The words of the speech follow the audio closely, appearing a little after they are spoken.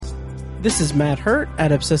This is Matt Hurt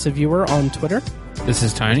at Obsessive Viewer on Twitter. This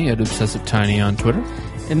is Tiny at Obsessive Tiny on Twitter.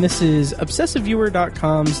 And this is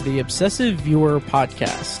ObsessiveViewer.com's The Obsessive Viewer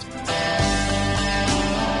Podcast.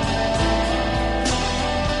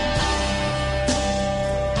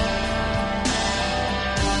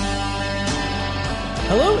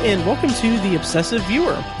 Hello and welcome to The Obsessive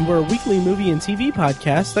Viewer. We're a weekly movie and TV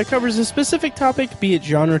podcast that covers a specific topic, be it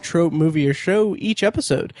genre, trope, movie, or show, each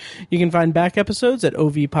episode. You can find back episodes at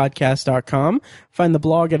OV210.com, find the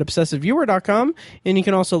blog at ObsessiveViewer.com, and you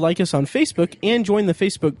can also like us on Facebook and join the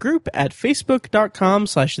Facebook group at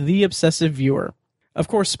Facebook.com/TheObsessiveViewer. Of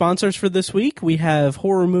course, sponsors for this week, we have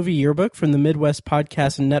Horror Movie Yearbook from the Midwest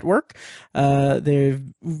Podcast Network. They've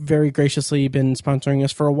very graciously been sponsoring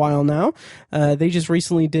us for a while now. They just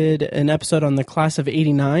recently did an episode on the class of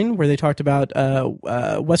 '89 where they talked about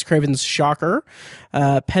Wes Craven's Shocker,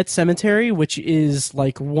 Pet Sematary, which is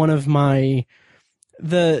like one of my...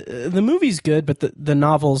 The movie's good, but the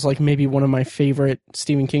novel's like maybe one of my favorite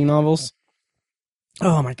Stephen King novels.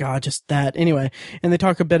 Oh my God, just that. Anyway, and they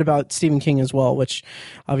talk a bit about Stephen King as well, which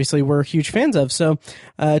obviously we're huge fans of. So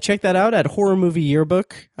check that out at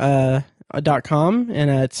horrormovieyearbook.com and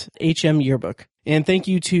at HM Yearbook. And thank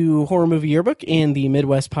you to Horror Movie Yearbook and the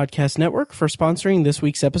Midwest Podcast Network for sponsoring this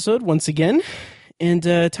week's episode once again. And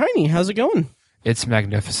Tiny, how's it going? It's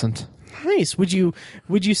magnificent. Nice. Would you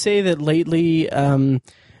say that lately it's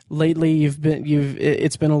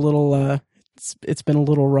been a little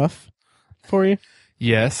rough for you?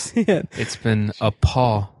 Yes. Yeah. It's been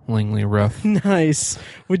appallingly rough. Nice.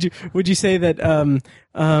 Would you say that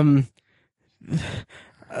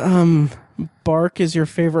bark is your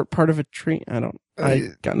favorite part of a tree? I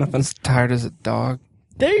got nothing. As tired as a dog.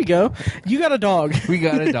 There you go. You got a dog. We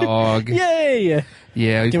got a dog. Yay.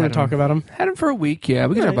 Yeah. Do you want to talk about him? Had him for a week, yeah.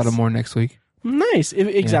 We can talk about him more next week. Nice.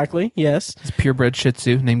 Exactly. Yeah. Yes. It's a purebred Shih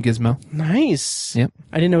Tzu named Gizmo. Nice. Yep.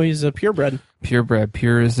 I didn't know he was a purebred. Purebred.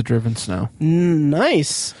 Pure as the driven snow.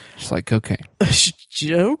 Nice. Just like cocaine.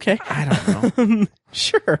 Okay. I don't know.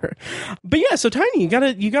 Sure. But yeah, so Tiny, you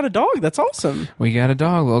got a dog. That's awesome. We got a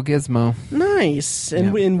dog, little Gizmo. Nice.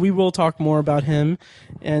 And we will talk more about him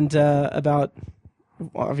and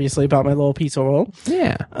obviously about my little pizza roll.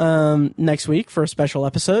 Yeah. Next week for a special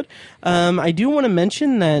episode. I do want to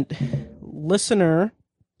mention that listener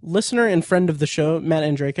and friend of the show, Matt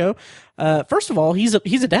Andraco. First of all, he's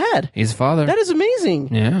a dad. He's a father. That is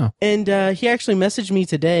amazing. Yeah. And he actually messaged me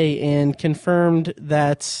today and confirmed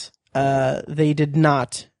that they did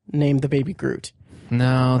not name the baby Groot.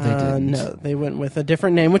 No, they didn't. No, they went with a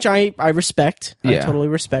different name, which I respect. Yeah. I totally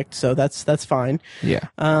respect. So that's fine. Yeah.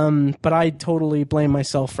 But I totally blame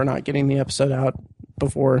myself for not getting the episode out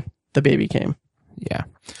before the baby came. Yeah.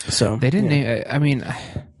 So they didn't name. I mean,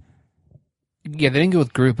 yeah, they didn't go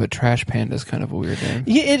with Groot, but Trash Panda is kind of a weird name.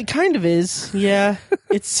 Yeah, it kind of is. Yeah,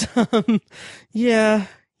 it's yeah.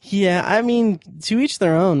 I mean, to each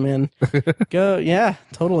their own, man. Go, yeah,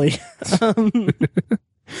 totally.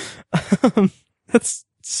 That's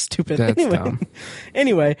stupid. That's dumb.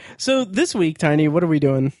 Anyway, so this week, Tiny, what are we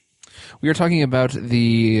doing? We are talking about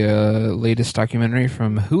the latest documentary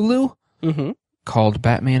from Hulu called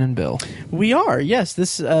Batman and Bill. We are, yes.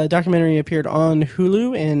 This documentary appeared on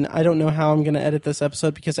Hulu, and I don't know how I'm going to edit this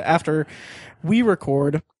episode because after we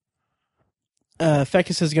record,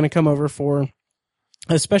 Fekkes is going to come over for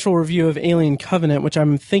a special review of Alien Covenant, which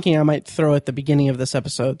I'm thinking I might throw at the beginning of this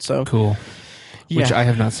episode. So cool. Yeah. Which I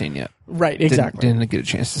have not seen yet. Right, exactly. Didn't get a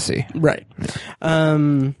chance to see. Right.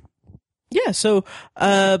 Yeah, so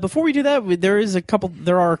before we do that, there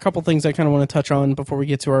are a couple things I kind of want to touch on before we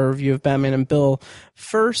get to our review of Batman and Bill.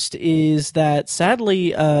 First is that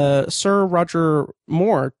sadly Sir Roger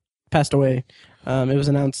Moore passed away. It was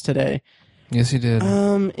announced today. Yes, he did.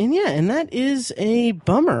 And that is a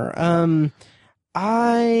bummer.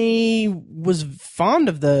 I was fond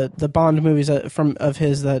of the Bond movies of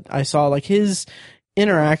his that I saw. Like his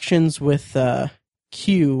interactions with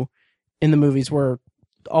Q in the movies were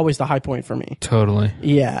always the high point for me. Totally.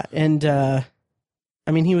 Yeah, and I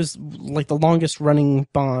mean he was like the longest running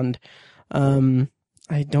Bond. I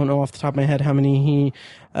don't know off the top of my head how many he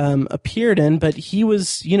appeared in, but he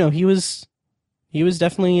was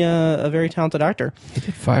definitely a very talented actor. He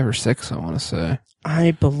did 5 or 6, I want to say.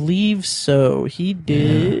 I believe so. He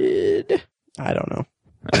did. Yeah. I don't know.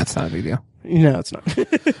 That's not a big deal. No, it's not.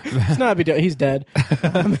 It's not a big deal. He's dead.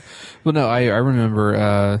 Well, no, I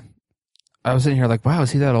remember I was sitting here like, wow,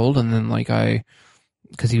 is he that old? And then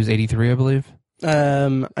because he was 83, I believe.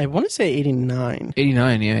 I want to say 89.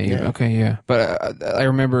 89, yeah. Okay, yeah. But I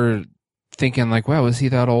remember thinking like, wow, is he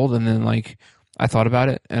that old? And then like I thought about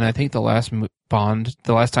it, and I think the last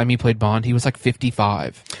time he played Bond, he was like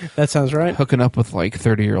 55. That sounds right. Hooking up with like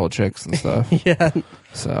 30-year-old chicks and stuff. Yeah.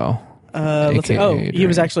 So, let's see. Oh, he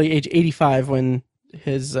was actually age 85 when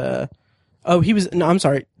his. He was. No, I'm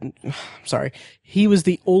sorry. He was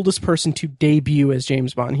the oldest person to debut as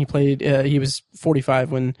James Bond. He played. He was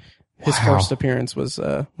 45 when his first appearance was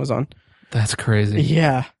on. That's crazy.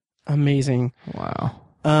 Yeah, amazing. Wow.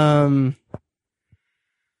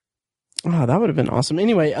 Oh, that would have been awesome.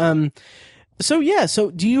 Anyway,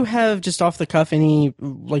 so do you have, just off the cuff, any,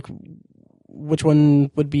 like, which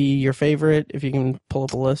one would be your favorite, if you can pull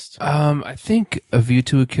up a list? I think A View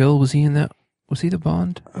to a Kill, was he in that? Was he the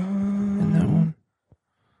Bond in that one?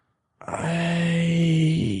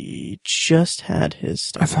 I just had his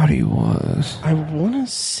stuff. I thought he was. I want to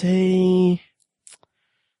say,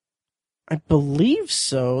 I believe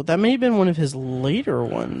so. That may have been one of his later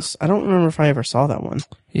ones. I don't remember if I ever saw that one.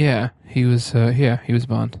 Yeah, he was. He was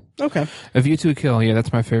Bond. Okay. A View to a Kill. Yeah,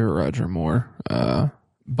 that's my favorite Roger Moore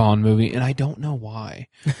Bond movie, and I don't know why.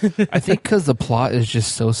 I think because the plot is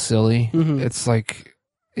just so silly. Mm-hmm. It's like,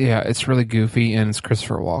 yeah, it's really goofy, and it's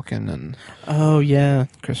Christopher Walken and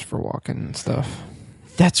and stuff.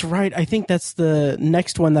 That's right. I think that's the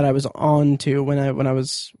next one that I was on to when I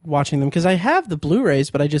was watching them, because I have the Blu-rays,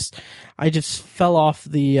 but I just fell off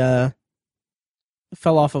of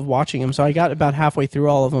watching them. So I got about halfway through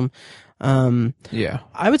all of them. Yeah,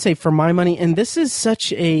 I would say, for my money, and this is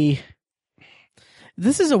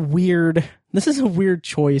a weird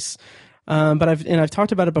choice. But I've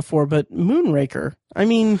talked about it before, but Moonraker. I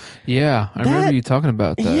mean, yeah, I remember you talking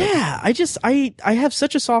about that. Yeah, I have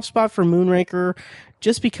such a soft spot for Moonraker,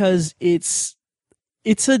 just because it's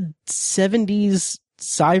a 70s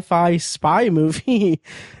sci-fi spy movie.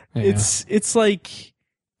 Yeah. It's like,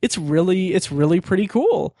 it's really pretty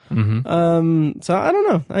cool. Mm-hmm. So I don't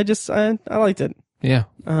know. I liked it. Yeah.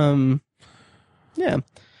 Yeah.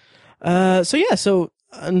 So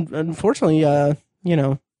unfortunately,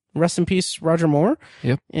 rest in peace, Roger Moore.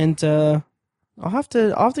 Yep. And I'll have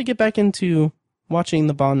to get back into watching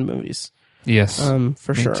the Bond movies. Yes.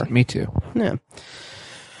 For sure. Me too. Yeah.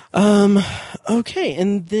 Okay,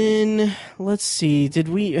 and then let's see. Did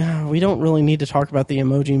we don't really need to talk about the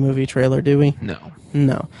Emoji Movie trailer, do we?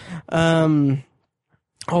 No.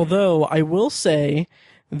 Although I will say,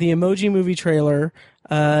 the Emoji Movie trailer,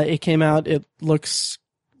 it came out, it looks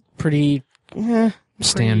pretty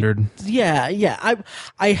standard. Yeah.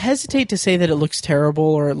 I hesitate to say that it looks terrible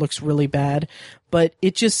or it looks really bad, but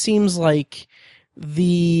it just seems like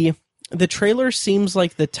the trailer seems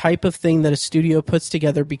like the type of thing that a studio puts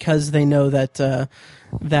together because they know that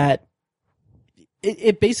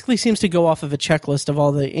it basically seems to go off of a checklist of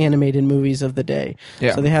all the animated movies of the day.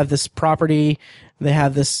 Yeah. So they have this property, they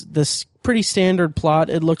have this pretty standard plot.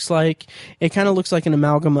 It looks like, it kind of looks like an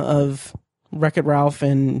amalgam of Wreck-It Ralph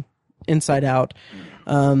and Inside Out.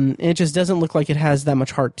 It just doesn't look like it has that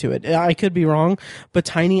much heart to it. I could be wrong, but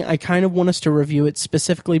Tiny, I kind of want us to review it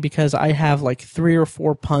specifically because I have like 3 or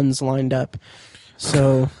 4 puns lined up.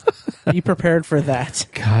 So be prepared for that.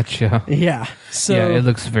 Gotcha. Yeah. So yeah, it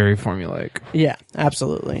looks very formulaic. Yeah,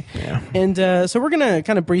 absolutely. Yeah. And so we're going to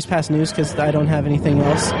kind of breeze past news because I don't have anything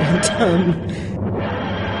else. And,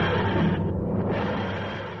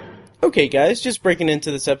 okay, guys, just breaking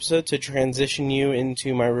into this episode to transition you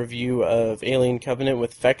into my review of Alien Covenant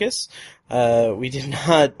with Fekkes. We did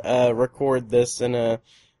not record this in a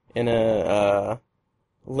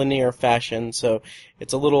linear fashion, so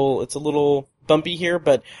it's a little bumpy here,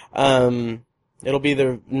 but it'll be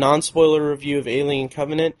the non-spoiler review of Alien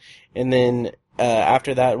Covenant, and then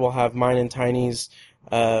after that we'll have mine and Tiny's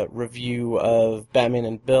review of Batman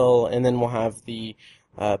and Bill, and then we'll have the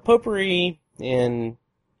potpourri and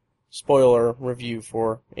spoiler review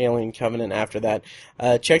for Alien Covenant after that.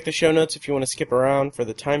 Check the show notes if you want to skip around for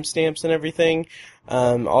the timestamps and everything.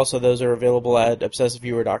 Also, those are available at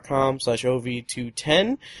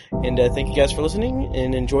obsessiveviewer.com/OV210. And thank you guys for listening,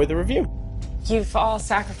 and enjoy the review. You've all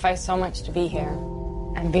sacrificed so much to be here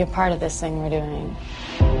and be a part of this thing we're doing.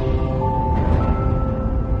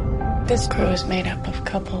 This crew is made up of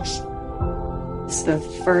couples. It's the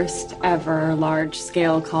first ever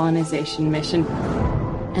large-scale colonization mission.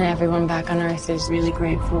 And everyone back on Earth is really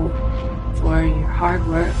grateful for your hard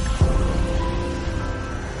work,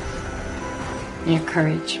 and your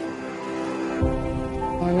courage.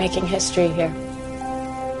 We're making history here.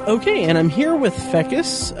 Okay, and I'm here with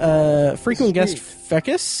Fekkes, frequent guest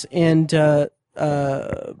Fekkes, and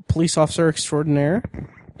police officer extraordinaire.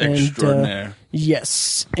 Extraordinaire.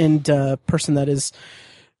 Yes, and person that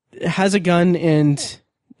has a gun and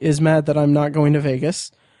is mad that I'm not going to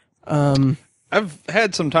Vegas. I've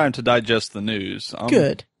had some time to digest the news.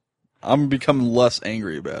 Good. I'm becoming less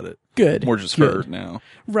angry about it. Good. More just Good. hurt now.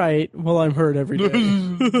 Right. Well, I'm hurt every day.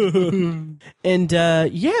 And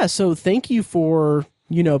yeah, so thank you for,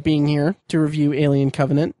 being here to review Alien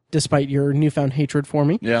Covenant, despite your newfound hatred for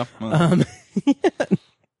me. Yeah. Well,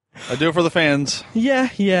 I do it for the fans.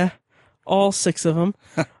 Yeah. All 6 of them.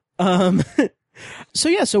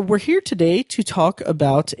 So we're here today to talk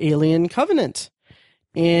about Alien Covenant.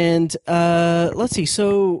 And let's see.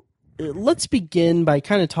 So let's begin by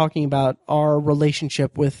kind of talking about our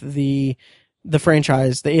relationship with the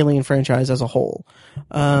franchise, the Alien franchise as a whole.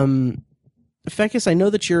 Fekkes, I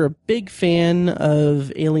know that you're a big fan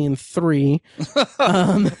of Alien 3.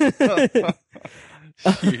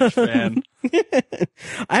 Huge fan.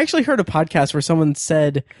 I actually heard a podcast where someone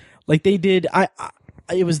said, like, they did,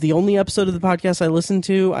 it was the only episode of the podcast I listened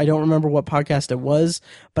to. I don't remember what podcast it was,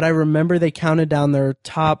 but I remember they counted down their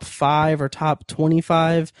top 5 or top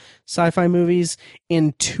 25 sci-fi movies,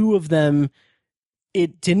 and 2 of them,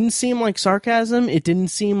 it didn't seem like sarcasm. It didn't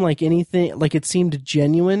seem like anything, like it seemed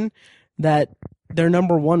genuine that their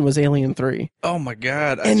number 1 was Alien 3. Oh my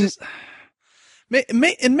God. And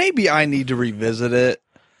maybe I need to revisit it,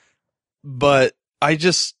 but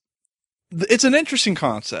it's an interesting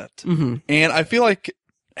concept. Mm-hmm. And I feel like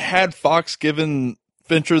had Fox given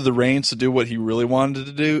Fincher the reins to do what he really wanted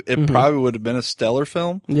to do, it probably would have been a stellar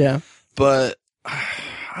film. Yeah. But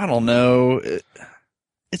I don't know.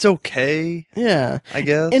 It's okay. Yeah. I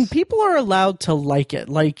guess. And people are allowed to like it.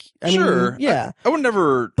 Like, I sure. mean, yeah. I would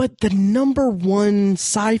never. But the number 1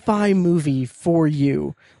 sci-fi movie for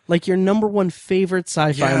you, like your number 1 favorite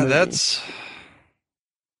sci-fi movie. That's.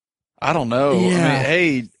 I don't know. Yeah. I mean,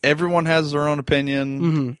 hey, everyone has their own opinion.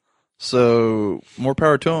 Mm-hmm. So more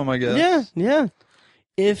power to them, I guess. Yeah.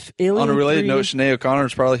 If Alien On a related 3... note, Sinead O'Connor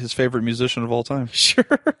is probably his favorite musician of all time.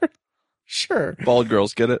 Sure. Bald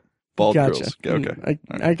girls, get it? Bald Gotcha. girls. Okay.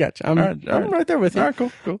 I gotcha. I'm right there with you. All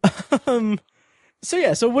right, cool.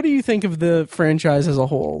 So what do you think of the franchise as a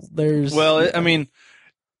whole? I mean,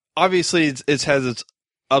 obviously it has its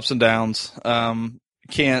ups and downs. You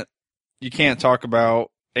can't talk about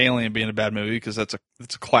Alien being a bad movie because it's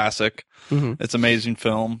a classic. Mm-hmm. It's an amazing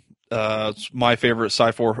film. It's my favorite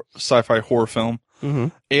sci-fi horror film. Mm-hmm.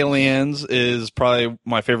 Aliens is probably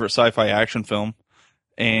my favorite sci-fi action film,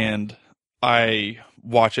 and I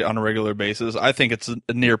watch it on a regular basis. I think it's a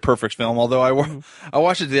near perfect film. Although I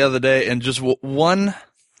watched it the other day, and just one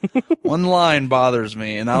line bothers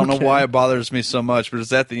me, and I don't know why it bothers me so much. But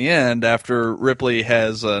it's at the end after Ripley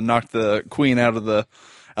has knocked the Queen out of the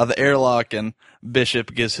airlock, and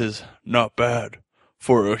Bishop gives his "not bad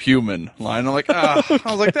for a human" line. I'm like, I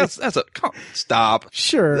was like, that's stop.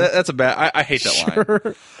 Sure. That's a bad. I hate that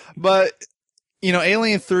line. But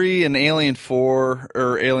Alien 3 and Alien 4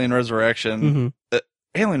 or Alien Resurrection,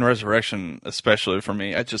 Alien Resurrection especially for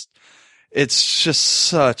me, it's just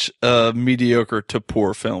such a mediocre to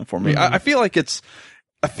poor film for me. I feel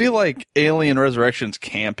like Alien Resurrection's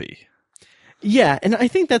campy. Yeah, and I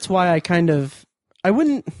think that's why I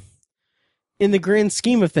wouldn't, in the grand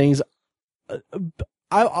scheme of things,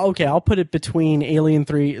 I'll put it between Alien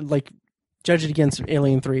 3, like, judge it against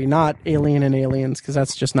Alien 3, not Alien and Aliens, because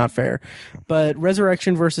that's just not fair. But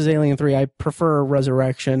Resurrection versus Alien 3, I prefer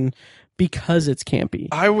Resurrection because it's campy.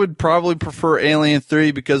 I would probably prefer Alien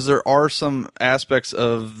 3 because there are some aspects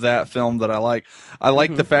of that film that I like. I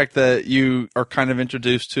like the fact that you are kind of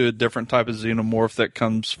introduced to a different type of xenomorph that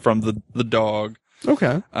comes from the dog.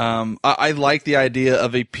 Okay. I like the idea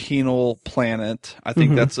of a penal planet. I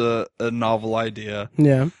think that's a novel idea.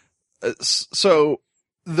 Yeah. So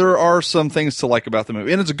there are some things to like about the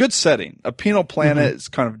movie, and it's a good setting. A penal planet is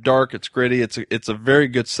kind of dark. It's gritty. It's a very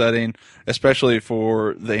good setting, especially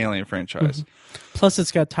for the Alien franchise. Plus,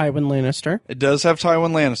 it's got Tywin Lannister. It does have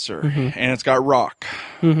Tywin Lannister, and it's got Rock.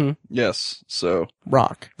 Yes. So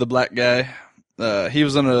Rock, the black guy. He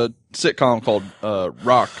was in a sitcom called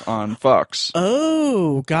Rock on Fox.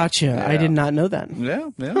 Oh, gotcha. Yeah. I did not know that. Yeah.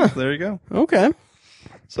 There you go. Okay.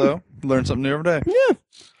 So learn something new every day. Yeah.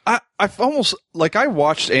 I've almost I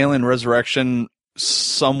watched Alien Resurrection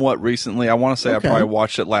somewhat recently. I want to say I probably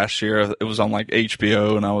watched it last year. It was on like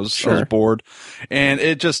HBO, and I was bored, and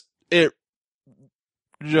it just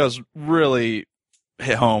really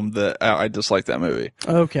hit home that I dislike that movie.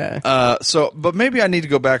 Okay. But maybe I need to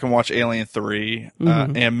go back and watch Alien 3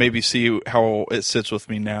 and maybe see how it sits with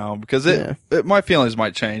me now, because my feelings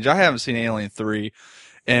might change. I haven't seen Alien 3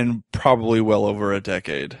 in probably well over a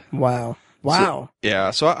decade. Wow. So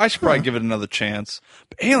I should probably give it another chance.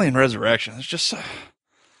 But Alien Resurrection is just,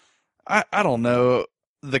 I don't know.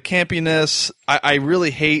 the campiness. I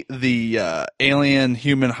really hate the alien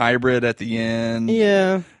human hybrid at the end.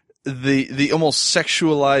 Yeah. The almost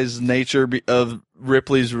sexualized nature of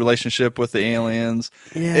Ripley's relationship with the aliens.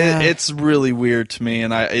 Yeah. It's really weird to me,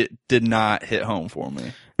 and it did not hit home for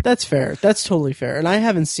me. That's fair. That's totally fair. And I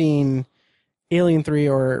haven't seen Alien 3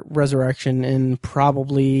 or Resurrection in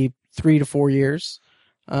probably 3 to 4 years.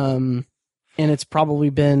 And it's probably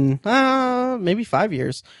been maybe 5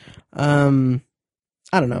 years.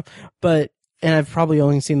 I don't know. And I've probably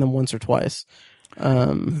only seen them once or twice.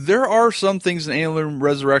 There are some things in Alien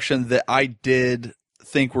Resurrection that I did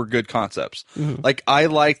think were good concepts. Mm-hmm. Like, I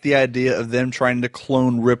like the idea of them trying to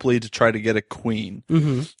clone Ripley to try to get a queen.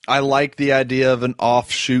 Mm-hmm. I like the idea of an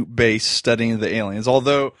offshoot base studying the aliens.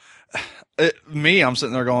 Although, I'm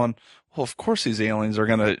sitting there going, well, of course these aliens are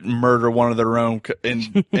going to murder one of their own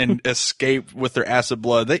and escape with their acid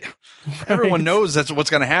blood. Everyone knows that's what's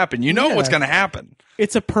going to happen. You know what's going to happen.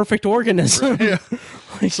 It's a perfect organism. Yeah.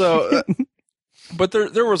 So, but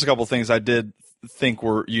there was a couple things I did think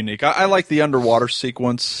were unique. I like the underwater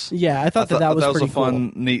sequence. Yeah, I thought that was pretty a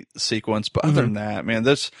fun, cool. neat sequence. But other than that, man,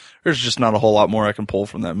 there's just not a whole lot more I can pull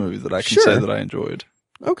from that movie that I can say that I enjoyed.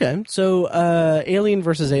 Okay, so Alien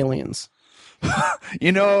versus Aliens.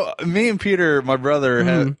 You know, me and Peter, my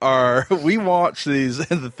brother, we watch these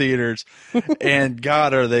in the theaters, and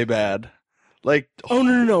God, are they bad. Like, oh,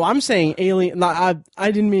 no. I'm saying Alien. I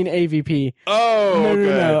didn't mean AVP. Oh,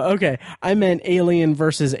 No. Okay. I meant Alien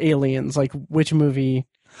versus Aliens. Like, which movie?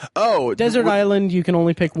 Oh, Desert Island, you can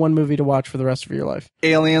only pick one movie to watch for the rest of your life.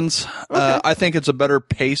 Aliens. Okay. I think it's a better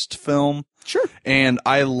paced film. Sure. And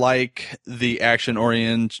I like the action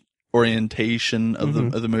orientation of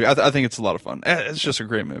the movie. I think it's a lot of fun. It's just a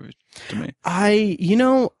great movie to me.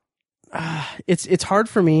 It's hard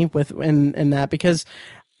for me in that because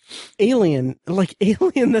Alien,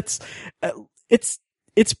 that's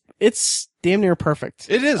it's damn near perfect.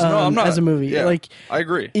 It is. No, I'm not. As a movie. Yeah, like, I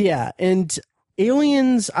agree. Yeah, and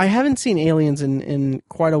Aliens, I haven't seen Aliens in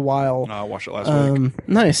quite a while. No, I watched it last week.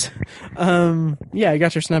 Nice. Yeah, I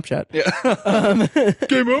got your Snapchat. Yeah.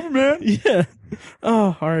 Game over, man. Yeah.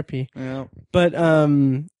 Oh, R.I.P. Yeah. But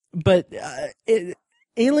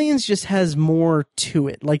Aliens just has more to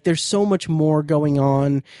it. Like, there's so much more going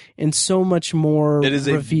on and so much more it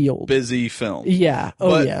is revealed. A busy film. Yeah.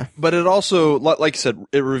 Yeah. But it also, like you said,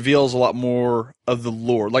 it reveals a lot more of the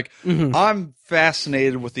lore. Like, I'm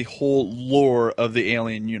fascinated with the whole lore of the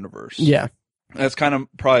Alien universe. Yeah. That's kind of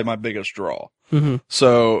probably my biggest draw. Mm-hmm.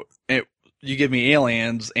 So you give me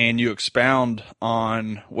aliens and you expound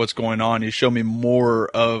on what's going on. You show me more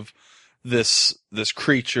of this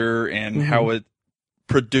creature and how it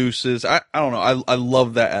produces. I don't know. I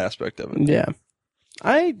love that aspect of it. Yeah.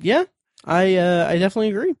 I definitely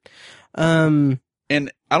agree. And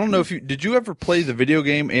I don't know if did you ever play the video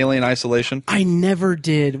game Alien Isolation? I never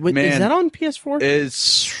did. Man, is that on PS4?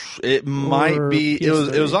 It might be.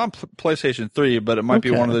 PS3? It was on PlayStation 3, but it might be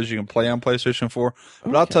one of those you can play on PlayStation 4.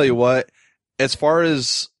 But I'll tell you what, as far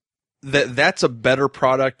as that's a better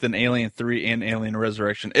product than Alien 3 and Alien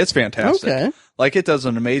Resurrection. It's fantastic. Okay. Like, it does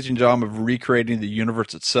an amazing job of recreating the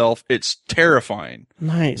universe itself. It's terrifying.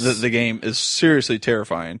 Nice. The game is seriously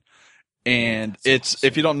terrifying. And that's awesome.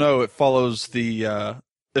 If you don't know, it follows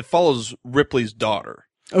Ripley's daughter.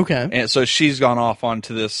 Okay. And so she's gone off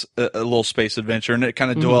onto this a little space adventure, and it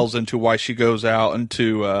kind of dwells into why she goes out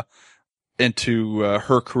into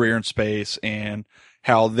her career in space and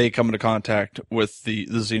how they come into contact with the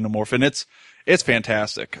xenomorph. And it's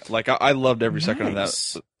fantastic. Like, I loved every second of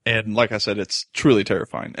that. And like I said, it's truly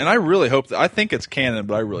terrifying. And I really hope I think it's canon,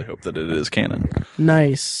 but I really hope that it is canon.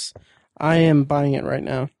 Nice. I am buying it right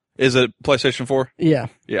now. Is it PlayStation 4? Yeah.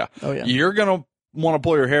 Yeah. Oh, yeah. You're going to want to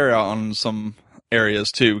pull your hair out on some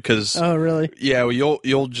areas too, because oh, really? Yeah, well,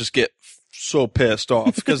 you'll just get so pissed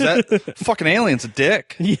off because that fucking alien's a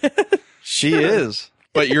dick. Yeah. She is.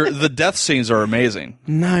 But the death scenes are amazing.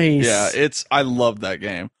 Nice. Yeah, I love that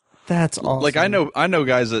game. That's awesome. Like, I know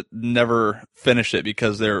guys that never finish it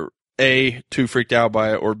because they're A, too freaked out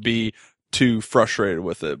by it, or B, too frustrated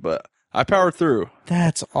with it, but I powered through.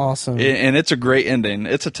 That's awesome. And it's a great ending.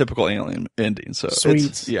 It's a typical Alien ending. So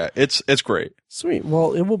sweet. It's great. Sweet.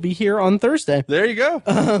 Well, it will be here on Thursday. There you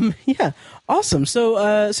go. Yeah. Awesome.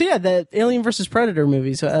 So yeah, the Alien versus Predator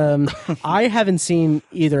movies. I haven't seen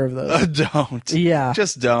either of those. Don't. Yeah.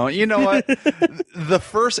 Just don't. You know what? The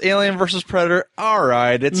first Alien versus Predator, all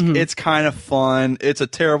right. It's kind of fun. It's a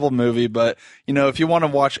terrible movie, but you know, if you want to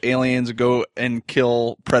watch aliens go and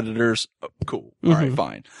kill predators, cool. All right,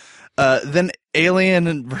 fine. Then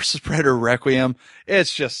Alien versus Predator Requiem,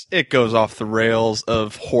 it goes off the rails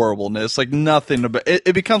of horribleness. Like nothing about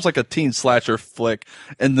it becomes like a teen slasher flick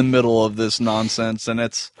in the middle of this nonsense, and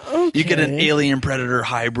you get an Alien Predator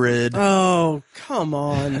hybrid. Oh, come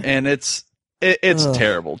on. And it's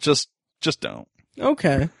terrible. Just don't.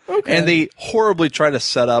 Okay. And they horribly try to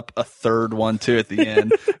set up a third one too at the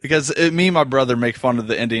end because me and my brother make fun of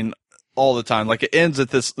the ending all the time. Like it ends at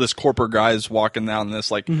this corporate guy is walking down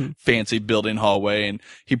this like fancy building hallway, and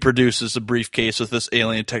he produces a briefcase with this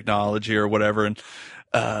alien technology or whatever, and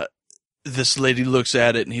this lady looks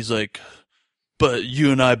at it and he's like, "But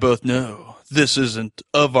you and I both know this isn't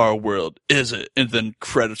of our world, is it?" And then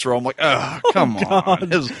credits roll. I'm like, "Oh, come on."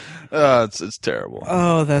 It's terrible.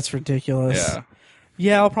 Oh, that's ridiculous. Yeah.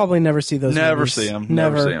 Yeah, I'll probably never see those Never movies. see them.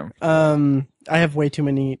 Never see them. I have way too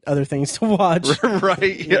many other things to watch.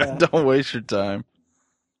 Right? Yeah. Don't waste your time.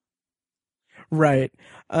 Right.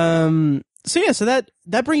 So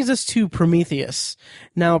that brings us to Prometheus.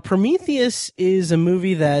 Now, Prometheus is a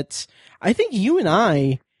movie that I think you and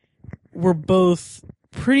I were both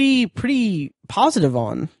pretty positive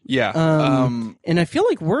on. Yeah. And I feel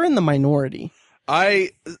like we're in the minority. I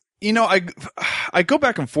go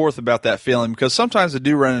back and forth about that feeling because sometimes I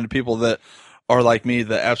do run into people that are like me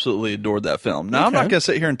that absolutely adored that film. Now, I'm not going to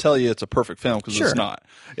sit here and tell you it's a perfect film because it's not.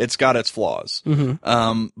 It's got its flaws.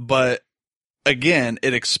 But again,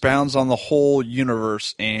 it expounds on the whole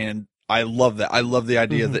universe, and I love that. I love the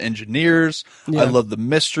idea of the engineers. I love the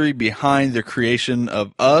mystery behind the creation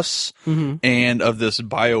of us and of this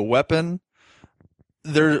bioweapon.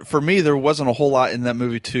 For me, there wasn't a whole lot in that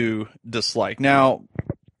movie to dislike. Now,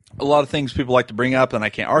 a lot of things people like to bring up and I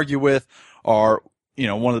can't argue with are,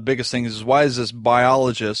 one of the biggest things is why is this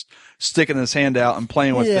biologist sticking his hand out and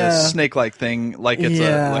playing with this snake-like thing like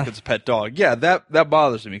it's a pet dog? Yeah, that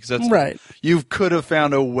bothers me because that's right. You could have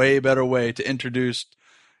found a way better way to introduce.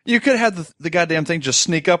 You could have had the goddamn thing just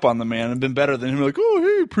sneak up on the man and been better than him. Like,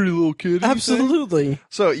 oh, hey, pretty little kid. Absolutely.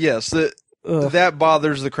 So yes, that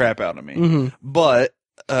bothers the crap out of me. But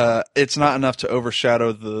it's not enough to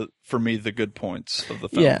overshadow for me the good points of the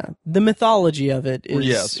film. Yeah, the mythology of it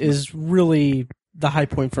is really the high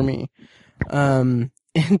point for me. And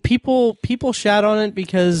people shat on it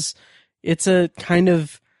because it's a kind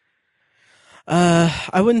of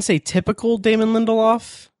I wouldn't say typical Damon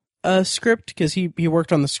Lindelof script because he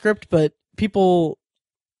worked on the script, but people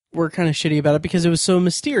were kind of shitty about it because it was so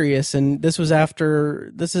mysterious, and this was a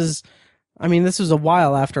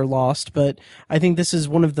while after Lost, but I think this is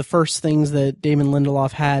one of the first things that Damon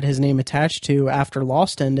Lindelof had his name attached to after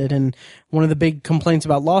Lost ended, and one of the big complaints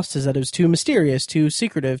about Lost is that it was too mysterious, too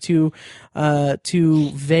secretive, too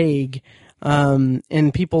vague,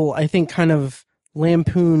 and people, I think, kind of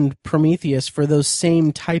lampooned Prometheus for those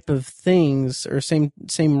same type of things, or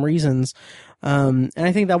same reasons, and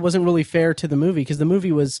I think that wasn't really fair to the movie, because the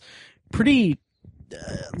movie was pretty...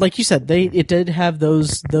 like you said, it did have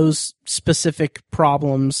those specific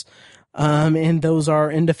problems, and those are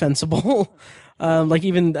indefensible. Like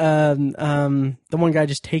even the one guy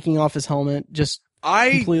just taking off his helmet,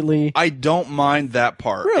 completely. I don't mind that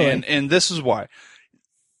part, really? and this is why.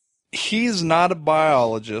 He's not a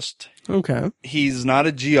biologist. Okay. He's not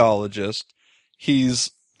a geologist.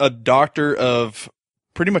 He's a doctor of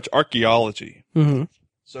pretty much archaeology.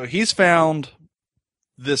 So he's found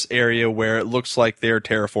this area where it looks like they're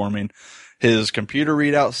terraforming. His computer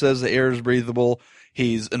readout says the air is breathable.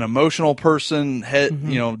 He's an emotional person,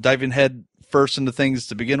 diving head first into things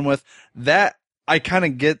to begin with. That I kind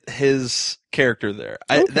of get his character there.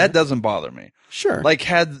 That doesn't bother me. Sure.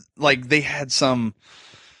 They had some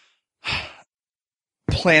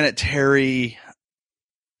planetary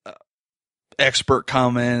expert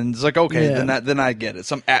comments. Like, okay, then I get it.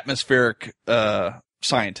 Some atmospheric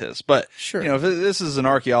scientist, but sure. If this is an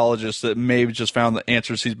archaeologist that maybe just found the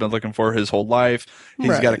answers he's been looking for his whole life,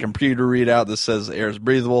 he's got a computer readout that says the air is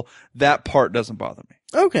breathable. That part doesn't bother me.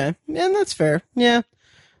 Okay, and that's fair. Yeah,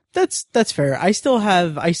 that's fair. I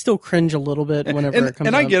still cringe a little bit whenever it comes.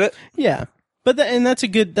 And I get it. Yeah, but that's a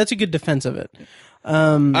good defense of it.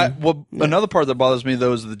 Another part that bothers me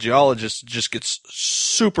though is the geologist just gets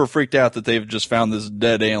super freaked out that they've just found this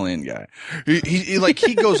dead alien guy.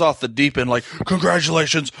 He goes off the deep end like,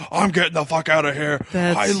 congratulations, I'm getting the fuck out of here.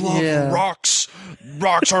 I love rocks.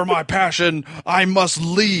 Rocks are my passion. I must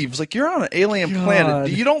leave. It's like, you're on an alien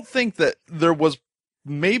planet. You don't think that there was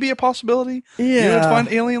maybe a possibility to find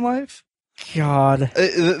alien life? God.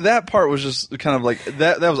 That part was just kind of like,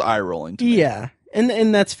 that was eye rolling to me. Yeah.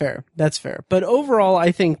 And that's fair. That's fair. But overall,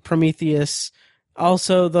 I think Prometheus,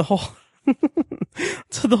 also the whole,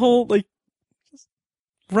 like,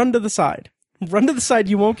 run to the side. Run to the side.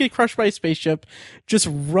 You won't get crushed by a spaceship. Just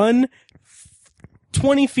run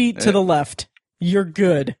 20 feet to the left. You're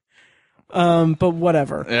good. But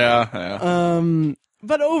whatever. Yeah.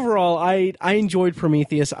 But overall, I enjoyed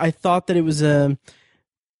Prometheus. I thought that it was when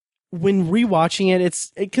rewatching it,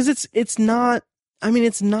 it's not, I mean,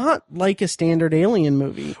 it's not like a standard Alien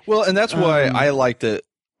movie. Well, and that's why I liked it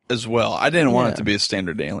as well. I didn't want it to be a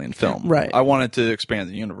standard Alien film. Right. I wanted to expand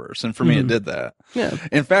the universe, and for me, it did that. Yeah.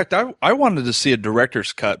 In fact, I wanted to see a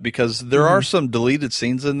director's cut because there are some deleted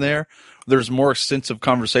scenes in there. There's more extensive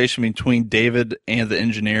conversation between David and the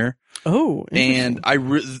engineer. Oh, and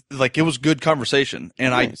it was good conversation,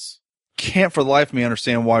 and nice. I can't for the life of me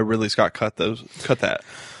understand why Ridley Scott cut that.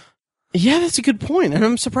 Yeah, that's a good point, and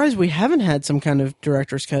I'm surprised we haven't had some kind of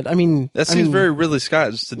director's cut. I mean, that seems very Ridley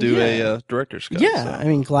Scott to do a director's cut. Yeah, so. I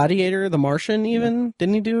mean, Gladiator, The Martian, even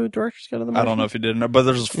didn't he do a director's cut of The Martian? I don't know if he did, but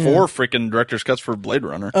there's 4 freaking director's cuts for Blade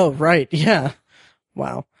Runner. Oh, right, yeah,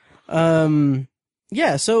 wow,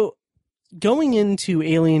 yeah. So going into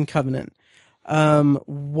Alien Covenant,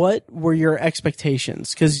 what were your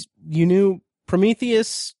expectations? Because you knew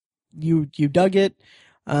Prometheus, you dug it,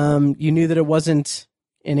 you knew that it wasn't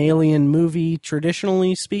an Alien movie,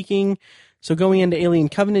 traditionally speaking. So going into Alien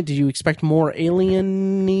Covenant, did you expect more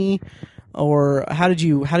Alien-y, or how did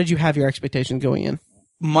you have your expectations going in?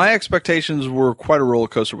 My expectations were quite a roller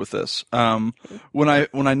coaster with this. When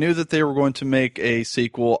I knew that they were going to make a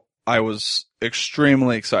sequel, I was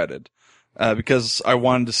extremely excited because I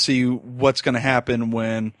wanted to see what's going to happen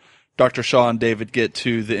when Dr. Shaw and David get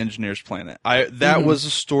to the engineer's planet. That was a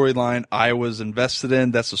storyline I was invested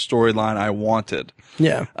in. That's a storyline I wanted.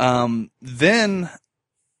 Yeah. Then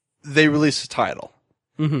they released the title,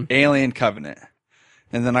 Alien Covenant.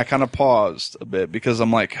 And then I kind of paused a bit because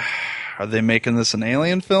I'm like, are they making this an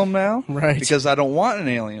Alien film now? Right. Because I don't want an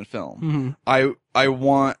Alien film. I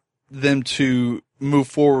want them to move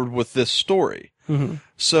forward with this story.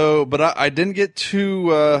 So, but I didn't get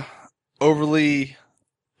too overly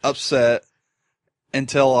upset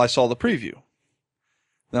until I saw the preview.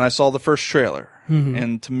 Then I saw the first trailer.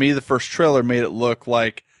 And to me, the first trailer made it look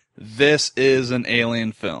like this is an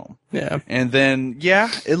Alien film. Yeah. And then,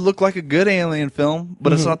 it looked like a good Alien film,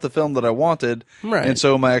 but it's not the film that I wanted. Right. And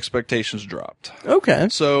so my expectations dropped. Okay.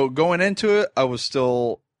 So going into it, I was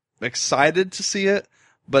still excited to see it,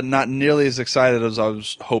 but not nearly as excited as I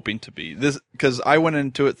was hoping to be. Because I went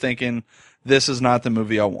into it thinking, this is not the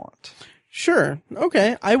movie I want. Sure.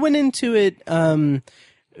 Okay. I went into it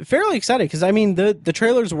fairly excited because, I mean, the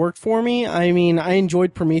trailers worked for me. I mean, I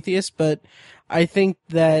enjoyed Prometheus, but I think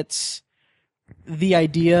that the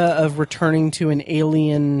idea of returning to an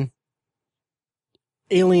alien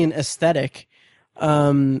aesthetic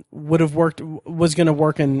was going to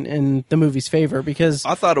work in the movie's favor because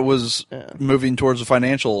I thought it was moving towards a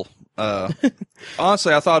financial.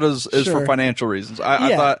 Honestly, I thought it was for financial reasons.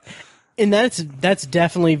 I thought. And that's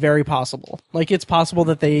definitely very possible. Like, it's possible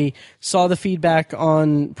that they saw the feedback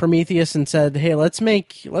on Prometheus and said, "Hey, let's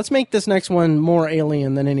make this next one more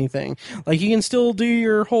Alien than anything." Like, you can still do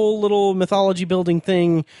your whole little mythology building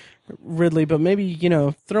thing, Ridley, but maybe,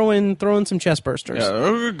 throw in some chest bursters.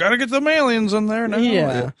 Yeah, gotta get them aliens in there now.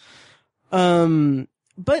 Yeah.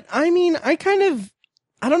 But I mean, I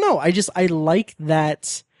don't know. I like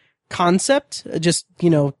that concept. Just,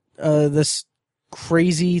 this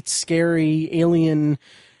crazy, scary alien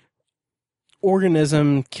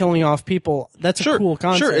organism killing off people. That's a cool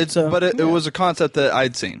concept. Sure, but it was a concept that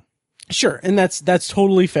I'd seen. Sure, and that's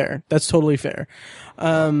totally fair. That's totally fair.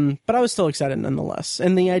 But I was still excited nonetheless.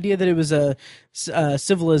 And the idea that it was a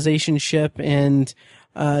civilization ship and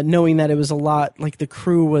knowing that it was a lot, like the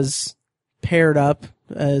crew was paired up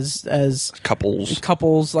as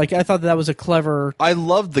couples. Like, I thought that was a clever. I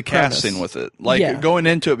loved the premise. casting with it. Like, going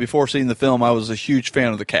into it before seeing the film, I was a huge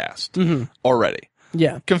fan of the cast already.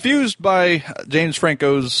 Yeah. Confused by James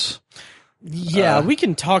Franco's. Yeah, we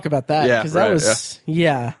can talk about that because that was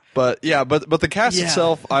But the cast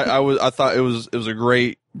itself, I thought it was a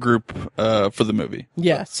great group for the movie.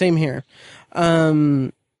 Yeah, same here.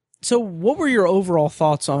 So what were your overall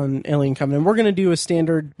thoughts on Alien Covenant? We're going to do a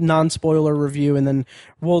standard non-spoiler review, and then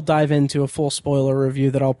we'll dive into a full spoiler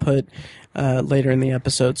review that I'll put later in the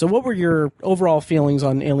episode. So what were your overall feelings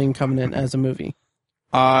on Alien Covenant as a movie?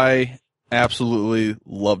 I absolutely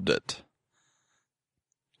loved it.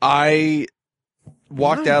 I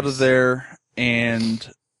walked out of there, and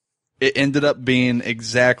it ended up being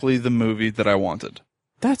exactly the movie that I wanted.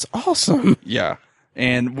 That's awesome. Yeah.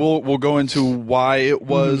 And we'll go into why it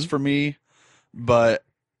was for me, but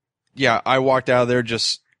yeah, I walked out of there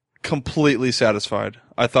just completely satisfied.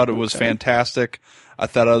 I thought it was fantastic. I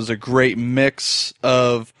thought it was a great mix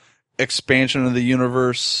of expansion of the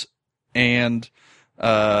universe and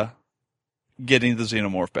getting the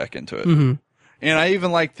xenomorph back into it. Mm-hmm. And I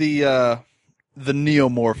even like the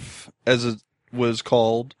neomorph, as it was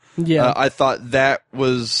called. Yeah. I thought that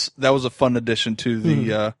was a fun addition to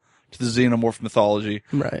the xenomorph mythology.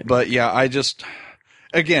 Right. But yeah,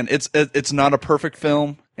 again, it's not a perfect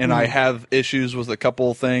film, and I have issues with a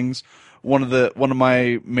couple of things. One of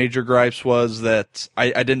my major gripes was that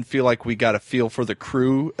I didn't feel like we got a feel for the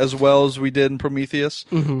crew as well as we did in Prometheus.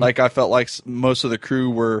 Mm-hmm. Like, I felt like most of the crew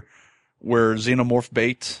were xenomorph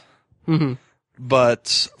bait. Mm-hmm.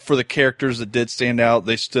 But for the characters that did stand out,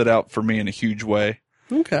 they stood out for me in a huge way.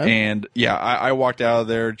 Okay. And yeah, I walked out of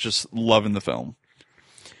there just loving the film.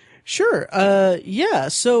 Sure. Yeah.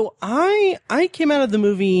 So I came out of the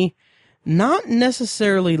movie not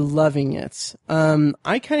necessarily loving it.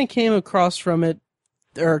 I kind of came across from it,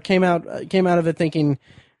 or came out of it thinking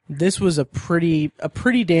this was a pretty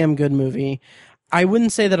damn good movie. I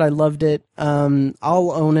wouldn't say that I loved it.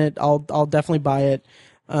 I'll own it. I'll definitely buy it.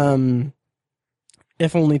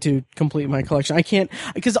 If only to complete my collection. I can't,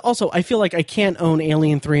 because also I feel like I can't own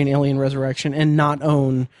Alien 3 and Alien Resurrection and not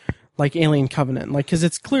own like Alien Covenant, like, because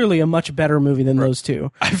it's clearly a much better movie than those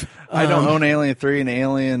two. I don't own Alien 3 and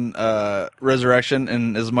Alien Resurrection,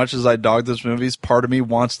 and as much as I dog those movies, part of me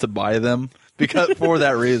wants to buy them because for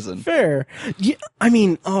that reason. Fair. Yeah, I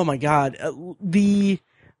mean, oh my god, the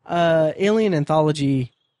Alien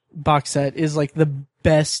Anthology box set is like the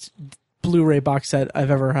best Blu-ray box set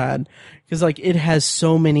I've ever had, because like it has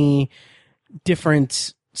so many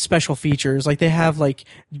different special features. Like they have like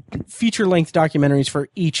feature length documentaries for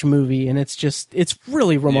each movie, and it's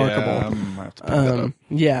really remarkable. Yeah, I'm gonna have to pick that up.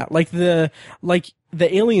 Yeah, like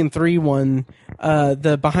the Alien 3 one,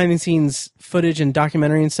 the behind the scenes footage and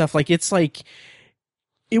documentary and stuff, like it's like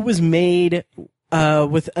it was made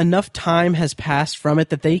with enough time has passed from it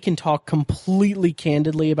that they can talk completely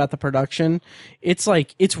candidly about the production. It's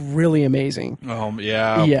like, it's really amazing. Oh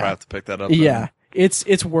yeah, I'll have to pick that up. Yeah.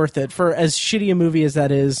 It's worth it. For as shitty a movie as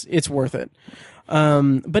that is, it's worth it.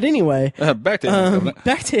 But anyway, back to Alien Covenant.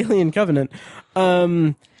 Back to Alien Covenant.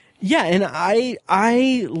 Yeah, and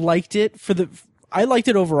I liked it I liked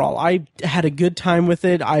it overall. I had a good time with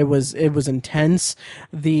it. It was intense.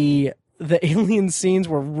 The alien scenes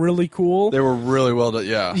were really cool. They were really well done.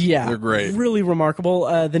 Yeah. Yeah. They're great. Really remarkable.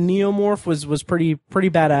 The neomorph was pretty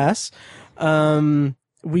badass.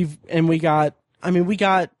 We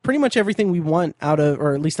got pretty much everything we want out of,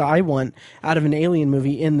 or at least I want out of an alien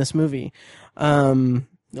movie in this movie.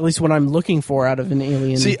 At least what I'm looking for out of an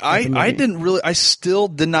alien. See, I still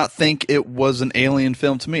did not think it was an alien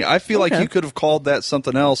film to me. I feel like you could have called that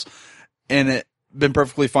something else and it been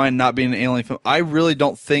perfectly fine not being an alien film. I really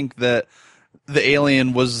don't think that the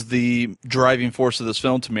alien was the driving force of this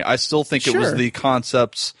film to me. I still think it was the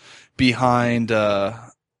concepts behind, well,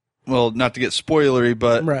 not to get spoilery,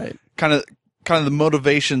 but kind of the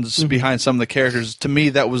motivations behind some of the characters. To me,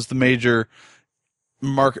 that was the major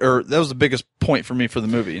that was the biggest point for me for the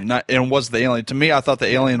movie. And was the alien. To me, I thought the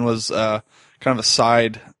alien was kind of a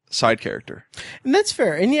side character. And that's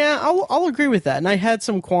fair. And yeah, I'll agree with that. And I had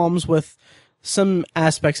some qualms with some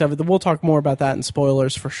aspects of it. We'll talk more about that in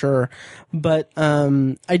spoilers for sure. But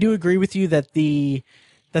I do agree with you that the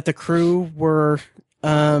crew were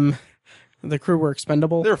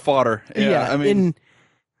expendable. They're fodder. Yeah, I mean,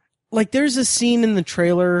 like there's a scene in the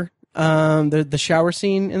trailer, the shower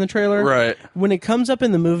scene in the trailer. Right. When it comes up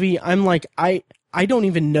in the movie, I'm like, I don't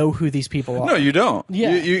even know who these people are. No, you don't.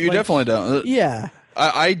 Yeah, you definitely don't. Yeah.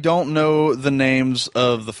 I don't know the names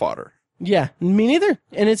of the fodder. Yeah, me neither.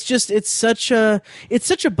 And it's such a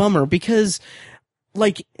bummer because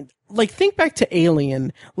like think back to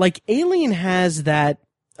Alien. Like Alien has that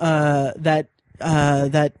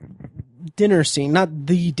dinner scene, not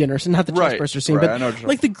the dinner scene, not the chestburster scene, but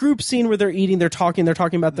like the group scene where they're eating, they're talking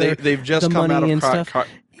about they've just come money out of and stuff.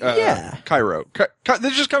 Cairo. They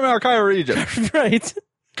just come out of Cairo, Egypt. Right.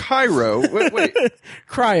 Cairo. Wait.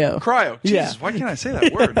 Cryo. Jesus, why can't I say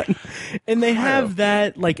that word? And they have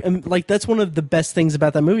that, like that's one of the best things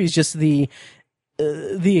about that movie is just the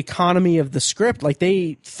economy of the script. Like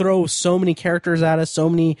they throw so many characters at us, so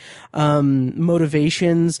many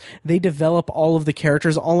motivations. They develop all of the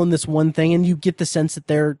characters all in this one thing, and you get the sense that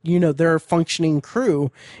they're a functioning crew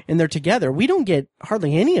and they're together. We don't get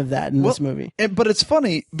hardly any of that in this movie. But it's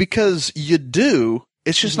funny because you do.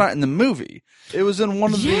 It's just not in the movie. It was in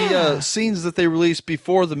one of the scenes that they released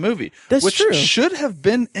before the movie, which true. should have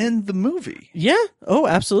been in the movie. Yeah. Oh,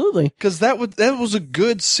 absolutely. Because that was a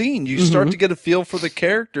good scene. You start to get a feel for the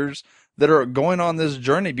characters that are going on this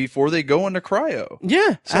journey before they go into cryo.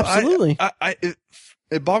 Yeah, absolutely.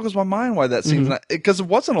 it boggles my mind why that seems because it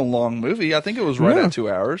wasn't a long movie. I think it was right at 2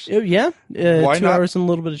 hours. Yeah, Why 2 hours and a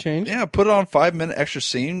little bit of change. Yeah, put it on 5-minute extra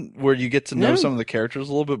scene where you get to know some of the characters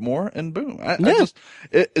a little bit more, and boom.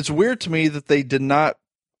 It's weird to me that they did not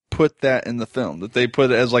put that in the film. That they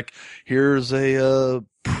put it as like, here's a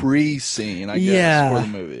pre-scene, I guess, for the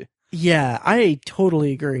movie. Yeah, I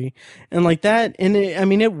totally agree. And like that, and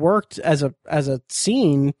it worked as a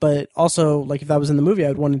scene, but also like if that was in the movie,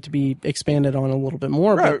 I'd want it to be expanded on a little bit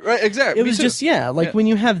more. Right, exactly. It was just, when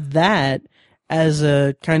you have that as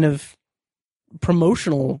a kind of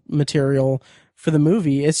promotional material for the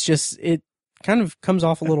movie, it's just, it kind of comes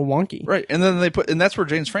off a little wonky. Right. And then and that's where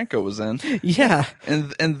James Franco was in. Yeah.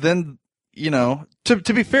 And then,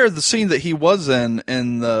 to be fair, the scene that he was in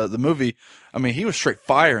the movie, I mean, he was straight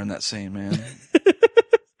fire in that scene, man.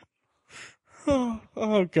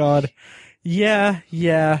 oh God. Yeah.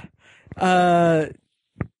 I'm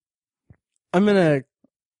going to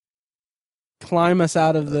climb us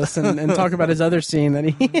out of this and talk about his other scene that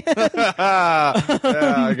he yeah,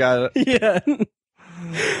 I got it. Yeah.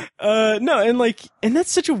 No, and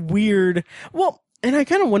that's such a weird, and I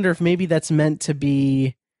kind of wonder if maybe that's meant to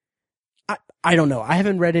be, I don't know. I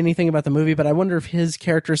haven't read anything about the movie, but I wonder if his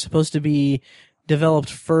character is supposed to be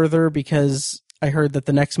developed further because I heard that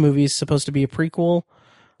the next movie is supposed to be a prequel.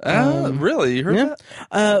 Really? You heard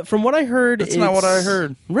that? From what I heard, that's not what I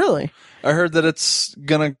heard. Really? I heard that it's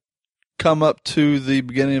gonna come up to the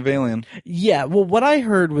beginning of Alien. Yeah. Well, what I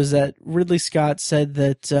heard was that Ridley Scott said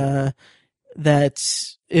that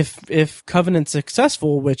if Covenant's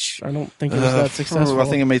successful, which I don't think it was that successful. I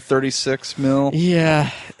think it made 36 mil.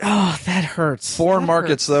 Yeah. Oh, that hurts. Foreign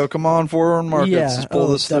markets, though. Come on, foreign markets. Yeah. Let's pull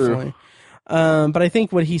this definitely. through. But I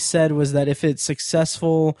think what he said was that if it's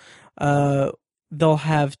successful, they'll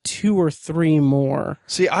have 2 or 3 more.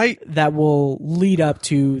 That will lead up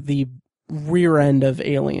to the rear end of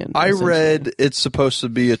Alien. I read it's supposed to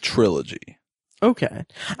be a trilogy. Okay.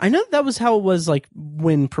 I know that was how it was like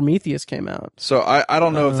when Prometheus came out. So I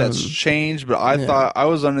don't know if that's changed, but I thought I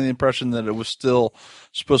was under the impression that it was still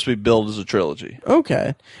supposed to be billed as a trilogy.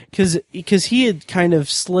 Okay. Cause he had kind of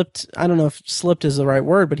slipped, I don't know if slipped is the right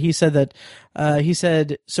word, but he said that,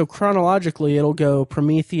 so chronologically it'll go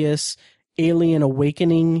Prometheus, Alien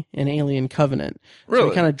Awakening, and Alien Covenant. Really? So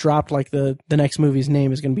he kind of dropped like the next movie's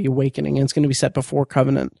name is going to be Awakening, and it's going to be set before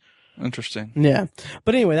Covenant. Interesting. Yeah.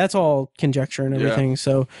 But anyway, that's all conjecture and everything. Yeah.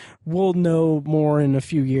 So we'll know more in a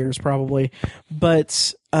few years probably. But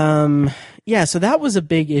so that was a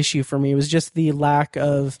big issue for me. It was just the lack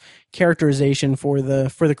of characterization for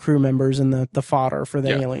the crew members and the fodder for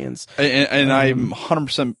the aliens. And I'm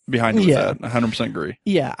 100% behind you with that. 100% agree.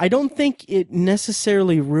 Yeah. I don't think it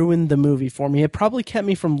necessarily ruined the movie for me. It probably kept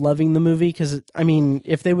me from loving the movie because, I mean,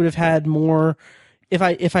 if they would have had more, if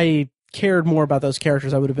I cared more about those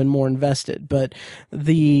characters, I would have been more invested. But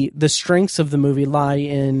the strengths of the movie lie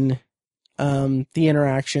in the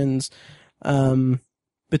interactions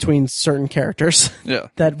between certain characters. Yeah.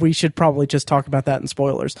 That we should probably just talk about that in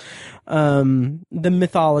spoilers. The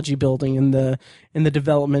mythology building and the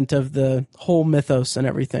development of the whole mythos and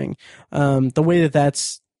everything. The way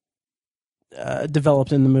that's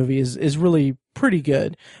developed in the movie is really pretty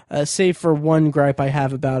good. Save for one gripe I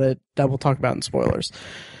have about it that we'll talk about in spoilers.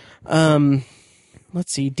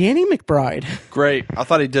 Let's see. Danny McBride. Great. I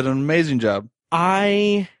thought he did an amazing job.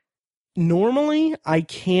 Normally I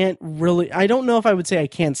can't really, I don't know if I would say I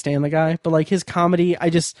can't stand the guy, but like his comedy,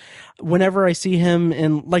 whenever I see him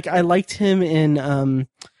in, like I liked him in,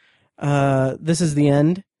 This Is the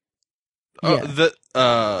End. Yeah.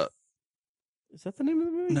 Is that the name of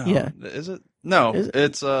the movie? No. Yeah. Is it? No.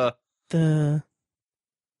 It's No,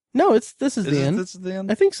 it's This Is the End. This Is the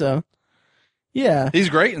End? I think so. Yeah. He's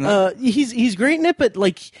great in that. He's great in it, but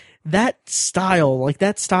like that style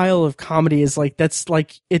of comedy is like, that's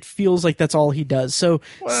like, it feels like that's all he does. So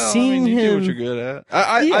seeing you him do what you're good at.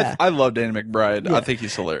 I love Danny McBride. Yeah. I think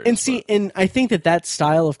he's hilarious. And I think that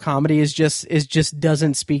style of comedy is just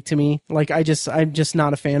doesn't speak to me. Like I'm just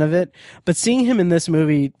not a fan of it. But seeing him in this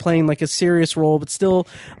movie playing like a serious role, but still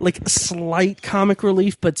like slight comic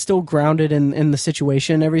relief, but still grounded in the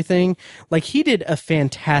situation and everything, like he did a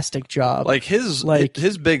fantastic job. Like his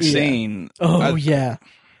big scene. Oh, yeah.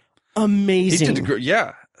 Amazing. He did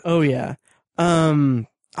yeah. Oh yeah. And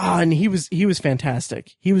he was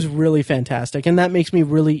fantastic. He was really fantastic, and that makes me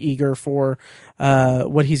really eager for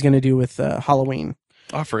what he's going to do with Halloween.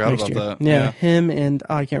 Oh, I forgot about that. Yeah, him and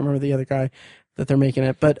I can't remember the other guy that they're making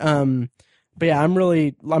it, but yeah, I'm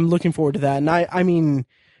looking forward to that. And I mean,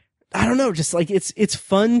 I don't know, just like it's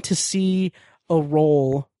fun to see a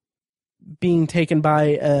role being taken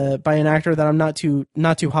by an actor that I'm not too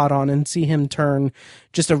hot on, and see him turn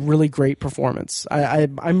just a really great performance. I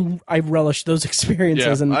relish those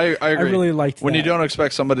experiences, and I agree. I really liked when that. you don't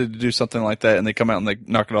expect somebody to do something like that and they come out and they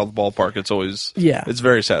knock it out of the ballpark. It's always it's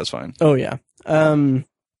very satisfying. Oh yeah.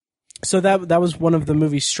 So that was one of the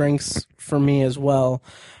movie's strengths for me as well.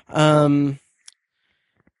 I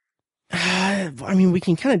mean, we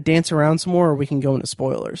can kind of dance around some more, or we can go into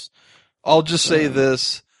spoilers. I'll just say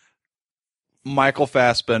this. Michael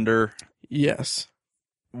Fassbender Yes.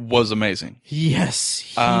 was amazing. Yes,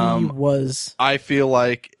 he was. I feel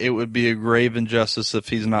like it would be a grave injustice if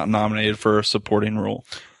he's not nominated for a supporting role.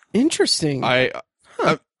 Interesting.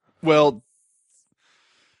 Well,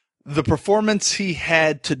 the performance he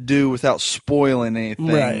had to do without spoiling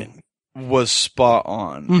anything was spot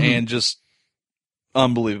on and just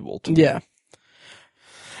unbelievable to me. Yeah.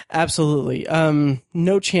 Absolutely.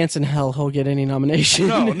 No chance in hell he'll get any nomination.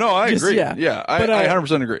 No, I agree. Yeah. I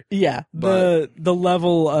 100% agree. Yeah. The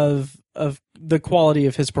level of the quality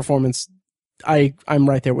of his performance, I'm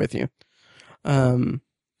right there with you.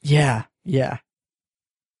 Yeah.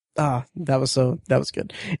 That was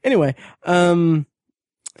good. Anyway, should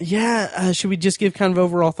we just give kind of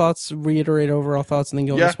overall thoughts, reiterate overall thoughts, and then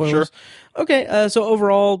go into spoilers? Sure. Okay, so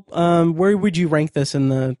overall, where would you rank this in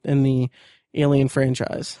the Alien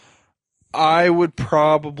franchise? I would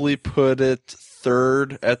probably put it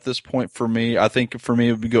third at this point for me. I think for me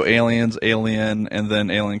it would go Aliens, Alien, and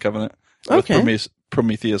then Alien Covenant. Okay. With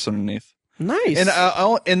Prometheus underneath. Nice.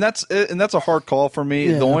 And that's a hard call for me.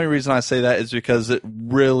 Yeah. The only reason I say that is because it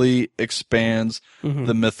really expands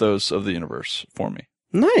the mythos of the universe for me.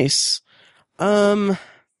 Nice. I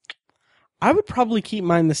would probably keep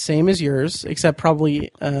mine the same as yours, except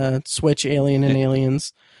probably switch Alien and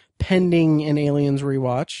Aliens, pending an Aliens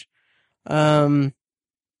rewatch. And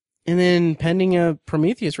then pending a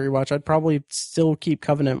Prometheus rewatch, I'd probably still keep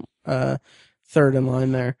Covenant third in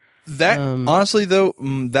line there. That honestly though,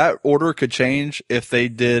 that order could change if they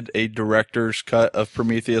did a director's cut of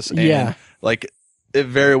Prometheus. And, like, it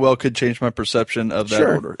very well could change my perception of that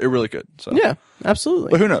order. It really could. So. Yeah,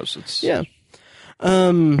 absolutely. But who knows?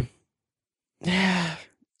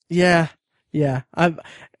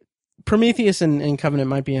 Prometheus and Covenant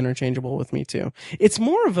might be interchangeable with me too. It's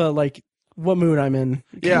more of a like what mood I'm in.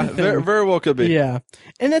 Yeah, very, very well could be. Yeah,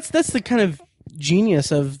 and that's the kind of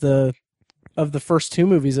genius of the first two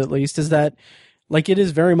movies, at least, is that like it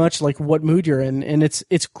is very much like what mood you're in, and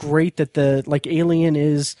it's great that the like Alien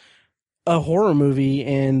is a horror movie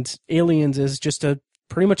and Aliens is just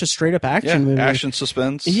pretty much a straight up action movie. Action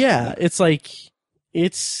suspense. Yeah, it's like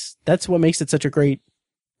that's what makes it such a great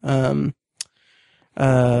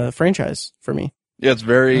franchise for me. Yeah, it's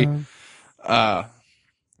very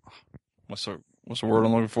what's the word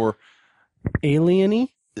I'm looking for? Alien-y?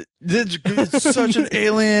 It's such an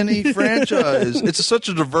alien-y franchise. It's such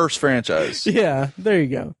a diverse franchise. Yeah, there you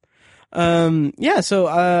go. So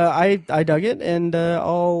I dug it, and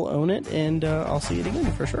I'll own it, and I'll see it again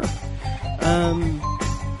for sure.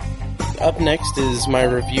 Up next is my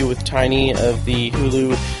review with Tiny of the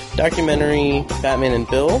Hulu documentary Batman and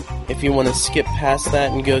Bill. If you want to skip past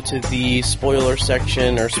that and go to the spoiler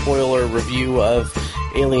section or spoiler review of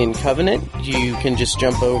Alien Covenant, you can just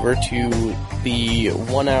jump over to the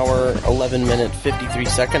 1 hour, 11 minute, 53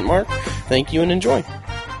 second mark. Thank you and enjoy.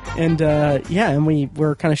 And and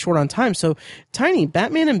we're kind of short on time. So, Tiny,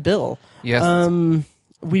 Batman and Bill. Yes.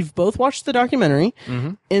 We've both watched the documentary,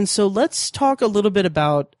 and so let's talk a little bit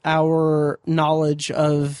about our knowledge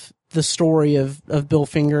of the story of Bill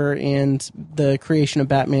Finger and the creation of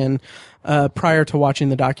Batman prior to watching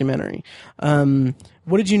the documentary.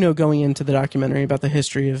 What did you know going into the documentary about the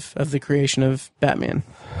history of the creation of Batman?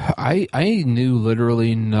 I knew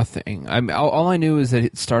literally nothing. All I knew is that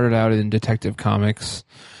it started out in Detective Comics,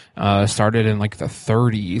 started in like the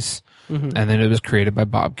 30s. And then it was created by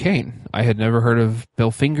Bob Kane. I had never heard of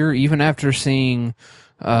Bill Finger, even after seeing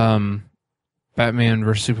Batman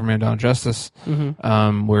vs. Superman: Dawn of Justice,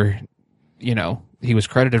 where he was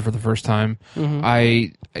credited for the first time.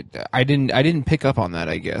 I didn't pick up on that.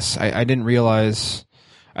 I guess I didn't realize.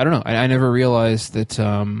 I don't know. I never realized that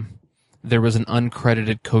there was an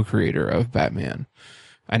uncredited co-creator of Batman.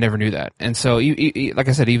 I never knew that, and so like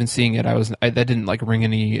I said, even seeing it, that didn't like ring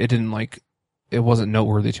any. It didn't like. It wasn't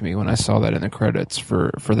noteworthy to me when I saw that in the credits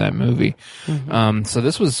for that movie. So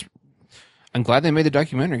this was, I'm glad they made the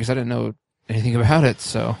documentary because I didn't know anything about it.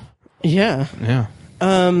 So yeah.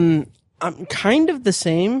 I'm kind of the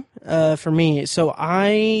same for me. So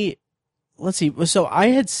I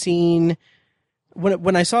had seen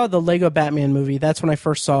when I saw the Lego Batman movie. That's when I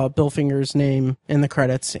first saw Bill Finger's name in the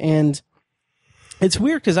credits, and It's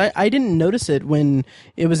weird because I didn't notice it when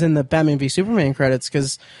it was in the Batman v Superman credits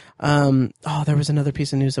because, there was another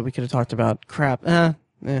piece of news that we could have talked about. Crap.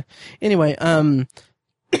 Anyway, I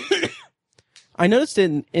noticed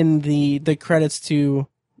it in the credits to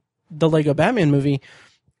the Lego Batman movie,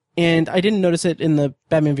 and I didn't notice it in the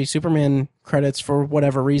Batman v Superman credits for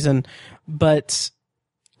whatever reason, but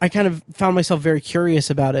I kind of found myself very curious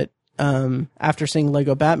about it after seeing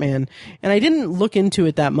Lego Batman, and I didn't look into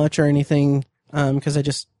it that much or anything because I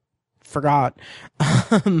just forgot.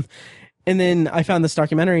 And then I found this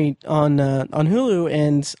documentary on Hulu,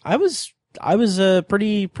 and I was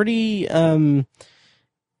pretty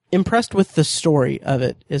impressed with the story of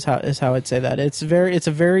it. Is how I'd say that. It's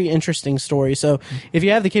a very interesting story. So if you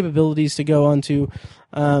have the capabilities to go onto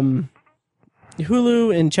Hulu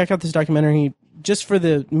and check out this documentary, just for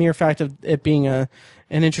the mere fact of it being an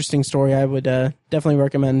interesting story, I would definitely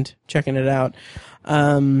recommend checking it out.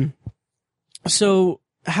 So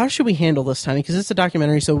how should we handle this, Tiny? Because it's a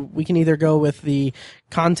documentary, so we can either go with the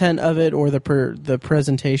content of it or the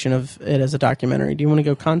presentation of it as a documentary. Do you want to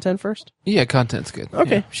go content first? Yeah, content's good.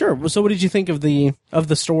 Okay, yeah. Sure. Well, so what did you think of the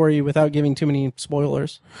story without giving too many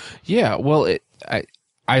spoilers? Yeah, well,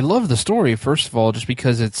 I love the story, first of all, just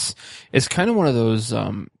because it's kind of one of those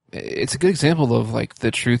it's a good example of like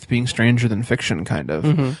the truth being stranger than fiction, kind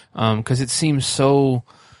of, because it seems so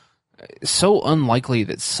unlikely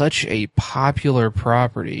that such a popular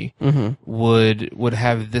property would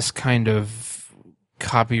have this kind of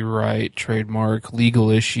copyright, trademark, legal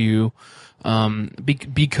issue,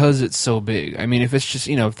 because it's so big. I mean, if it's just,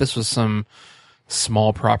 if this was some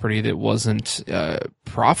small property that wasn't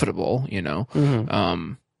profitable,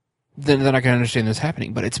 then I can understand this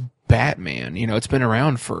happening. But it's Batman, it's been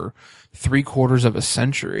around for 3/4 of a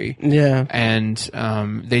century. Yeah. And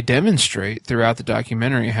they demonstrate throughout the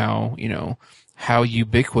documentary how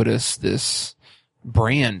ubiquitous the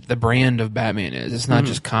brand of Batman is. It's not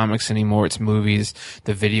just comics anymore, it's movies.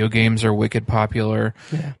 The video games are wicked popular.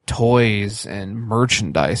 Yeah. Toys and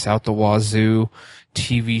merchandise out the wazoo,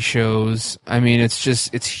 TV shows. I mean,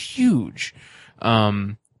 it's huge.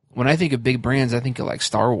 When I think of big brands, I think of like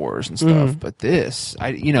Star Wars and stuff, but this,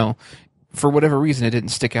 for whatever reason, it didn't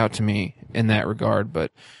stick out to me in that regard,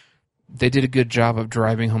 but they did a good job of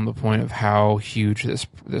driving home the point of how huge this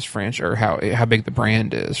franchise, or how big the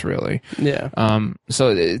brand is, really. Yeah. So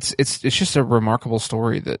it's just a remarkable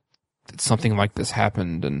story that something like this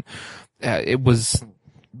happened, and it was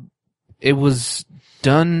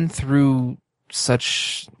done through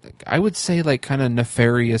such, I would say, like kind of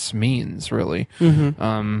nefarious means, really.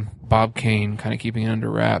 Bob Kane kind of keeping it under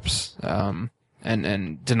wraps,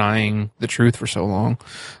 and denying the truth for so long,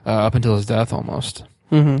 up until his death almost.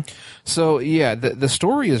 So yeah, the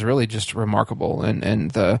story is really just remarkable,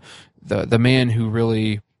 and the man who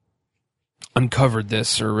really uncovered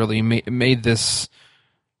this, or really made this,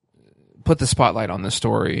 put the spotlight on this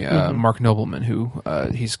story, Mark Nobleman, who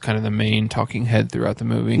he's kind of the main talking head throughout the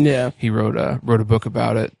movie. Yeah, he wrote a book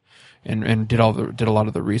about it, and did a lot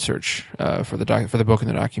of the research for the book and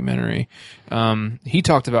the documentary. He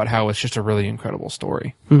talked about how it's just a really incredible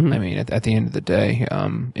story. I mean, at the end of the day,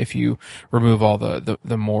 if you remove all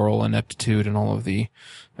the moral ineptitude and all of the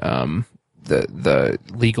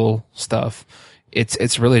legal stuff,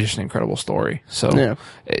 it's really just an incredible story. So yeah,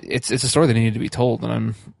 it's a story that needed to be told, and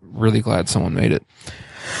I'm really glad someone made it.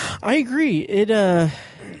 I agree.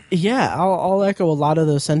 I'll echo a lot of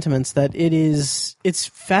those sentiments. That it's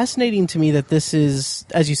fascinating to me that this is,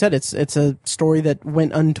 as you said, it's a story that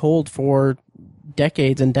went untold for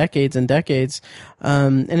decades and decades and decades.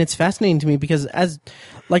 And it's fascinating to me because,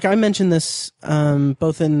 like I mentioned this,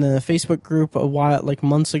 both in the Facebook group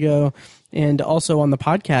months ago, and also on the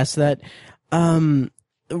podcast, that,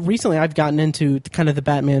 recently I've gotten into kind of the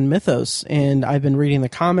Batman mythos, and I've been reading the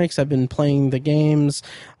comics, I've been playing the games,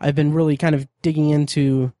 I've been really kind of digging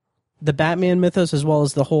into the Batman mythos as well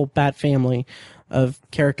as the whole Bat family of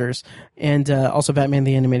characters, and also Batman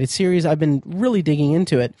the Animated Series. I've been really digging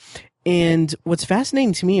into it, and what's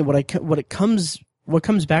fascinating to me, what comes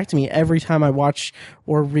back to me every time I watch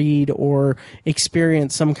or read or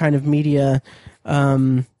experience some kind of media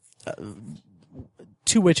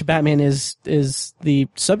to which Batman is the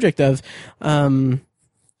subject of, I'm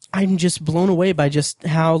just blown away by just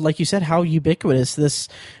how, like you said, how ubiquitous this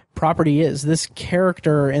property is. This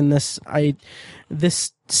character and this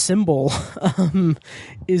symbol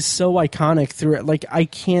is so iconic through it. Like, I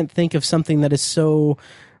can't think of something that is so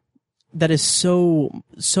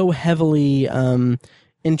heavily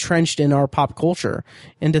entrenched in our pop culture.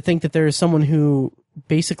 And to think that there is someone who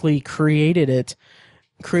basically created it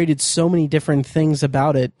created so many different things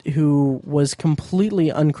about it, who was completely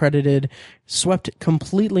uncredited, swept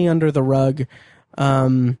completely under the rug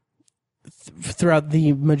throughout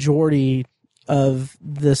the majority of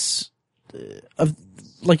this, of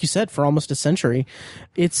like you said, for almost a century.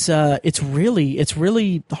 It's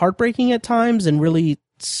really heartbreaking at times, and really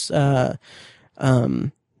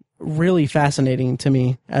really fascinating to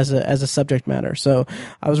me as a subject matter. So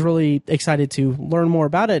I was really excited to learn more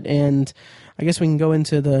about it, and I guess we can go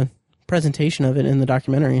into the presentation of it in the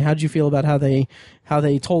documentary. How did you feel about how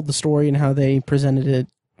they told the story and how they presented it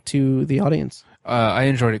to the audience? I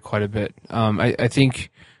enjoyed it quite a bit. I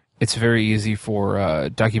think it's very easy for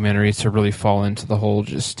documentaries to really fall into the whole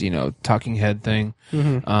just, talking head thing.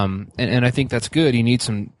 Mm-hmm. And I think that's good. You need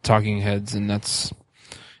some talking heads, and it's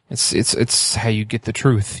how you get the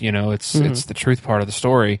truth. It's the truth part of the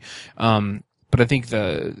story. But I think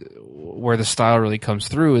where the style really comes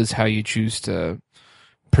through is how you choose to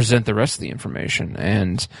present the rest of the information.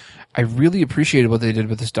 And I really appreciated what they did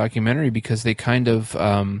with this documentary, because they kind of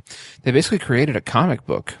they basically created a comic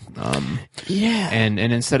book. And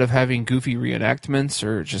instead of having goofy reenactments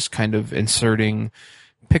or just kind of inserting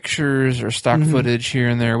pictures or stock footage here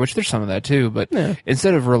and there, which there's some of that too, but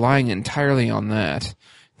instead of relying entirely on that,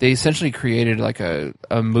 they essentially created like a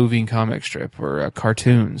moving comic strip or a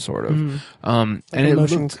cartoon sort of. And a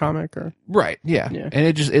motion comic or right. Yeah.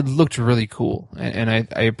 And it looked really cool. And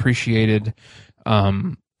I appreciated,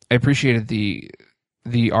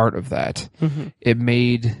 the art of that. Mm-hmm. It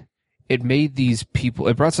made these people,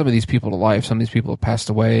 it brought some of these people to life. Some of these people have passed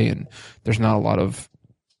away, and there's not a lot of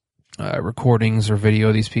recordings or video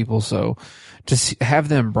of these people. So to have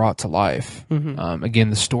them brought to life, again,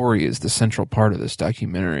 the story is the central part of this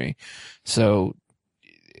documentary. So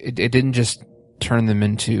it didn't just turn them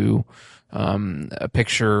into a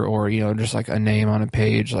picture or, just like a name on a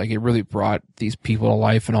page. Like, it really brought these people to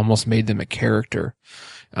life and almost made them a character.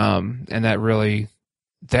 And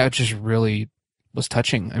that just really was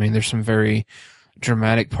touching. I mean, there's some very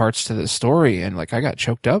dramatic parts to the story, and like, I got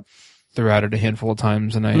choked up throughout it a handful of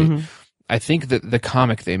times. And I think that the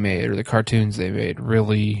comic they made or the cartoons they made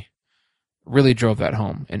really, really drove that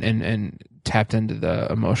home and tapped into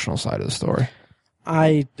the emotional side of the story.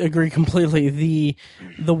 I agree completely.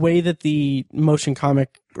 The way that the motion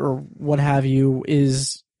comic or what have you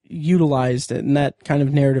is utilized, and that kind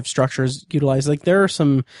of narrative structure is utilized. Like, there are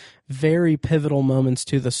some very pivotal moments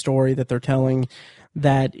to the story that they're telling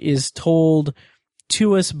that is told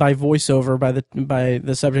to us by voiceover by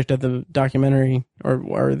the subject of the documentary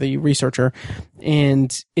or the researcher,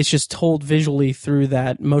 and it's just told visually through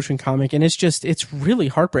that motion comic, and it's really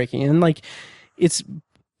heartbreaking. And like,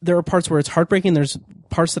 there are parts where it's heartbreaking, there's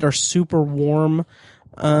parts that are super warm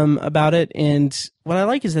about it, and what I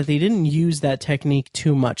like is that they didn't use that technique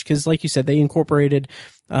too much, because like you said, they incorporated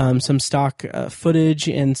some stock footage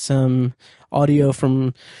and some audio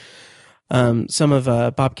from some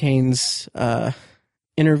of Bob Kane's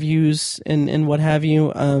interviews and what have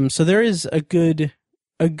you. So there is a good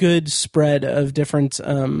spread of different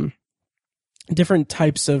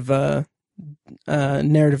types of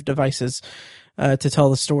narrative devices to tell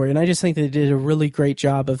the story, and I just think they did a really great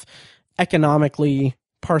job of economically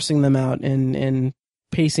parsing them out and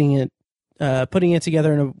pacing it, putting it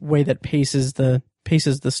together in a way that paces the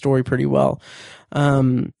story pretty well.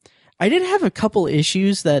 I did have a couple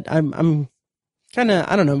issues that I'm kind of,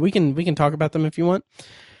 I don't know, we can talk about them if you want.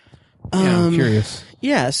 I'm curious.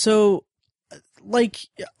 Yeah, so like,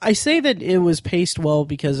 I say that it was paced well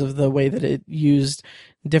because of the way that it used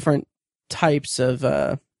different types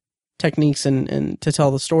of techniques and to tell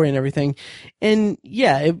the story and everything. And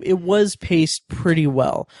yeah, it was paced pretty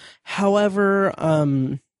well. However,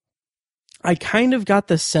 I kind of got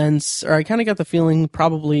the sense, or I kind of got the feeling,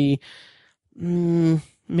 probably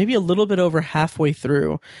maybe a little bit over halfway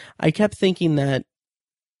through, I kept thinking that,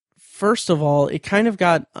 first of all, it kind of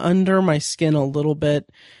got under my skin a little bit,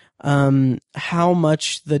 how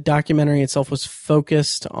much the documentary itself was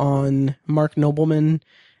focused on Mark Nobleman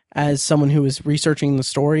as someone who was researching the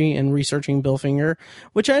story and researching Bill Finger,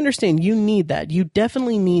 which I understand. You need that. You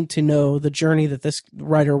definitely need to know the journey that this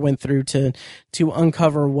writer went through to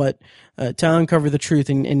uncover the truth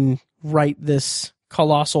and right this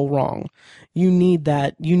colossal wrong. You need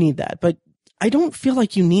that. But I don't feel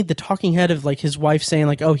like you need the talking head of like his wife saying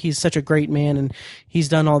like, oh, he's such a great man and he's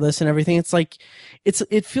done all this and everything. It's like,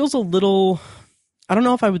 it feels a little, I don't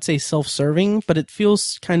know if I would say self-serving, but it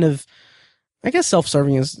feels kind of, I guess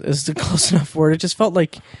self-serving is the close enough word. It just felt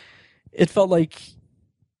like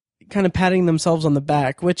kind of patting themselves on the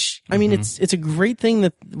back, which, I mean, it's a great thing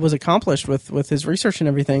that was accomplished with his research and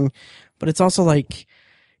everything, but it's also like,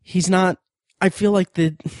 he's not, I feel like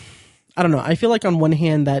I don't know. I feel like on one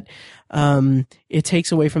hand that it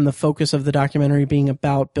takes away from the focus of the documentary being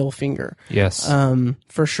about Bill Finger. Yes.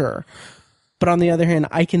 For sure. But on the other hand,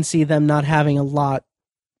 I can see them not having a lot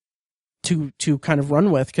to kind of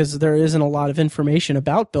run with because there isn't a lot of information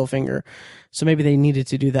about Bill Finger. So maybe they needed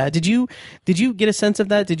to do that. Did you get a sense of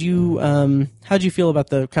that? Did you how did you feel about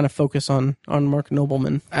the kind of focus on Mark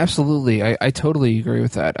Nobleman? Absolutely. I totally agree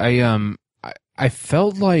with that. I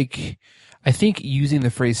felt like, I think using the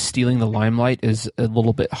phrase stealing the limelight is a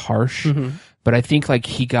little bit harsh, but I think like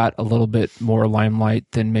he got a little bit more limelight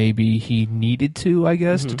than maybe he needed to, I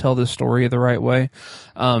guess, to tell the story the right way.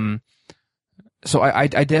 So I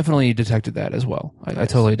definitely detected that as well. I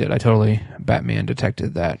totally did. I totally Batman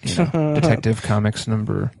detected that. Detective Comics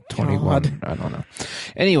number 21. God. I don't know.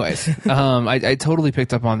 Anyways, I totally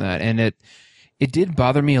picked up on that, and it did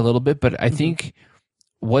bother me a little bit, but I think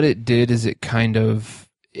what it did is it kind of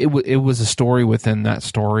it was a story within that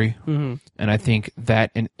story, and I think that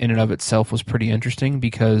in and of itself was pretty interesting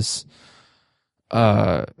because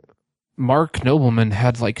Mark Nobleman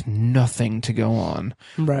had like nothing to go on,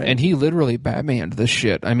 right? And he literally Batmaned this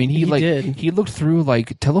shit. I mean, he he looked through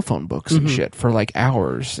like telephone books and shit for like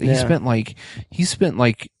hours. He spent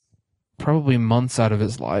like probably months out of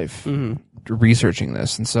his life researching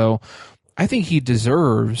this, and so I think he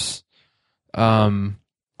deserves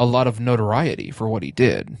a lot of notoriety for what he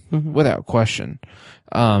did, without question.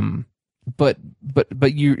 But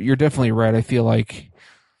you're definitely right. I feel like.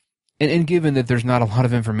 And given that there's not a lot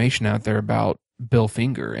of information out there about Bill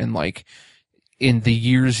Finger, and like in the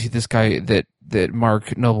years that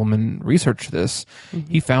Mark Nobleman researched this,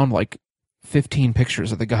 he found like 15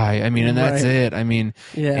 pictures of the guy. I mean, and that's it. I mean,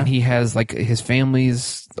 and he has like a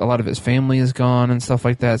lot of his family is gone and stuff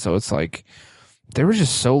like that. So it's like there was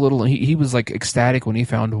just so little. He was like ecstatic when he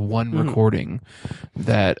found one recording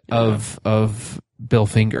of Bill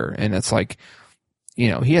Finger, and it's like,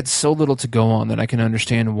 he had so little to go on that I can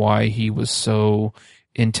understand why he was so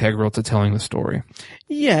integral to telling the story.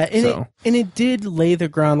 Yeah, and it did lay the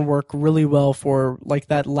groundwork really well for like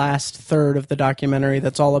that last third of the documentary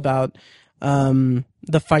that's all about the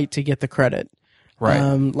fight to get the credit. Right.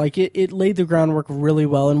 Like it laid the groundwork really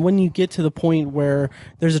well, and when you get to the point where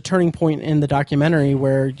there's a turning point in the documentary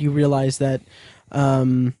where you realize that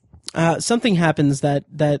something happens that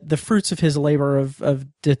the fruits of his labor of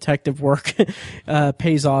detective work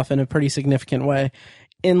pays off in a pretty significant way,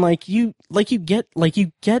 and you get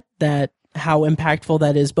that how impactful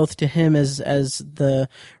that is both to him as the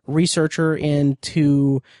researcher and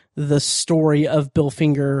to the story of Bill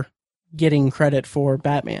Finger getting credit for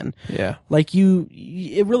Batman. Yeah,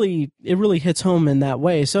 it really hits home in that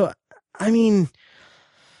way. So I mean.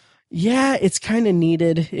 Yeah, it's kind of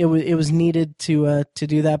needed. It was needed to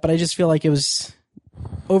do that, but I just feel like it was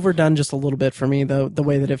overdone just a little bit for me, the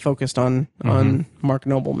way that it focused on Mark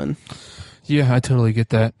Nobleman. Yeah, I totally get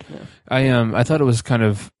that. Yeah. I thought it was kind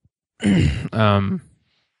of, I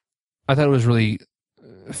thought it was really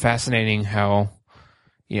fascinating how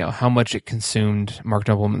much it consumed Mark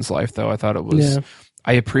Nobleman's life. Though I thought it was. Yeah.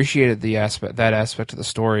 I appreciated that aspect of the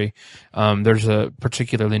story. There's a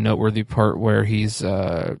particularly noteworthy part where he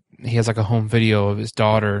has like a home video of his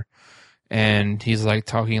daughter, and he's like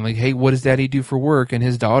talking like, "Hey, what does Daddy do for work?" And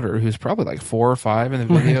his daughter, who's probably like 4 or 5 in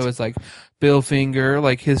the video, is like, "Bill Finger."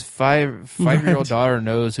 Like his 5-year-old daughter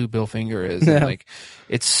knows who Bill Finger is, and like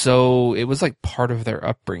it was like part of their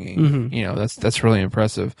upbringing. That's really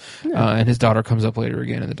impressive. And his daughter comes up later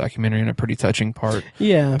again in the documentary in a pretty touching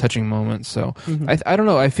touching moment. So I don't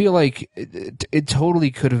know. I feel like it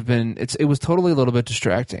totally could have been. It was totally a little bit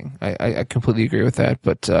distracting. I completely agree with that.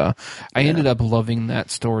 But I ended up loving that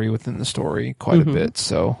story within the story quite a bit.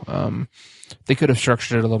 So they could have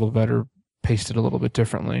structured it a little better, paced it a little bit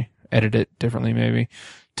differently, edit it differently maybe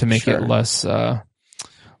to make it less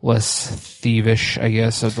thievish, I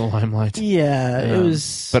guess, of the limelight. Yeah, it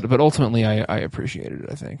was. But ultimately, I appreciated it.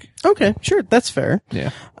 I think. Okay, sure, that's fair.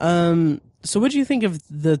 Yeah. So, what do you think of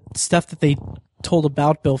the stuff that they told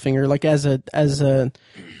about Bill Finger? Like as a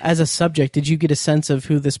subject, did you get a sense of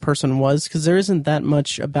who this person was? Because there isn't that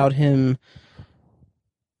much about him.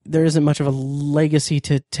 There isn't much of a legacy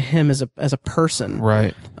to him as a person.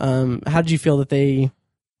 Right. How did you feel that they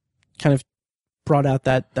kind of brought out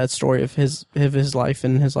that story of his life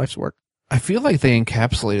and his life's work? I feel like they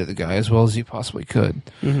encapsulated the guy as well as you possibly could.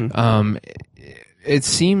 It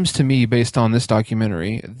seems to me, based on this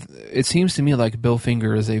documentary, it seems to me like Bill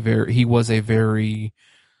Finger is he was very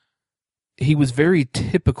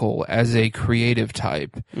typical as a creative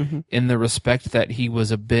type in the respect that he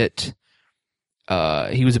was a bit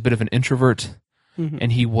of an introvert.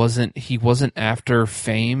 and he wasn't after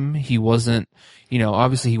fame. He wasn't,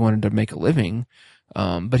 obviously he wanted to make a living,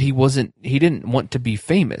 but he didn't want to be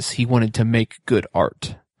famous. He wanted to make good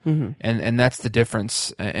art. And that's the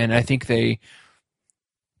difference. And I think they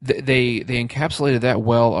encapsulated that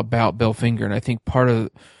well about Bill Finger. And I think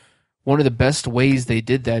one of the best ways they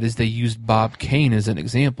did that is they used Bob Kane as an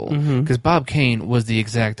example, because Bob Kane was the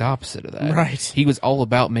exact opposite of that. Right. He was all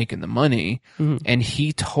about making the money, and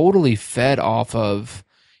he totally fed off of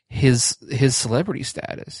his celebrity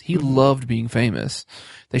status. He loved being famous.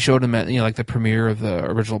 They showed him at like the premiere of the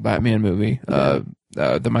original Batman movie,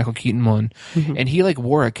 the Michael Keaton one, and he like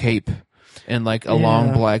wore a cape and like a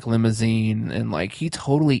long black limousine, and like he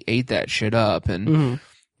totally ate that shit up. And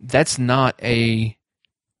that's not a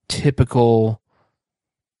typical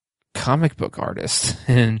comic book artist,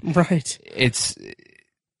 and right. It's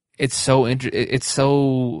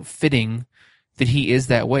so fitting that he is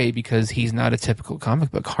that way, because he's not a typical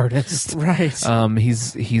comic book artist. Right.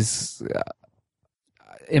 He's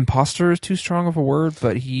imposter is too strong of a word,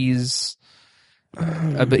 but he's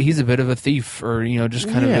a bit of a thief, or just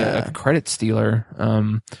kind of a credit stealer.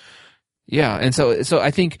 And so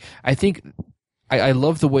I think I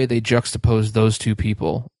love the way they juxtapose those two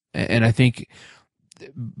people, and I think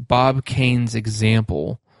Bob Kane's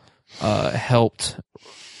example helped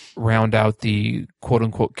round out the quote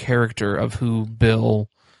unquote character of who Bill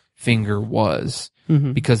Finger was,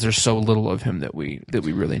 because there's so little of him that we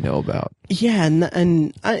really know about. Yeah,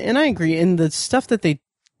 and I agree. And the stuff that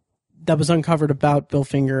was uncovered about Bill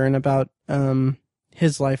Finger and about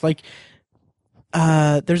his life, like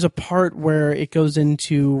there's a part where it goes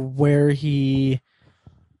into where he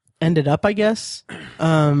ended up, I guess.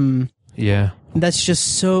 Yeah. That's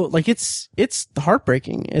just so, like, it's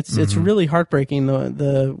heartbreaking. It's really heartbreaking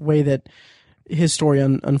the way that his story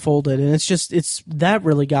unfolded, and it's that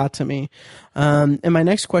really got to me. And my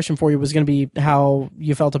next question for you was going to be how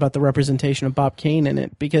you felt about the representation of Bob Kane in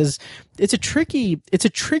it, because it's a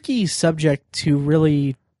tricky subject to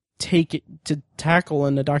really to tackle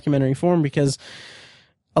in a documentary form, because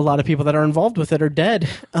a lot of people that are involved with it are dead.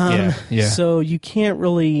 So you can't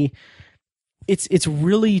really. It's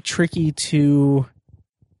really tricky to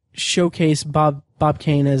showcase Bob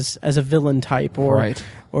Kane as a villain type, or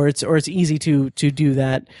it's easy to do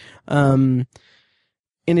that. And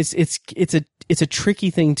it's a tricky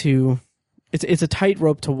thing it's a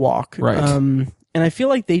tightrope to walk. Right. And I feel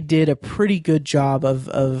like they did a pretty good job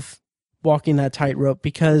of walking that tightrope,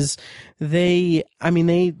 because they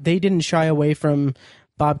didn't shy away from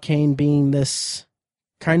Bob Kane being this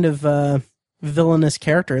kind of villainous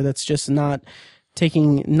character that's just not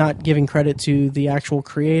giving credit to the actual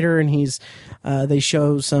creator. And they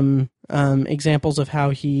show some examples of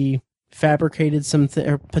how he fabricated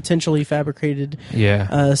potentially fabricated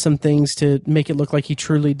some things to make it look like he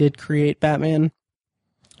truly did create Batman.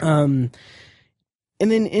 And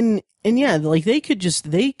then like they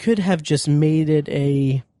could have just made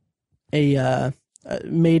it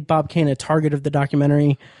made Bob Kane a target of the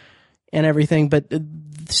documentary and everything. But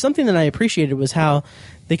something that I appreciated was how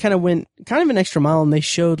they kind of went an extra mile, and they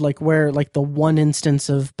showed like where, like, the one instance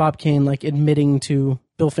of Bob Kane like admitting that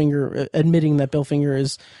Bill Finger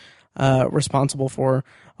is responsible for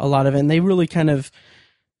a lot of it. And they really kind of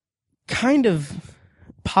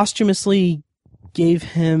posthumously gave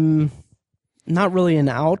him not really an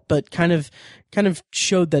out, but kind of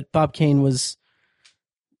showed that Bob Kane was.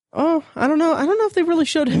 Oh, I don't know if they really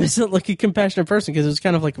showed him as like a compassionate person, because it was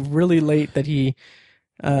kind of like really late that he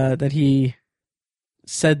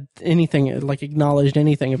said anything, like acknowledged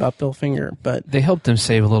anything about Bill Finger. But they helped him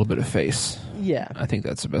save a little bit of face. Yeah, I think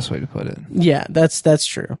that's the best way to put it. Yeah, that's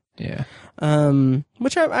true. Yeah,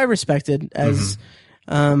 which I respected as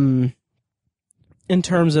in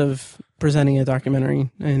terms of presenting a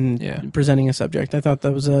documentary and presenting a subject. I thought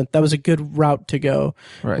that was a good route to go,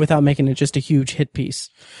 without making it just a huge hit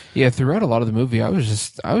piece. Yeah, throughout a lot of the movie, I was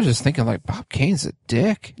just thinking, like, Bob Kane's a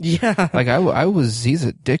dick. Yeah, like he's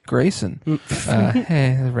a Dick Grayson.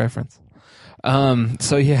 Hey, the reference.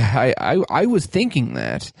 So yeah, I was thinking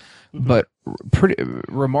that, but pretty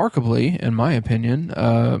remarkably, in my opinion,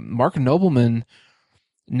 Mark Nobleman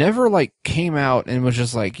never like came out and was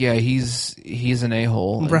just like, yeah, he's an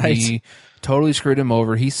a-hole. Right. He totally screwed him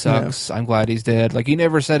over. He sucks. Yeah. I'm glad he's dead. Like, he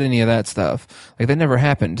never said any of that stuff. Like, that never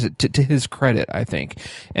happened, to his credit, I think.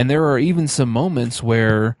 And there are even some moments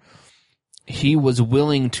where he was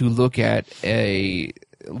willing to look at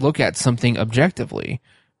something objectively,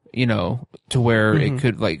 to where it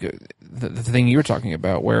could, like, the thing you were talking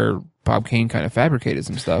about, where Bob Kane kind of fabricated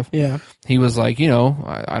some stuff. Yeah. He was like,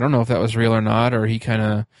 I don't know if that was real or not, or he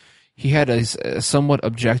had a somewhat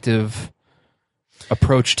objective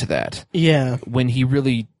approach to that. Yeah. When he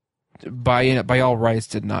really, by all rights,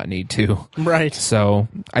 did not need to. Right. So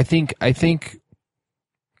I think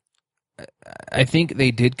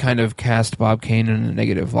they did kind of cast Bob Kane in a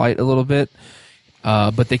negative light a little bit.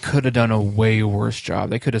 But they could have done a way worse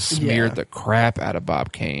job. They could have smeared the crap out of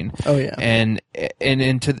Bob Kane. Oh yeah. And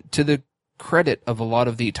to the credit of a lot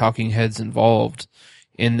of the talking heads involved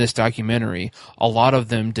in this documentary, a lot of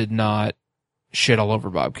them did not shit all over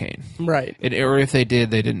Bob Kane. Right. Or if they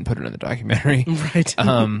did, they didn't put it in the documentary. Right.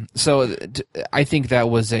 So I think that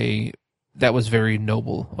was very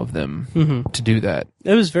noble of them to do that.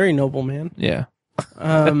 It was very noble, man. Yeah.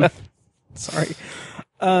 Sorry.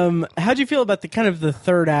 How'd you feel about the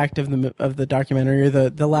third act of the documentary, or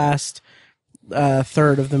the last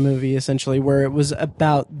third of the movie, essentially, where it was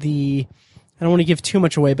about I don't want to give too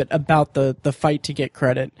much away, but about the fight to get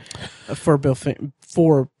credit for Bill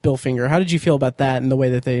Finger. How did you feel about that and the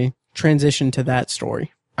way that they transitioned to that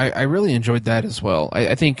story? I really enjoyed that as well.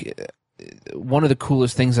 I think one of the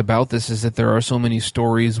coolest things about this is that there are so many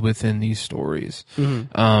stories within these stories.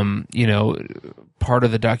 Part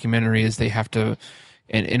of the documentary is they have to,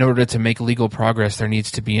 and in order to make legal progress, there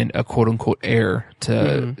needs to be a quote unquote heir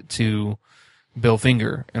to Bill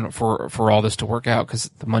Finger, and for all this to work out, because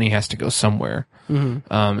the money has to go somewhere.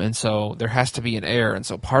 And so there has to be an heir. And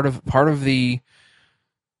so part of the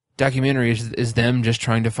documentary is them just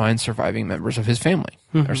trying to find surviving members of his family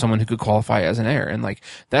or someone who could qualify as an heir. And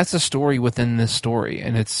that's a story within this story.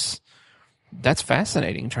 And that's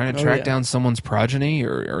fascinating, trying to track down someone's progeny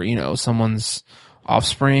or someone's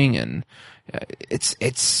offspring. And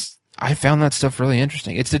I found that stuff really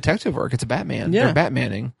interesting. It's detective work. It's a Batman. Yeah. They're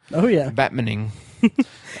Batmaning. Oh yeah. Batmaning.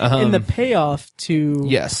 And the payoff to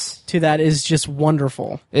that is just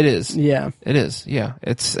wonderful. It is. Yeah. It is. Yeah.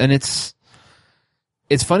 It's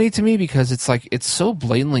funny to me because it's so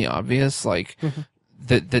blatantly obvious,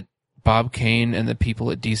 that Bob Kane and the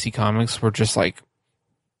people at DC Comics were just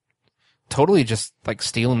totally just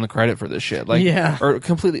stealing the credit for this shit. Or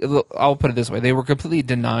completely, I'll put it this way. They were completely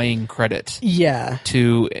denying credit. Yeah.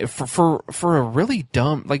 For a really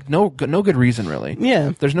dumb, no good reason really.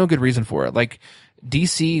 Yeah. There's no good reason for it.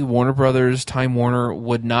 DC, Warner Brothers, Time Warner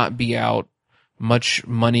would not be out much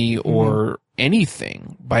money or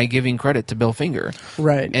anything by giving credit to Bill Finger.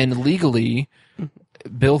 Right. And legally,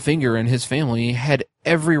 Bill Finger and his family had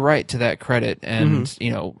every right to that credit and,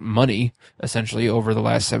 money, essentially, over the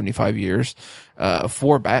last 75 years,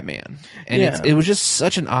 for Batman. And it was just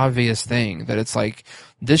such an obvious thing that it's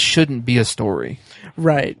this shouldn't be a story.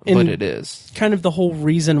 Right. But it is. Kind of the whole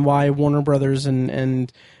reason why Warner Brothers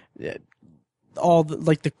and all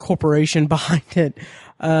the corporation behind it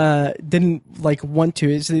didn't want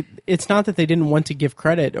to. It's not that they didn't want to give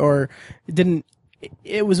credit or didn't.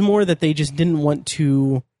 It was more that they just didn't want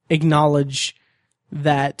to acknowledge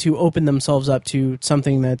that, to open themselves up to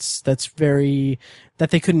something that's very,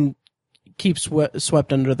 that they couldn't keep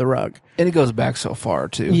swept under the rug. And it goes back so far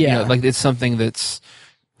too. Yeah. It's something that's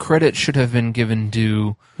credit should have been given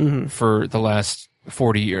due for the last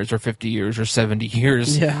 40 years or 50 years or 70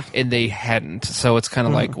 years. Yeah. And they hadn't. So it's kind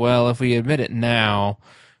of well, if we admit it now,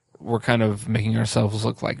 we're kind of making ourselves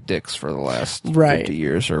look like dicks for the last 50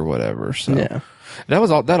 years or whatever. So yeah.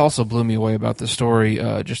 That also blew me away about the story.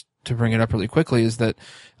 Just to bring it up really quickly, is that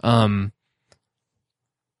I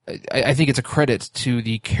think it's a credit to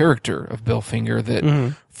the character of Bill Finger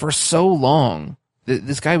that for so long,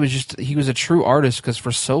 this guy he was a true artist, because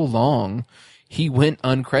for so long he went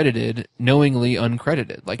uncredited, knowingly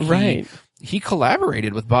uncredited. He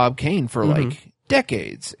collaborated with Bob Kane for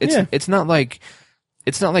decades. It's not like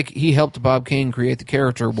he helped Bob Kane create the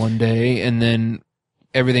character one day and then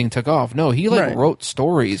everything took off. No, he wrote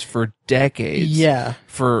stories for decades. Yeah.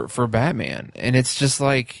 For Batman. And it's just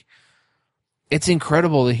it's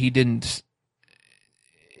incredible that he didn't,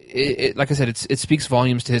 like I said, it speaks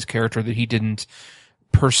volumes to his character that he didn't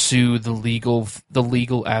pursue the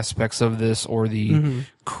legal aspects of this or the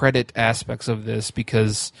credit aspects of this,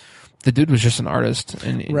 because the dude was just an artist,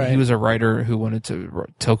 and he was a writer who wanted to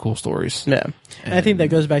tell cool stories. Yeah. And I think that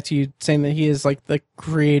goes back to you saying that he is the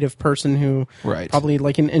creative person who probably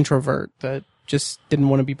an introvert that just didn't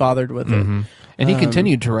want to be bothered with it. And he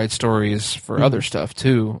continued to write stories for other stuff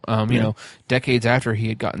too. Decades after he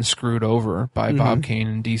had gotten screwed over by Bob Kane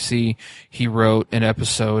in DC, he wrote an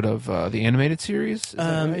episode of the animated series. Is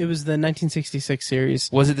that right? It was the 1966 series.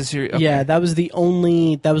 Was it the series? Okay. Yeah, that was the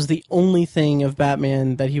only thing of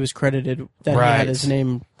Batman that he was credited, that he had his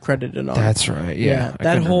name credited on. That's right. Yeah.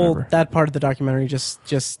 That part of the documentary just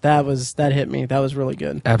that hit me. That was really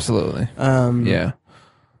good. Absolutely. Yeah.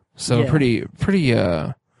 So pretty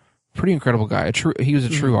pretty incredible guy. He was a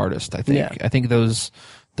true artist, I think. Yeah. I think those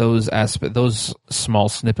small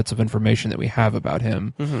snippets of information that we have about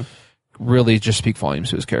him really just speak volumes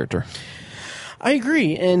to his character. I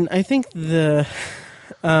agree, and I think I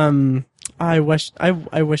wish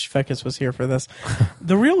Fekkes was here for this.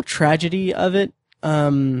 The real tragedy of it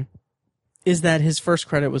is that his first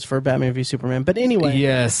credit was for Batman v Superman. But anyway,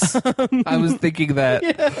 yes, I was thinking that.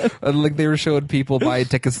 Yeah. Like they were showing people buying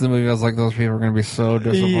tickets to the movie. I was like, those people are going to be so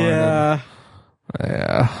disappointed. Yeah.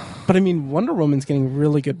 But I mean, Wonder Woman's getting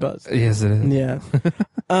really good buzz. Yes, it is. Yeah.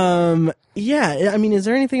 Yeah. I mean, is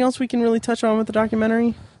there anything else we can really touch on with the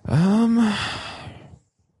documentary? I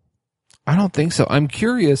don't think so. I'm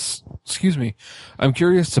curious. Excuse me. I'm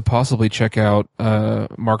curious to possibly check out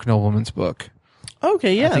Mark Nobleman's book.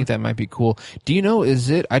 Okay, yeah. I think that might be cool. Do you know?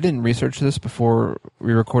 Is it? I didn't research this before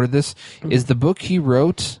we recorded this. Is the book he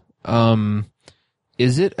wrote?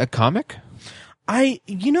 Is it a comic? I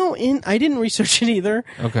didn't research it either.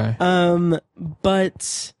 Okay.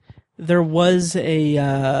 But there was like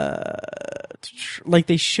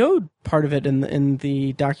they showed part of it in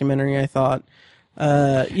the documentary. I thought,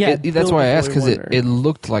 that's why I asked, because it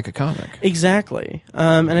looked like a comic. Exactly.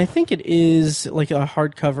 And I think it is like a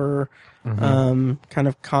hardcover, kind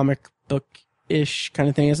of comic book-ish kind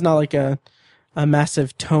of thing. It's not like a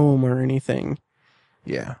massive tome or anything.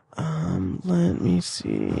 Yeah. Let me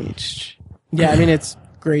see. Yeah, I mean, it's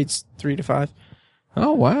grades 3 to 5.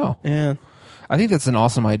 Oh, wow. Yeah. I think that's an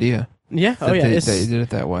awesome idea. Yeah. Oh, yeah. They did it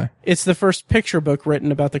that way. It's the first picture book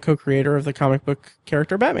written about the co-creator of the comic book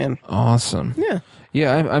character Batman. Awesome. Yeah.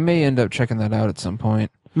 Yeah, I may end up checking that out at some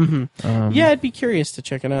point. Mm-hmm. Yeah, I'd be curious to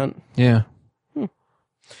check it out. Yeah.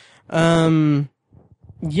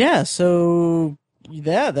 Yeah, so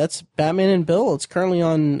that's Batman and Bill. It's currently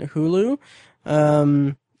on Hulu.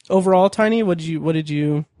 Overall, Tiny, what did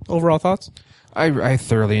you overall thoughts? I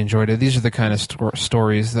thoroughly enjoyed it. These are the kind of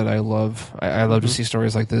stories that I love. I love to see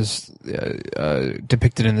stories like this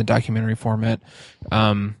depicted in the documentary format.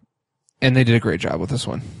 And they did a great job with this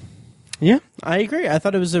one. Yeah, I agree. I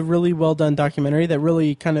thought it was a really well done documentary that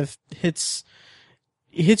really kind of hits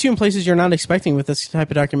you in places you're not expecting with this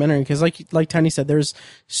type of documentary. Because like Tiny said, there's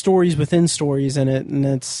stories within stories in it, and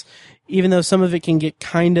it's, even though some of it can get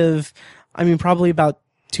kind of, I mean, probably about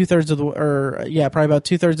 2/3 of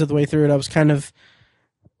the way through it,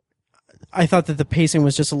 I thought that the pacing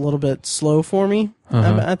was just a little bit slow for me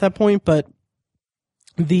at that point, but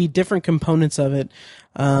the different components of it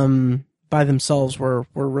by themselves were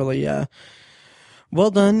really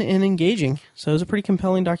well done and engaging. So it was a pretty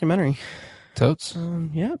compelling documentary. Totes.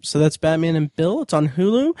 Yeah, so that's Batman and Bill. It's on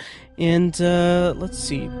Hulu, and let's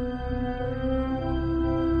see.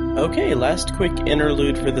 Okay, last quick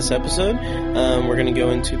interlude for this episode. We're going to go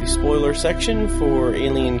into the spoiler section for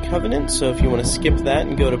Alien Covenant, so if you want to skip that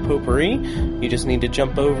and go to Potpourri, you just need to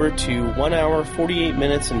jump over to 1 hour, 48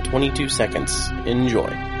 minutes, and 22 seconds. Enjoy.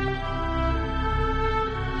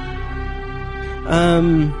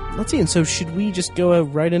 Let's see, and so should we just go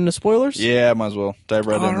right into spoilers? Yeah, might as well. Dive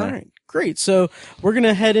right in there. All right, great. So we're going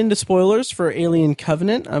to head into spoilers for Alien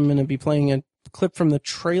Covenant. I'm going to be playing a clip from the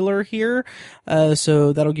trailer here,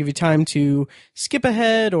 so that'll give you time to skip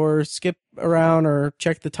ahead or skip around or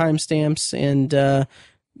check the timestamps and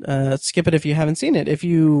skip it if you haven't seen it. If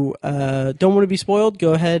you don't want to be spoiled,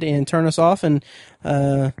 go ahead and turn us off and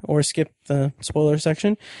or skip the spoiler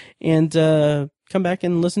section and come back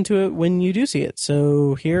and listen to it when you do see it.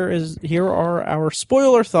 So here are our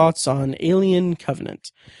spoiler thoughts on Alien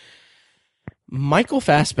Covenant. Michael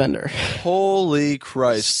Fassbender. Holy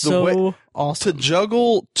Christ. So awesome. To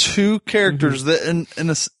juggle two characters that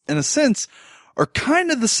in a sense are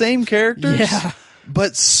kind of the same characters,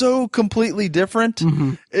 but so completely different.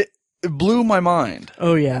 It blew my mind.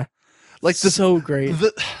 Oh yeah. Like so great.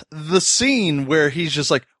 The scene where he's just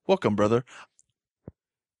like, "Welcome, brother."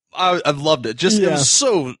 I loved it. Just it was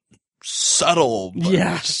so subtle. But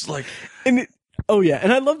just like, and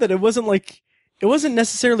and I love that it wasn't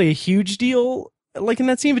necessarily a huge deal, like in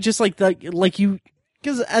that scene, but just like you,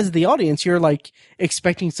 because as the audience, you're like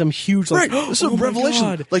expecting some huge, like, it's a revelation.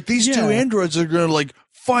 God. Like these two androids are gonna like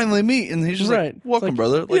finally meet, and he's just like, "Welcome,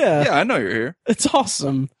 brother." Like, yeah, I know you're here. It's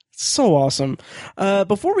awesome. It's so awesome.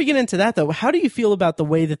 Before we get into that, though, how do you feel about the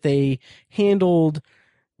way that they handled,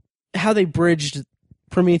 how they bridged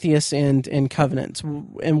Prometheus and Covenant?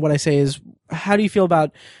 And what I say is, how do you feel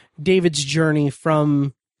about David's journey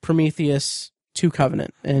from Prometheus to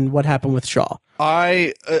Covenant and what happened with Shaw?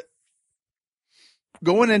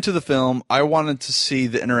 Going into the film, I wanted to see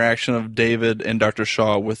the interaction of David and Dr.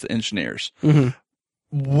 Shaw with the engineers.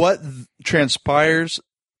 What transpires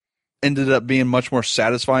ended up being much more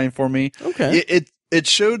satisfying for me. Okay. it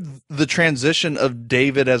showed the transition of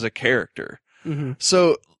David as a character. Mm-hmm.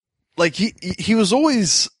 So, like, he was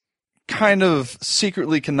always kind of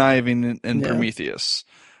secretly conniving in Prometheus,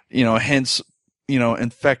 hence,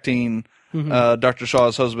 infecting Dr.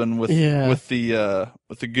 Shaw's husband with the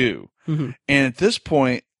goo. Mm-hmm. And at this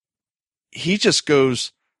point, he just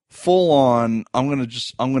goes full on. I'm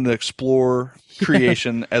gonna explore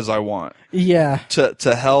creation as I want. Yeah.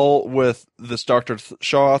 To hell with this Dr.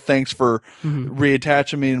 Shaw. Thanks for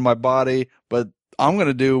reattaching me in my body, but I'm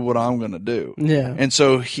gonna do what I'm gonna do. Yeah. And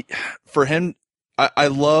so for him, I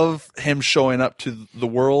love him showing up to the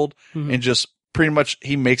world and just pretty much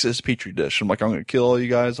he makes it his petri dish. I'm like, I'm gonna kill all you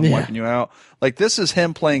guys. I'm wiping you out. Like, this is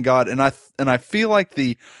him playing God, and I feel like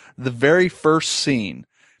the very first scene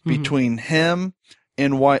between him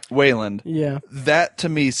and Wayland, that to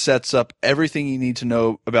me sets up everything you need to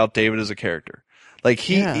know about David as a character. Like,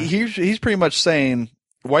 he's pretty much saying,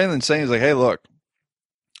 Wayland's saying, he's like, hey, look,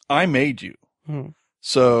 I made you.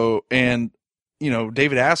 So, and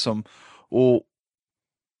David asks him, well,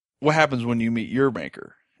 what happens when you meet your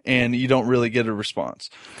maker? And you don't really get a response.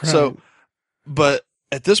 Right. So, but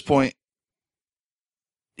at this point,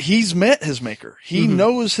 he's met his maker. He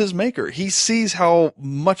knows his maker. He sees how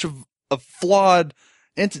much of a flawed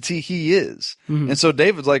entity he is. And so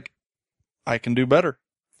David's like, I can do better.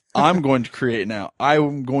 I'm going to create now.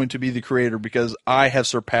 I'm going to be the creator because I have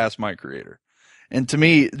surpassed my creator. And to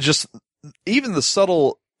me, just even the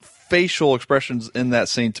subtle facial expressions in that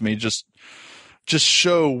scene to me just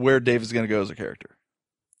show where David's going to go as a character.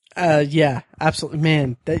 Yeah, absolutely,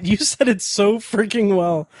 man. That you said it so freaking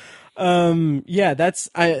well. Yeah, that's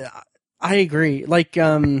I agree. Like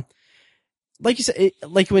you said,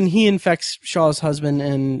 like when he infects Shaw's husband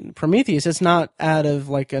and Prometheus, it's not out of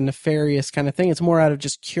like a nefarious kind of thing. It's more out of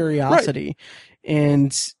just curiosity,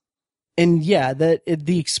 right. and yeah,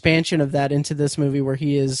 the expansion of that into this movie where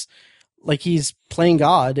he is like he's playing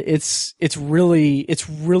God. It's really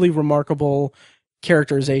remarkable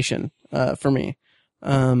characterization for me.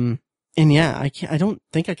 And yeah, I don't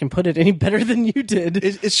think I can put it any better than you did.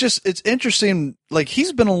 It's interesting. Like,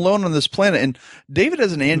 he's been alone on this planet, and David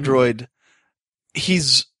as an android,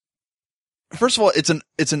 he's, first of all,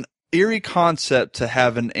 it's an eerie concept to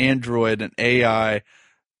have an android, an AI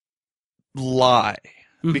lie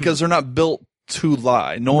because they're not built to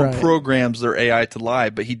lie. No one programs their AI to lie,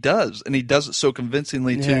 but he does. And he does it so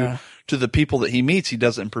convincingly to the people that he meets. He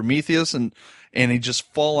does it in Prometheus and he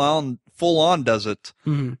just full on does it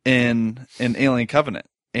in Alien Covenant.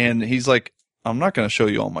 And he's like, I'm not going to show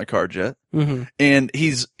you all my cards yet. And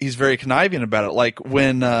he's very conniving about it. Like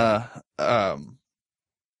when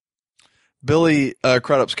Billy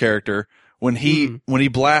Crudup's character, when he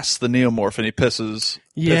blasts the neomorph and he pisses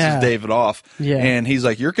David off, and he's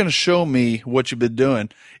like, "You're going to show me what you've been doing."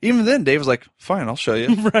 Even then, David's like, "Fine, I'll show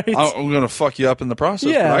you. Right. I'm going to fuck you up in the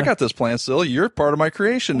process, but I got this plan still. You're part of my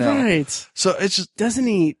creation now." Right. So it's just doesn't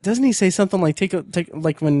he say something like take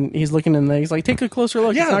like when he's looking in there, he's like, "Take a closer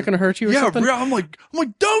look. It's not going to hurt you." Or something? Yeah. I'm like,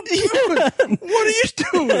 don't do it. What are you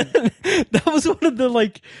doing? That was one of the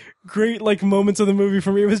like great like moments of the movie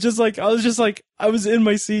for me. It was just like I was in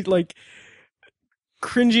my seat like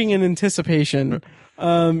cringing in anticipation,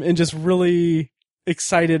 and just really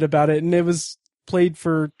excited about it, and it was played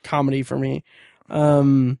for comedy for me.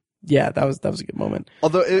 Yeah, that was a good moment.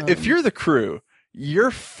 Although, if you're the crew, your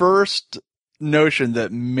first notion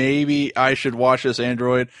that maybe I should watch this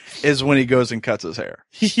android is when he goes and cuts his hair.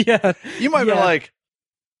 Yeah, you might be like,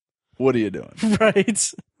 "What are you doing?"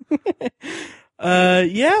 Right.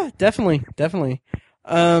 Yeah, definitely.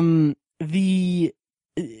 The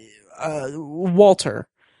Walter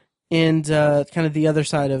and kind of the other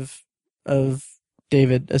side of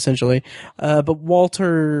David, essentially. But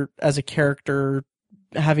Walter as a character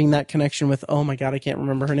having that connection with, oh my god, I can't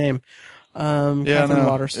remember her name. Catherine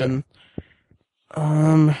Waterston.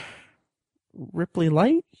 Yeah. Ripley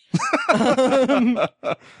Light? Well,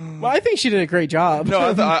 I think she did a great job. No,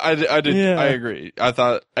 I did. Yeah. I agree. I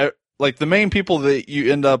thought like the main people that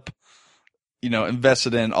you end up,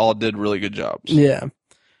 invested in all did really good jobs. Yeah.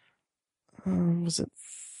 Was it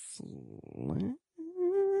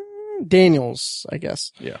Daniels, I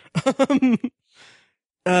guess. Yeah.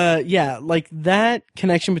 Yeah, like that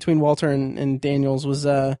connection between Walter and Daniels was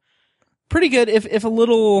pretty good, if a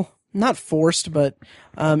little not forced, but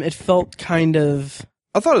it felt kind of.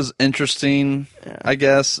 I thought it was interesting. Yeah. I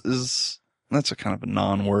guess that's a kind of a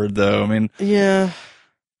non-word though. I mean, yeah,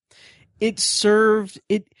 it served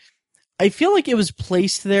it. I feel like it was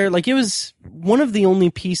placed there, like it was one of the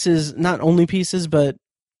only pieces, not only pieces, but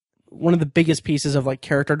one of the biggest pieces of like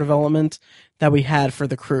character development that we had for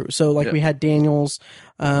the crew. So like we had Daniels,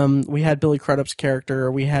 we had Billy Crudup's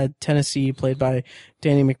character, we had Tennessee played by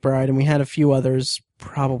Danny McBride, and we had a few others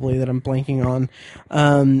probably that I'm blanking on,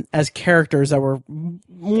 as characters that were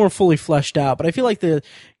more fully fleshed out. But I feel like the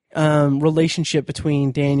relationship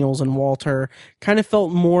between Daniels and Walter kind of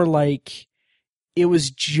felt more like it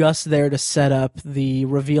was just there to set up the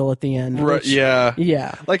reveal at the end. Right, yeah.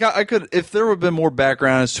 Yeah. Like, I could, if there would have been more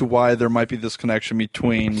background as to why there might be this connection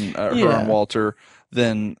between her and Walter,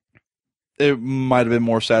 then it might have been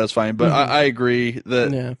more satisfying. But I agree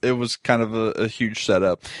that it was kind of a huge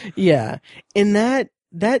setup. Yeah. And that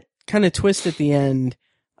kind of twist at the end,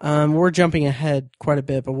 we're jumping ahead quite a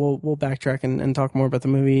bit, but we'll backtrack and talk more about the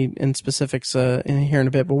movie in specifics in here in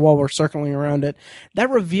a bit. But while we're circling around it, that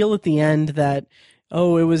reveal at the end that,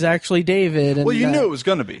 oh, it was actually David. And well, you knew it was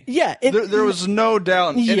going to be. Yeah. There was no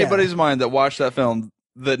doubt in anybody's mind that watched that film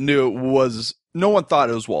that knew it was, no one thought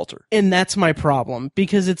it was Walter. And that's my problem,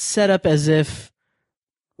 because it's set up as if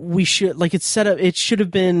we should, like, it's set up, it should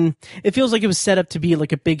have been, it feels like it was set up to be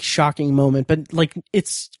like a big shocking moment, but like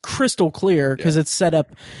it's crystal clear because it's set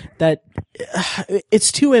up that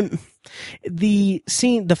it's too, the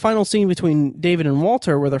final scene between David and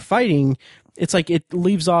Walter where they're fighting, it's like it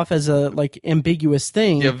leaves off as a like ambiguous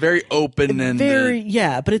thing. Yeah, very open-ended.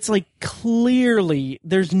 But it's like clearly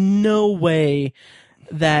there's no way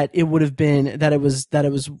that it would have been that it was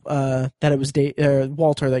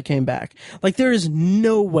Walter that came back. Like there is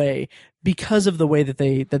no way, because of the way that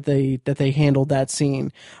they handled that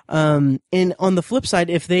scene. And on the flip side,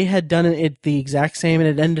 if they had done it the exact same and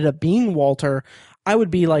it ended up being Walter, I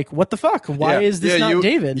would be like, what the fuck? Why is this not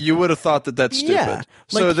David? You would have thought that that's stupid. Yeah,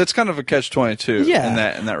 so that's kind of a catch-22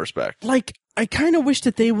 in that respect. Like I kind of wish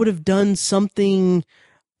that they would have done something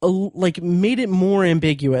like made it more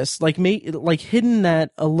ambiguous, like hidden that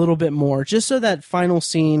a little bit more, just so that final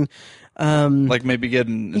scene, like maybe get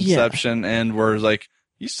an Inception and where it's like,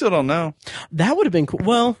 you still don't know. That would have been cool.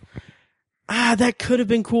 Well, that could have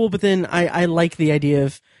been cool, but then I like the idea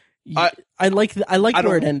of, I like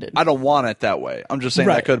where it ended. I don't want it that way. I'm just saying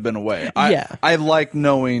that could have been a way. I like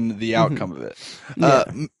knowing the outcome of it.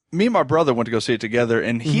 Me and my brother went to go see it together,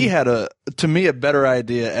 and he had to me, a better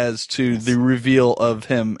idea as to the reveal of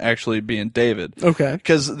him actually being David. Okay.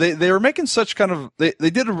 Because they were making such kind of, they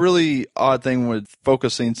did a really odd thing with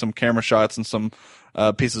focusing some camera shots and some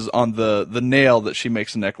pieces on the nail that she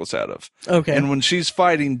makes a necklace out of. Okay. And when she's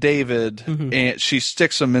fighting David, and she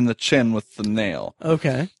sticks him in the chin with the nail.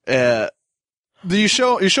 Okay. You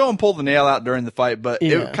show him pull the nail out during the fight, but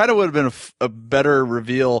it kind of would have been a better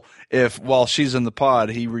reveal if, while she's in the pod,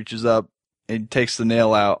 he reaches up and takes the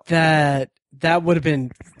nail out. That would have been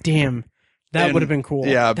That would have been cool.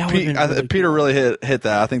 Yeah, Peter cool. Really hit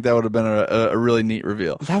that. I think that would have been a really neat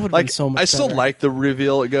reveal. That would have been so much. I still like the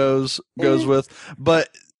reveal it goes with, but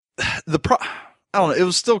I don't know. It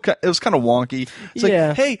was kind of wonky. It's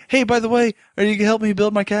like, hey, by the way, are you gonna help me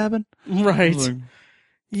build my cabin? Right.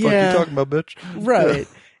 Like, fuck you talking about, bitch? Right.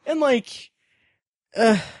 And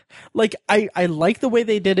I like the way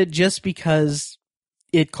they did it just because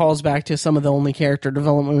it calls back to some of the only character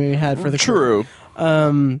development we had for the crew.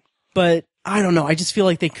 But I don't know. I just feel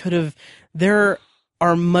like they could have. There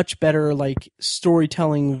are much better like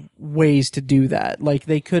storytelling ways to do that. Like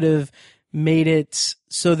they could have made it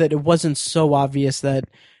so that it wasn't so obvious that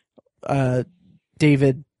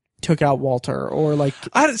David took out Walter, or like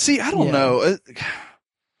I don't know.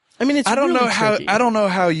 I mean, I don't know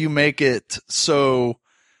how you make it so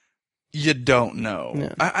you don't know.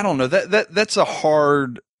 Yeah. I don't know. That's a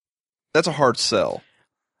hard sell,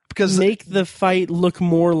 because make the fight look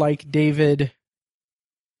more like David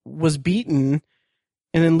was beaten,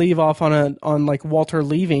 and then leave off on like Walter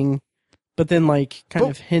leaving, but then like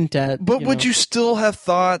kind of hint at. But would you still have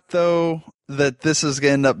thought though that this is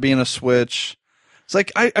going to end up being a switch? It's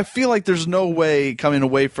like, I feel like there's no way coming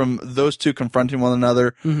away from those two confronting one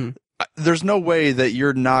another. Mm-hmm. There's no way that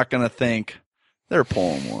you're not going to think they're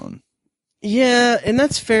pulling one. Yeah. And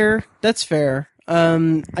that's fair.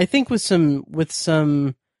 I think with some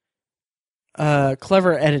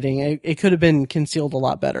clever editing, it could have been concealed a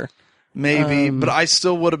lot better. Maybe, but I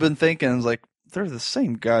still would have been thinking, like, they're the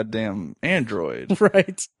same goddamn android.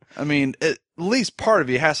 Right. I mean, at least part of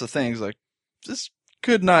you has to think, like, this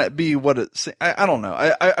could not be what it. I don't know.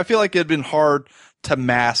 I feel like it'd been hard to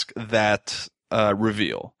mask that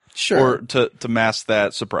reveal, or to mask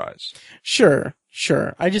that surprise. Sure.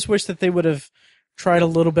 I just wish that they would have tried a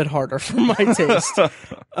little bit harder for my taste.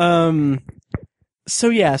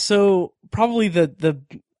 So probably the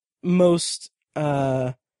most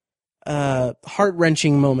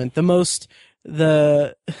heart-wrenching moment, the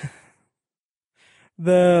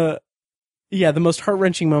the most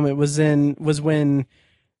heart-wrenching moment was when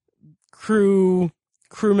crew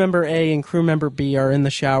member A and crew member B are in the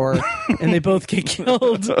shower and they both get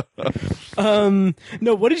killed.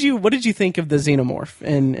 No, what did you think of the xenomorph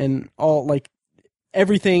and all, like,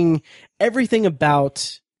 everything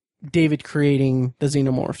about David creating the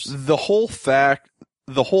xenomorphs? The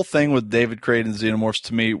whole thing with David creating xenomorphs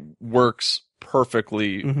to me works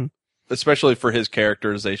perfectly, especially for his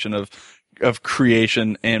characterization of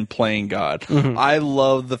creation and playing God. I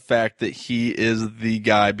love the fact that he is the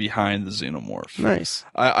guy behind the xenomorph. Nice.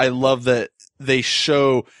 I love that they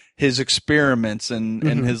show his experiments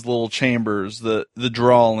and his little chambers, the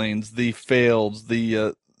drawings, the fails,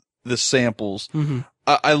 the samples.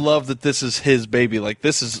 I love that this is his baby. Like,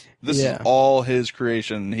 this is all his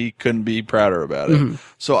creation. He couldn't be prouder about it.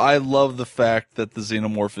 So I love the fact that the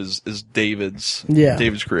xenomorph is David's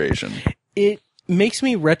creation. It makes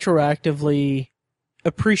me retroactively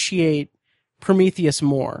appreciate Prometheus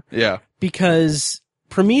more. Yeah. Because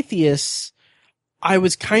Prometheus, I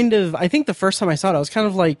think the first time I saw it, I was kind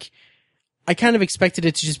of like, I kind of expected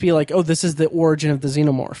it to just be like, oh, this is the origin of the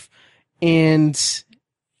xenomorph. And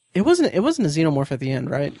it wasn't a xenomorph at the end,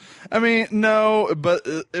 right? I mean, no, but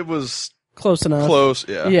it was close enough. Close,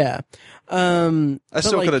 yeah. Yeah. I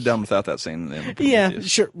still could have done without that scene. Yeah,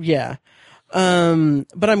 sure. Yeah.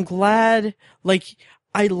 But I'm glad, like,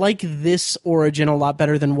 I like this origin a lot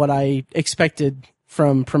better than what I expected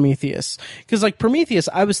from Prometheus. Cause like Prometheus,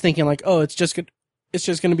 I was thinking like, oh, it's just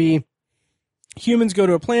gonna be humans go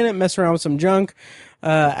to a planet, mess around with some junk,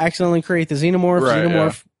 accidentally create the xenomorph. Right,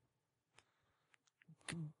 Xenomorph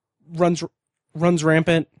runs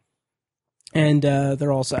rampant, and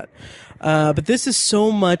they're all set. But this is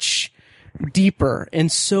so much deeper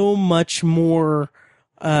and so much more.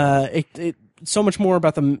 So much more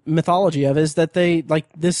about the mythology of it is that they like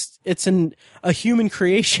this. It's a human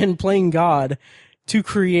creation playing God to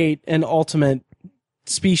create an ultimate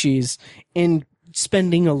species, and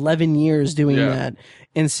spending 11 years doing that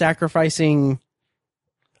and sacrificing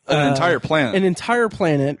an entire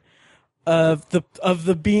planet of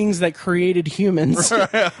the beings that created humans,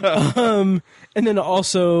 and then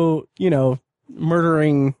also,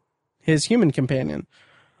 murdering his human companion.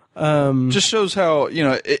 Just shows how,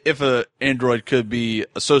 if a android could be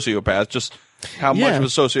a sociopath, just how much of a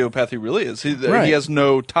sociopath he really is. He has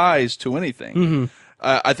no ties to anything.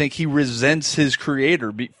 I think he resents his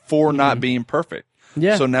creator for not being perfect.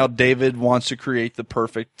 Yeah. So now David wants to create the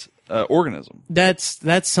perfect organism. That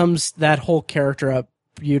sums that whole character up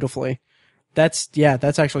beautifully. That's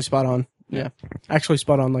actually spot on. Yeah. Actually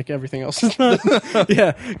spot on like everything else.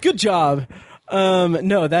 Yeah. Good job.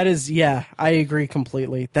 No, that is, I agree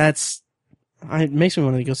completely. It makes me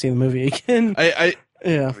want to go see the movie again.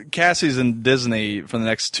 Cassie's in Disney for the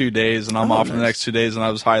next 2 days, and I'm off for the next 2 days, and I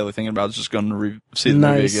was highly thinking about just going to see the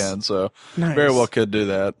movie again, so very well could do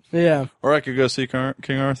that. Yeah. Or I could go see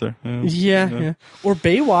King Arthur. Yeah. Or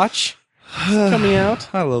Baywatch coming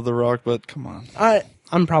out. I love The Rock, but come on.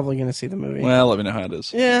 I'm probably going to see the movie. Well, let me know how it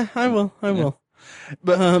is. Yeah, I will.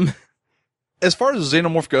 But, as far as the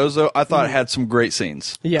Xenomorph goes, though, I thought it had some great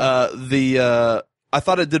scenes. Yeah. I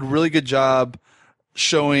thought it did a really good job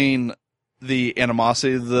showing the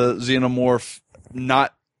animosity of the Xenomorph,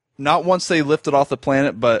 not once they lifted off the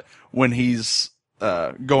planet, but when he's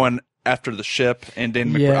going after the ship and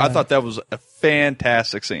Dan McBride. I thought that was a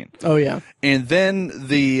fantastic scene. Oh, yeah. And then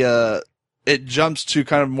it jumps to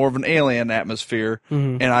kind of more of an alien atmosphere,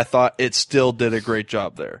 and I thought it still did a great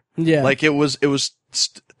job there. Yeah. Like, it was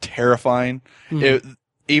terrifying.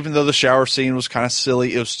 Even though the shower scene was kind of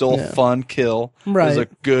silly, it was still a fun kill. Right. It was a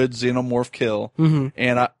good Xenomorph kill.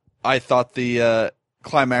 And I thought the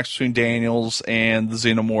climax between Daniels and the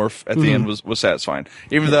Xenomorph at the end was satisfying.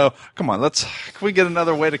 Even though, come on, can we get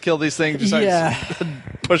another way to kill these things besides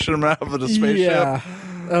pushing them out of the spaceship? Yeah.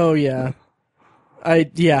 Oh, yeah. I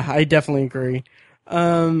definitely agree.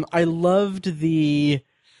 I loved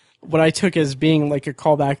what I took as being like a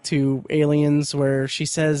callback to Aliens, where she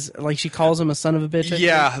says, like, she calls him a son of a bitch.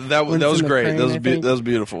 Yeah, that was great. That was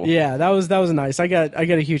beautiful. Yeah, that was nice. I got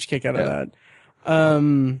a huge kick out of that. I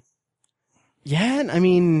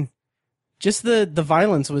mean, just the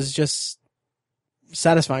violence was just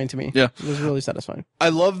satisfying to me. Yeah, it was really satisfying. I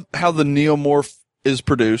love how the Neomorph is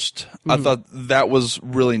produced. I thought that was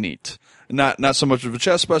really neat. Not so much of a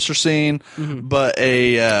chest buster scene, but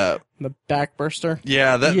the backburster.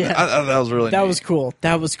 Yeah, that was really neat. That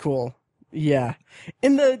was cool. Yeah.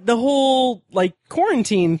 And the whole like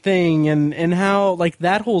quarantine thing and how like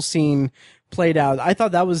that whole scene played out. I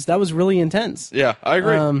thought that was really intense. Yeah, I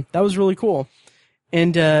agree. That was really cool.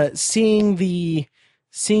 And seeing the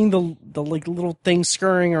seeing the like little things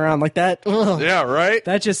scurrying around like that. Ugh, Yeah, right?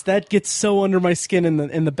 that gets so under my skin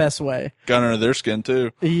in the best way. Got under their skin,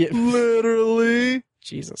 too. Yeah. Literally.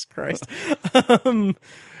 Jesus Christ. And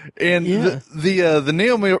Yeah. the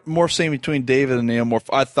neomorph scene between David and Neomorph,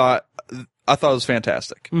 I thought it was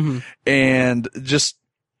fantastic. Mm-hmm. And just,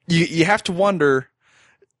 you have to wonder,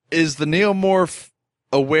 is the Neomorph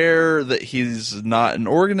aware that he's not an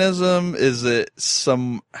organism? Is it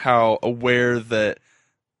somehow aware that,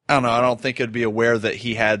 I don't know, I don't think it'd be aware that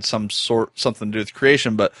he had something to do with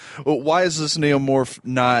creation, but why is this Neomorph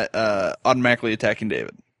not automatically attacking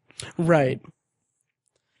David? Right.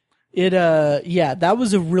 Yeah, that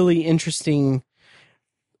was a really interesting.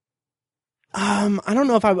 I don't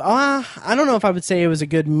know if I would say it was a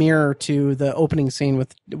good mirror to the opening scene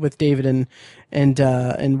with David and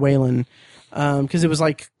Waylon, because it was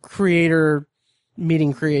like creator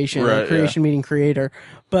meeting creation, Right, creation meeting creator.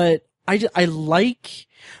 But I like.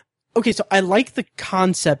 Okay, so I like the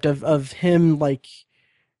concept of him like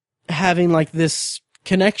having like this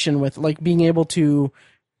connection with like being able to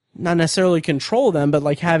not necessarily control them, but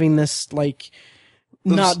like having this like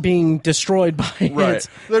not being destroyed by Right. it.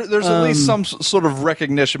 There's at least some sort of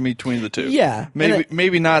recognition between the two. Yeah.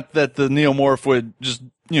 Maybe not that the Neomorph would just,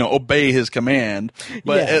 obey his command,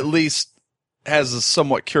 but Yeah. at least has a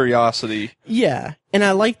somewhat curiosity. Yeah. And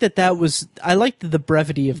I like I liked the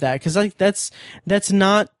brevity of that, because like that's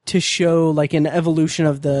not to show like an evolution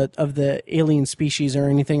of the alien species or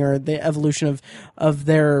anything, or the evolution of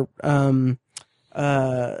their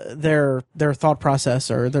thought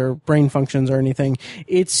process or their brain functions or anything.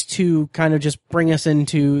 It's to kind of just bring us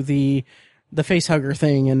into the facehugger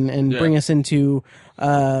thing and bring us into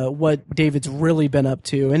what David's really been up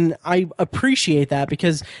to. And I appreciate that,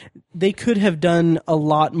 because they could have done a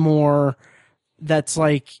lot more. That's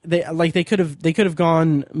like they could have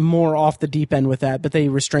gone more off the deep end with that, but they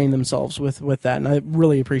restrained themselves with that, and I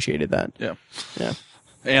really appreciated that. Yeah. Yeah.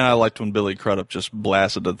 And I liked when Billy Crudup just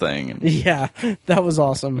blasted the thing. And, Yeah, that was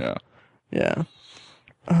awesome. yeah. Yeah.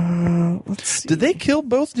 Let's see. Did they kill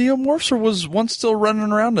both Neomorphs, or was one still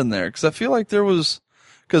running around in there? Because I feel like there was,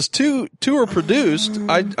 because two are produced.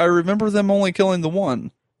 I remember them only killing the one.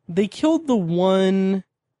 They killed the one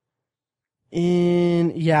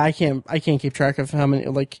I can't keep track of how many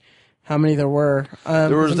there were.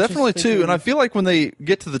 There was definitely two, and I feel like when they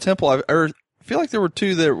get to the temple, I feel like there were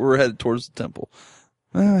two that were headed towards the temple.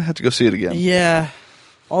 I have to go see it again. Yeah.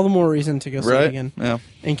 All the more reason to go see it again. Yeah.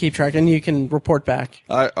 And keep track, and you can report back.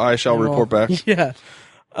 I shall report back. Yeah.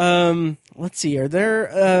 Let's see. Are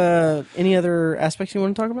there any other aspects you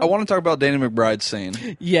want to talk about? I want to talk about Danny McBride's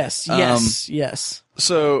scene. Yes. Yes.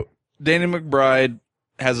 So Danny McBride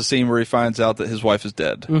has a scene where he finds out that his wife is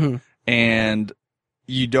dead. Mm-hmm. And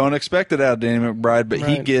you don't expect it out of Danny McBride, but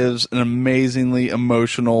he Right. gives an amazingly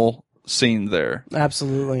emotional scene there.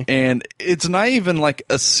 Absolutely. And it's not even like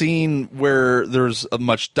a scene where there's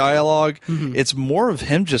much dialogue. Mm-hmm. It's more of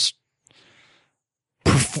him just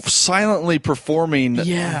silently performing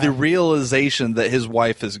the realization that his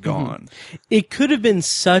wife is gone. It could have been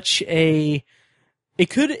such a. It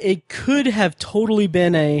could have totally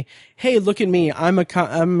been a, hey, look at me, I'm a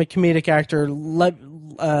comedic actor.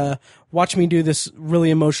 Watch me do this really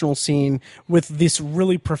emotional scene with this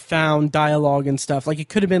really profound dialogue and stuff. Like, it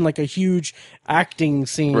could have been like a huge acting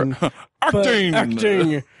scene.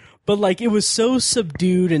 Acting. But like, it was so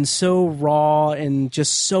subdued and so raw and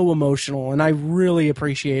just so emotional, and I really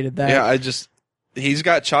appreciated that. Yeah, he's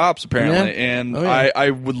got chops apparently, and I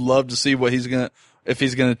would love to see what if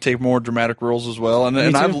he's gonna take more dramatic roles as well.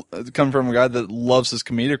 And I've come from a guy that loves his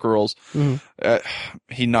comedic roles. Mm-hmm.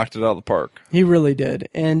 He knocked it out of the park. He really did,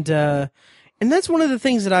 and that's one of the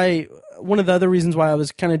things one of the other reasons why I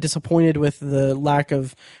was kind of disappointed with the lack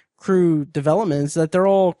of crew development is that they're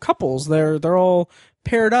all couples. They're all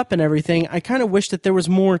paired up and everything. I kind of wish that there was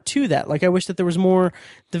more to that. Like, I wish that there was more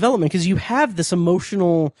development, because you have this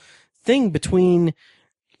emotional thing between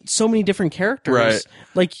so many different characters. Right.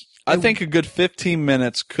 Like, I think a good 15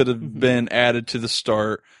 minutes could have been added to the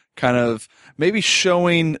start, kind of maybe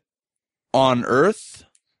showing on Earth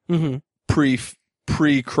pre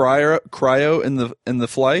cryo in the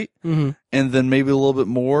flight, and then maybe a little bit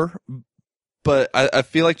more. But I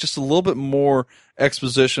feel like just a little bit more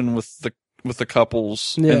exposition with the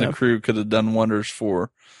couples and the crew could have done wonders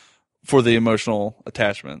for the emotional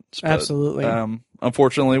attachments. But, absolutely.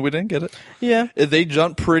 Unfortunately, we didn't get it. Yeah. They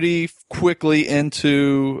jumped pretty quickly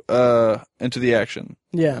into the action.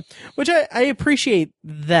 Yeah. Which I appreciate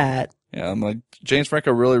that. Yeah, I'm like, James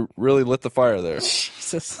Franco really lit the fire there.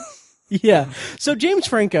 Jesus. Yeah. So James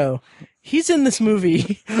Franco, he's in this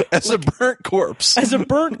movie as a burnt corpse. As a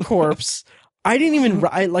burnt corpse. I didn't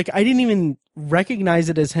even recognize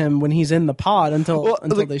it as him when he's in the pod until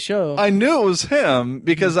they show. I knew it was him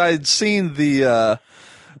because I'd seen the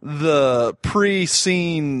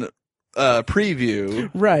pre-scene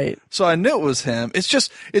preview. Right. So I knew it was him.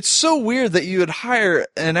 It's so weird that you would hire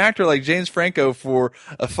an actor like James Franco for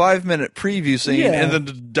a 5-minute preview scene and then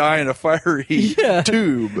to die in a fiery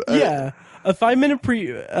tube. Yeah. A 5-minute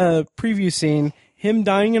preview scene, him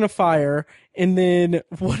dying in a fire, and then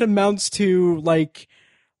what amounts to like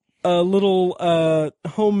a little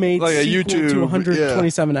homemade like a sequel YouTube, to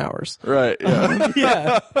 127 hours. Right. Yeah.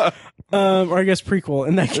 Yeah. Or I guess prequel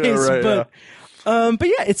in that case. Yeah, right, but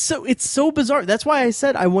yeah, it's so bizarre. That's why I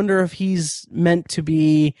said I wonder if he's meant to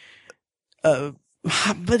be. But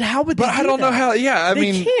how would? But I don't know how. Yeah, I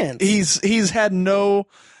mean, can't. He's had no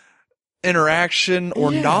interaction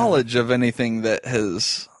or knowledge of anything that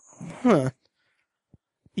has. Huh.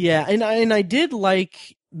 Yeah, and I did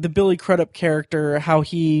like the Billy Crudup character, how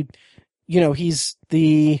he, he's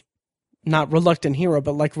the not reluctant hero,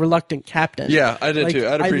 but like reluctant captain. Yeah, I did too.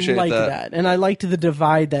 I'd appreciate that. And I liked the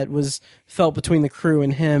divide that was felt between the crew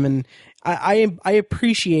and him, and I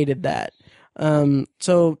appreciated that.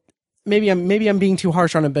 So maybe I'm being too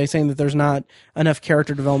harsh on it by saying that there's not enough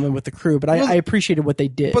character development with the crew, but I appreciated what they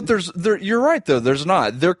did. But you're right though. There's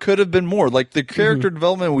not. There could have been more. Like the character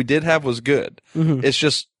development we did have was good. It's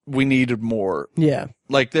just we needed more. Yeah.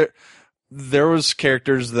 Like there was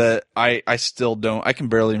characters that I still don't. I can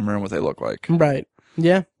barely remember what they look like. Right.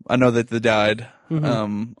 Yeah. I know that they died.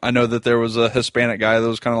 I know that there was a Hispanic guy that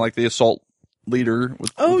was kind of like the assault leader.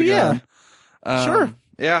 With the gun. Sure.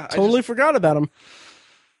 Yeah. Totally forgot about him.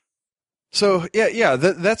 So yeah.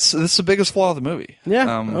 That's the biggest flaw of the movie.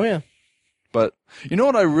 Yeah. But you know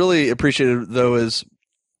what I really appreciated though is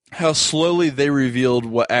how slowly they revealed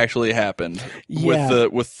what actually happened with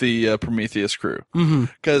the Prometheus crew.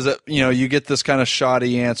 Because you get this kind of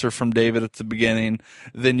shoddy answer from David at the beginning,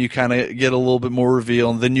 then you kind of get a little bit more reveal,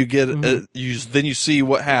 and then you get then you see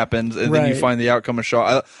what happens, and then you find the outcome of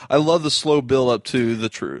Shaw. I love the slow build up to the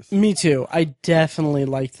truth. Me too. I definitely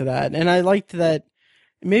liked that, and I liked that.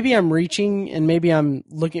 Maybe I'm reaching, and maybe I'm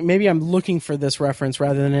looking for this reference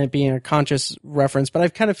rather than it being a conscious reference. But I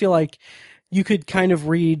kind of feel like you could kind of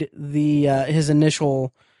read his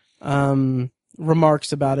initial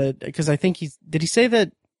remarks about it, because I think did he say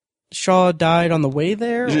that Shaw died on the way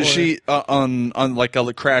there? She on like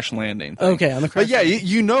a crash landing thing. Okay, on the crash. But yeah,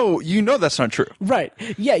 you know that's not true. Right.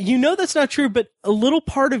 Yeah, that's not true. But a little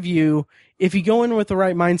part of you, if you go in with the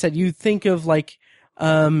right mindset, you think of like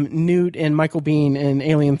Newt and Michael Biehn in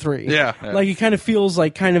Alien 3. Yeah. Like it kind of feels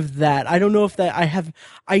like kind of that. I don't know if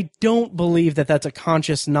I don't believe that that's a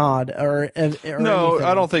conscious nod or no, anything.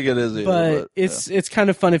 I don't think it is either. But it's kind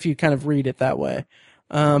of fun if you kind of read it that way.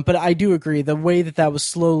 But I do agree. The way that was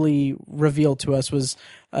slowly revealed to us was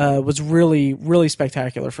really, really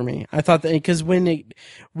spectacular for me. I thought that because when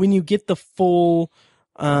you get the full,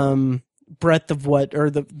 breadth of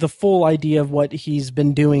the full idea of what he's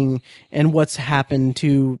been doing and what's happened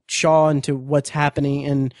to Shaw and to what's happening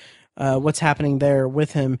and what's happening there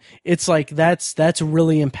with him, it's like that's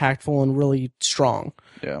really impactful and really strong.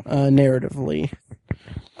 Yeah. Narratively.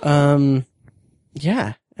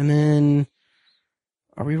 Yeah. And then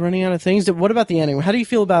are we running out of things? What about the ending? How do you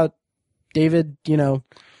feel about David,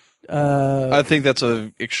 I think that's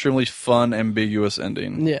a extremely fun, ambiguous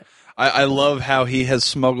ending. Yeah. I love how he has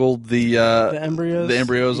smuggled the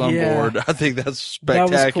embryos on board. I think that's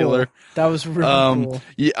spectacular. That was really cool.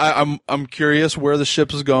 Yeah, I'm curious where the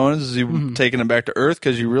ship is going. Is he taking it back to Earth?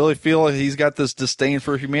 Because you really feel like he's got this disdain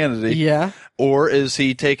for humanity. Yeah. Or is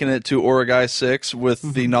he taking it to Origai 6 with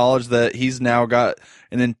the knowledge that he's now got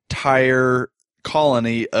an entire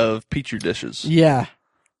colony of petri dishes? Yeah.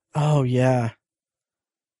 Oh yeah.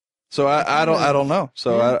 So I don't know.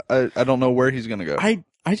 So I don't know where he's going to go.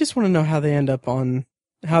 I just want to know how they end up on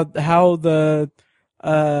how the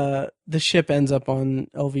ship ends up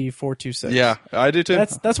on LV-426. Yeah, I do too.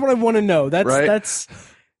 That's what I want to know. That's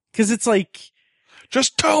because it's like,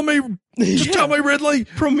 just tell me, tell me, Ridley.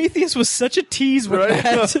 Prometheus was such a tease with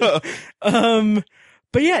that.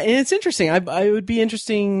 But yeah, and it's interesting. I would be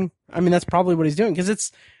interesting. I mean, that's probably what he's doing, because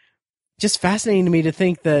it's just fascinating to me to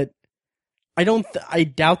think that I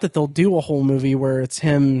doubt that they'll do a whole movie where it's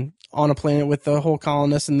him on a planet with the whole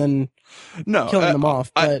colonists and then killing them off.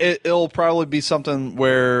 But it'll probably be something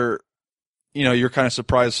where, you're kind of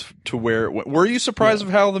surprised to where it went. Were you surprised of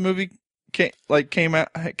how the movie came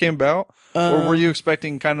about? Or were you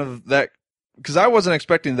expecting kind of that? Because I wasn't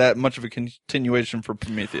expecting that much of a continuation for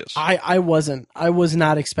Prometheus. I wasn't. I was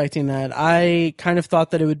not expecting that. I kind of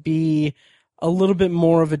thought that it would be a little bit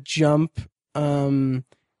more of a jump,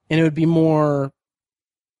 and it would be more.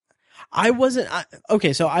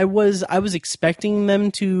 Okay. So I was expecting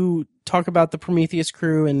them to talk about the Prometheus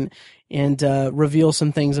crew and reveal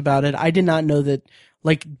some things about it. I did not know that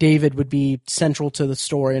like David would be central to the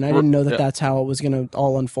story, and I didn't know that that's how it was going to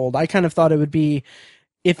all unfold. I kind of thought it would be,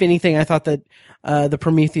 if anything, I thought that the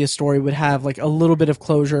Prometheus story would have like a little bit of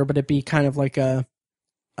closure, but it'd be kind of like a,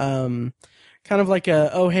 oh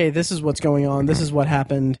hey, this is what's going on, this is what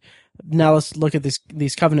happened. Now let's look at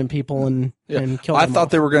these Covenant people and kill them. I thought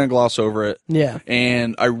they were going to gloss over it. Yeah.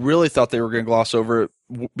 And I really thought they were going to gloss over it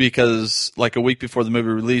because like a week before the movie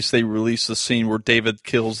released, they released the scene where David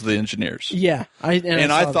kills the engineers. Yeah. I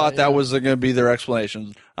thought that was going to be their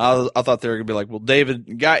explanation. I thought they were going to be like, well,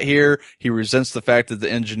 David got here. He resents the fact that the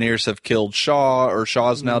engineers have killed Shaw, or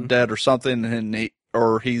Shaw's now dead or something. And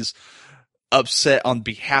he's upset on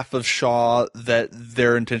behalf of Shaw that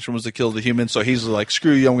their intention was to kill the humans. So he's like,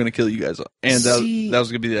 screw you, I'm going to kill you guys. And that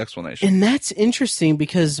was going to be the explanation. And that's interesting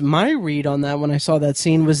because my read on that when I saw that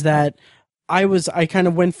scene was that I kind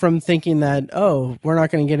of went from thinking that, oh, we're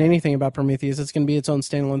not going to get anything about Prometheus. It's going to be its own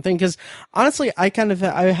standalone thing. Because honestly, I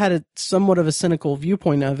had a somewhat of a cynical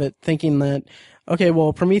viewpoint of it, thinking that, okay,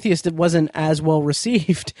 well, Prometheus wasn't as well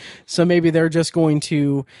received. So maybe they're just going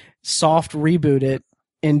to soft reboot it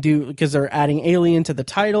and because they're adding Alien to the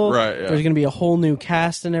title. Right. Yeah. There's going to be a whole new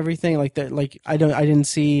cast and everything like that. Like I didn't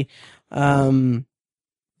see, then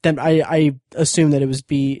I assumed that it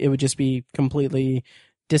would just be completely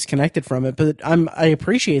disconnected from it, but I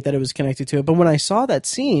appreciate that it was connected to it. But when I saw that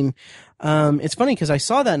scene, it's funny because I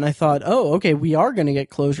saw that and I thought, oh, okay, we are going to get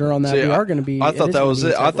closure on that. We are going to be. I thought that was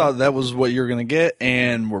it. I thought that was what you're going to get,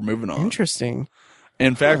 and we're moving on. Interesting.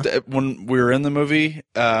 In fact, when we were in the movie,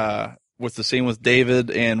 with the scene with David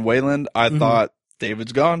and Wayland, I thought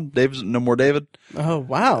David's gone. David's no more David. Oh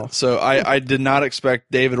wow! So I did not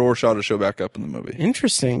expect David or Shaw to show back up in the movie.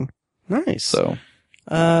 Interesting. Nice. So.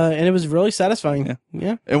 And it was really satisfying.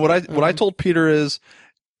 Yeah. And what I told Peter is,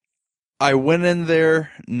 I went in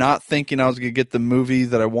there not thinking I was going to get the movie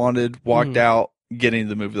that I wanted, walked out getting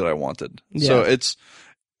the movie that I wanted. Yeah. So it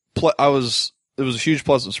was a huge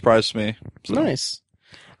pleasant surprise to me. So.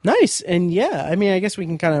 Nice. And yeah, I mean, I guess we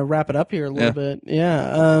can kind of wrap it up here a little bit.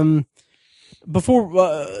 Yeah.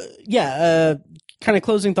 Kind of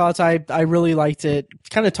closing thoughts. I really liked it.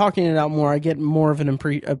 Kind of talking it out more, I get more of an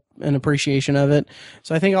appreciation of it.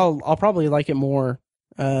 So I think I'll probably like it more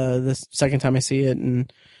the second time I see it,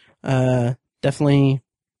 and definitely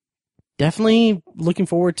looking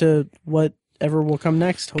forward to whatever will come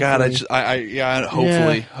next. Hopefully. God,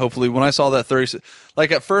 hopefully when I saw that 30,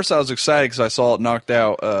 like at first I was excited because I saw it knocked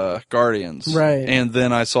out Guardians, right? And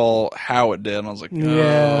then I saw how it did, and I was like,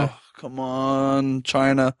 oh, come on,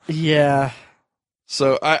 China, yeah.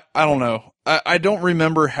 So I don't know. I don't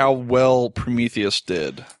remember how well Prometheus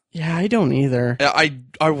did. Yeah, I don't either.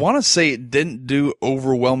 I want to say it didn't do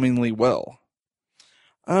overwhelmingly well.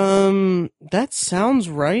 That sounds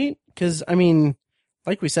right. Because I mean,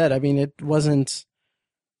 like we said, I mean it wasn't.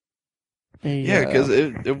 Because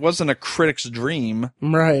it wasn't a critic's dream,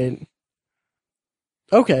 right?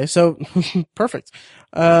 Okay, so perfect.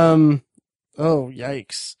 Oh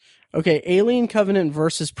yikes. Okay, Alien Covenant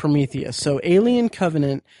versus Prometheus. So Alien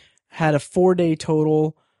Covenant had a 4-day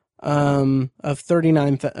total of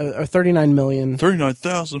 39 million.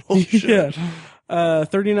 39,000. Holy shit. Yeah.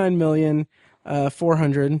 39 million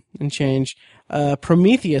 400 and change.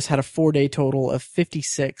 Prometheus had a 4-day total of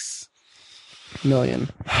 56 million.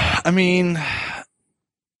 I mean,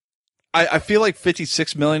 I feel like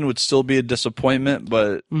 56 million would still be a disappointment,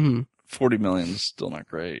 but 40 million is still not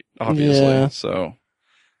great, obviously. Yeah. So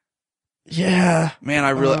yeah, man,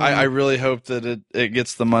 I really hope that it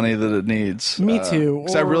gets the money that it needs. Me too.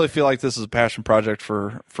 Because I really feel like this is a passion project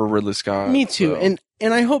for Ridley Scott. Me too. So.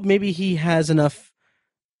 And I hope maybe he has enough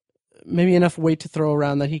weight to throw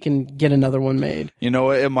around that he can get another one made. You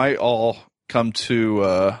know, it might all come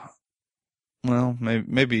to well,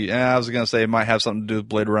 maybe I was gonna say it might have something to do with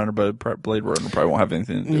Blade Runner, but Blade Runner probably won't have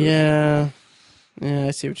anything to do with it. Yeah,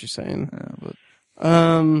 I see what you're saying. Yeah,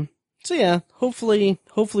 but so yeah, hopefully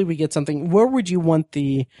we get something. Where would you want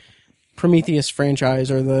the Prometheus franchise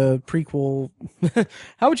or the prequel?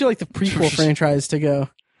 How would you like the prequel franchise to go?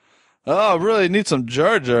 Oh, I really need some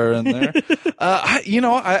Jar Jar in there.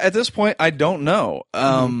 At this point, I don't know.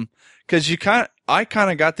 Cause I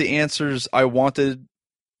kind of got the answers I wanted.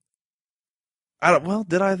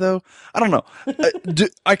 Did I though? I don't know.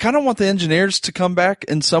 I kind of want the engineers to come back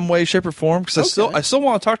in some way, shape, or form because I still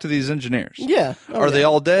want to talk to these engineers. Yeah. Are they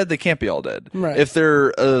all dead? They can't be all dead. Right. If they're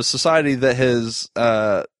a society that has,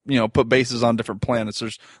 put bases on different planets,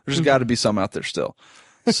 there's got to be some out there still.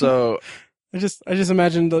 So I just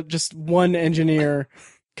imagine just one engineer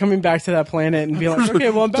coming back to that planet and be like, okay,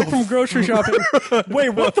 well, I'm back from grocery shopping. Wait,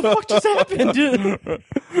 what the fuck just happened?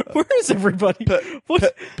 Where is everybody?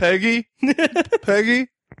 What? Peggy? Peggy?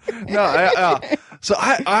 No, so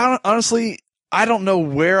I honestly, I don't know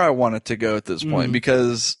where I want it to go at this point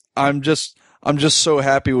because I'm just so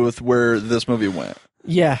happy with where this movie went.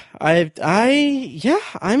 Yeah, I'm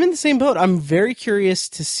in the same boat. I'm very curious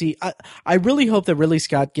to see. I really hope that Ridley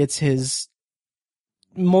Scott gets his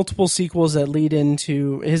multiple sequels that lead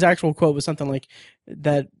into his actual quote was something like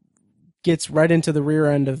that gets right into the rear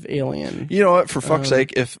end of Alien. You know what? For fuck's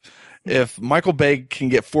sake, if Michael Bay can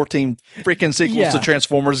get 14 freaking sequels to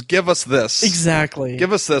Transformers, give us this. Exactly.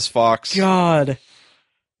 Give us this, Fox. God.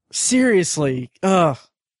 Seriously. Yeah,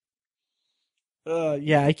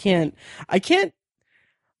 I can't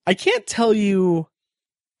tell you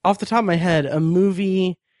off the top of my head a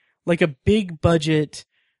movie like a big budget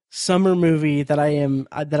summer movie that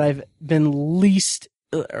I've been least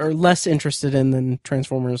or less interested in than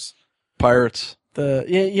Transformers. Pirates.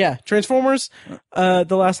 Transformers, The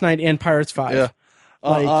Last Night, and Pirates 5. Yeah.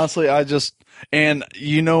 Honestly, and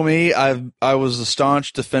you know me, I was a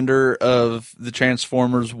staunch defender of the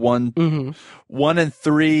Transformers 1 and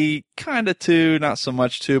 3, kind of 2, not so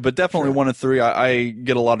much 2, but definitely 1 and 3. I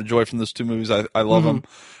get a lot of joy from those two movies. I love them.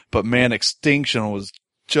 But man, Extinction was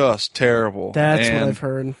just terrible. That's what I've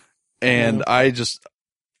heard. And I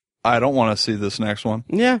don't want to see this next one.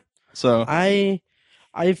 Yeah. So I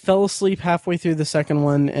fell asleep halfway through the second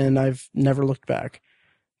one and I've never looked back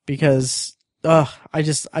because I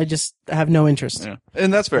just have no interest. Yeah.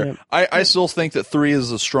 And that's fair. Yeah. I still think that 3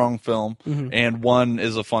 is a strong film and 1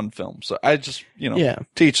 is a fun film. So I just,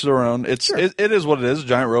 teach their own. It is what it is.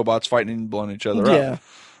 Giant robots fighting and blowing each other up.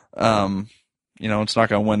 It's not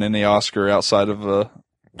going to win any Oscar outside of a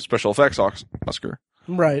special effects Oscar.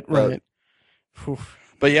 Right.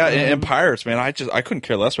 But yeah, and Pirates, man, I couldn't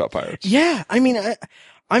care less about Pirates. Yeah. I mean,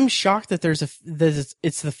 I'm shocked that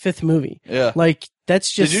it's the fifth movie. Yeah. Like, that's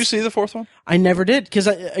just. Did you see the fourth one? I never did. Cause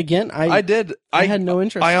I did. I had no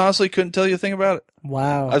interest. I honestly couldn't tell you a thing about it.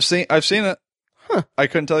 Wow. I've seen it. Huh. I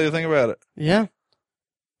couldn't tell you a thing about it. Yeah.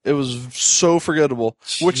 It was so forgettable,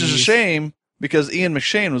 which is a shame because Ian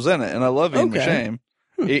McShane was in it and I love Ian McShane.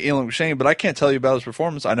 Ian McShane, but I can't tell you about his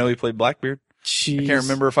performance. I know he played Blackbeard. Jeez. I can't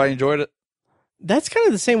remember if I enjoyed it. That's kind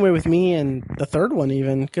of the same way with me and the third one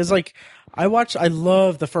even. Cause like, I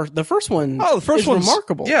love the first one. Oh, the first one's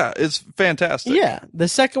remarkable. Yeah, it's fantastic. Yeah. The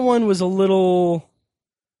second one was a little.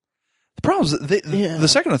 The problem is the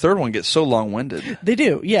second and third one get so long-winded. They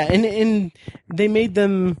do. Yeah. And they made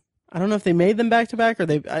them, I don't know if they made them back to back or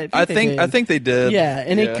I think they did. Yeah.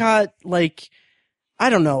 And it got like, I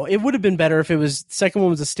don't know. It would have been better if the second one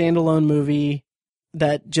was a standalone movie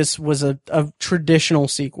that just was a traditional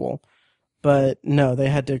sequel. But no, they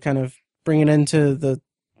had to kind of bring it into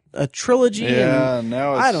a trilogy. Yeah, and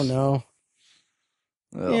now it's... I don't know.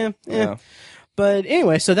 Well, yeah. But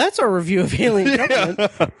anyway, so that's our review of Alien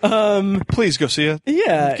Covenant. Please go see it.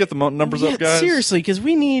 Yeah. Get the numbers up, guys. Seriously, because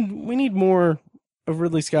we need more of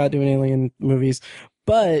Ridley Scott doing Alien movies.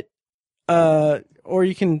 But, or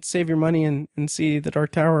you can save your money and see The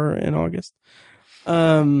Dark Tower in August.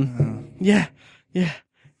 Yeah.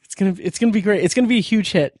 It's gonna be great. It's gonna be a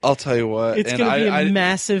huge hit. I'll tell you what. It's gonna be a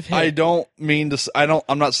massive hit.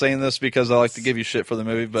 I'm not saying this because I like to give you shit for the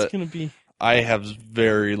movie, but it's gonna be. I have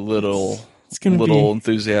very little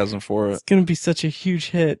enthusiasm for it. It's gonna be such a huge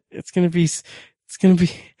hit. It's gonna do.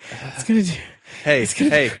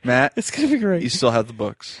 Hey, Matt. It's gonna be great. You still have the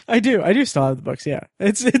books. I do still have the books. Yeah.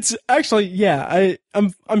 It's actually, yeah.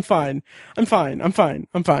 I'm fine.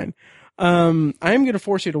 I am going to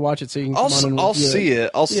force you to watch it so you can come on and I'll see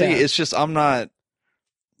it. I'll see it. It's just You're not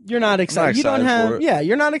excited. You don't have. for it. Yeah,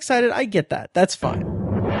 you're not excited. I get that. That's fine.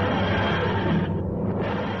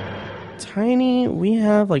 Tiny, we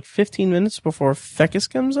have like 15 minutes before Fekkes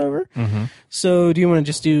comes over. Mm-hmm. So do you want to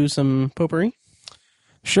just do some potpourri?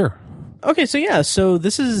 Sure. Okay, so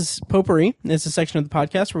this is Potpourri. It's a section of the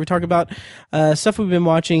podcast where we talk about stuff we've been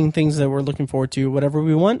watching, things that we're looking forward to, whatever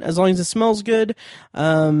we want, as long as it smells good.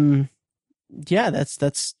 Yeah,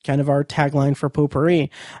 that's kind of our tagline for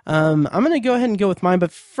Potpourri. I'm going to go ahead and go with mine,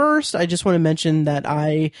 but first I just want to mention that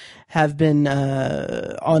I have been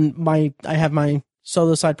I have my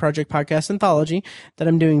solo side project podcast anthology that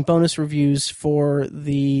I'm doing bonus reviews for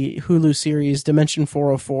the Hulu series Dimension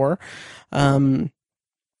 404.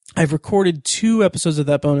 I've recorded 2 episodes of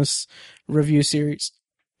that bonus review series,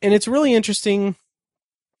 and it's really interesting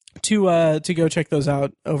to go check those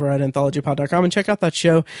out over at anthologypod.com and check out that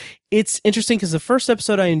show. It's interesting because the first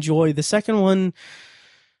episode I enjoyed, the second one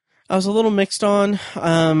I was a little mixed on.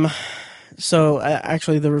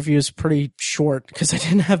 actually the review is pretty short because I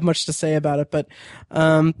didn't have much to say about it. But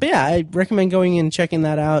yeah, I recommend going and checking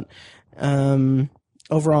that out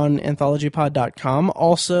over on anthologypod.com.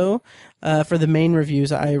 Also, for the main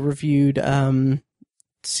reviews, I reviewed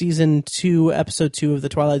season 2, episode 2 of The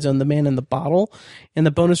Twilight Zone, The Man in the Bottle. And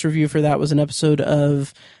the bonus review for that was an episode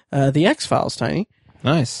of The X-Files, Tiny.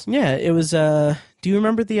 Nice. Yeah, it was, do you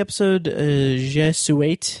remember the episode, Je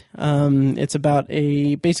suis? It's about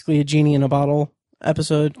basically a genie in a bottle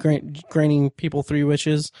episode, granting people 3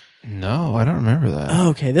 wishes. No, I don't remember that. Oh,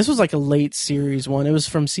 okay, this was like a late series one. It was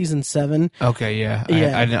from season 7. Okay, yeah.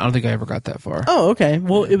 I don't think I ever got that far. Oh, okay.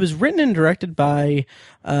 Well, it was written and directed by,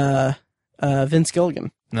 Vince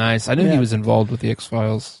Gilligan. Nice. I knew he was involved with the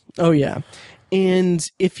X-Files. Oh, yeah. And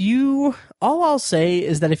all I'll say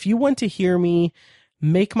is that if you want to hear me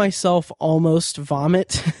make myself almost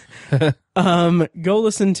vomit, go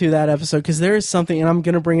listen to that episode, because there is something, and I'm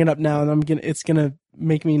going to bring it up now, and it's going to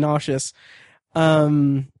make me nauseous.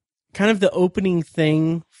 Kind of the opening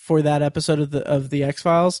thing for that episode of the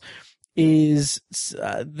X-Files is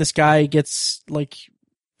this guy gets, like,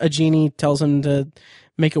 a genie tells him to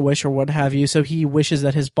make a wish or what have you, so he wishes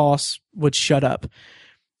that his boss would shut up.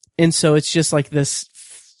 And so it's just like this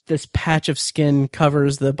patch of skin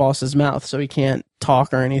covers the boss's mouth so he can't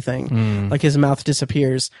talk or anything. Like his mouth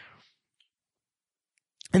disappears.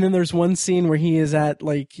 And then there's one scene where he is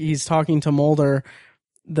he's talking to Mulder,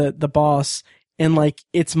 the boss, and like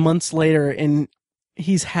it's months later and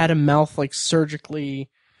he's had a mouth like surgically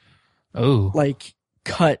like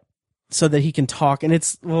cut so that he can talk, and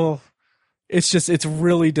it's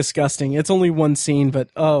really disgusting. It's only one scene, but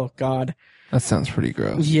oh god. That sounds pretty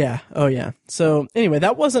gross. Yeah. Oh, yeah. So, anyway,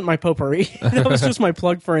 that wasn't my potpourri. That was just my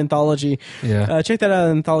plug for Anthology. Yeah. Check that out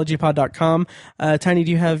at anthologypod.com. Tiny,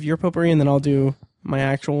 do you have your potpourri, and then I'll do my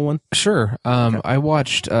actual one? Sure. Okay. I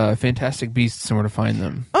watched Fantastic Beasts and Where to Find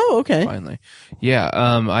Them. Oh, okay. Finally. Yeah.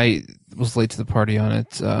 I was late to the party on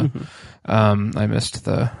it. I missed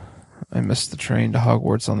the train to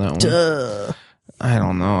Hogwarts on that one. Duh. I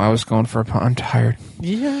don't know. I was going for a pun. I'm tired.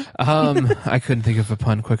 Yeah. I couldn't think of a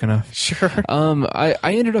pun quick enough. Sure. I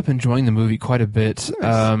ended up enjoying the movie quite a bit.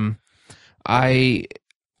 Nice.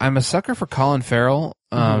 I'm a sucker for Colin Farrell.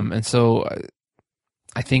 And so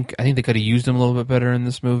I think they could have used him a little bit better in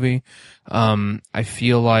this movie. I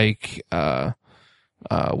feel like,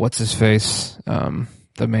 what's his face?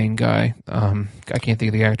 The main guy. I can't think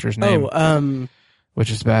of the actor's name. Which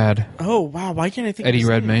is bad. Oh, wow. Why can't I think Eddie of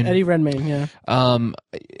Redmayne. Eddie Redmayne, yeah.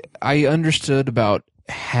 I understood about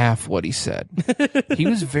half what he said. He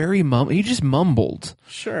was very he just mumbled.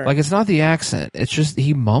 Sure. Like, it's not the accent. It's just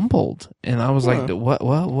he mumbled. And I was like,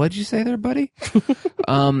 what'd you say there, buddy?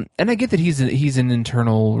 And I get that he's an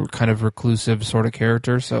internal kind of reclusive sort of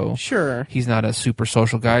character, so sure. He's not a super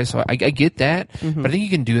social guy, so I get that. But I think you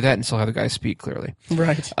can do that and still have the guy speak clearly.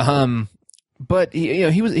 Right. But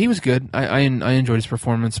he was good. I enjoyed his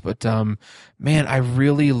performance. But man, I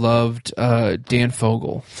really loved Dan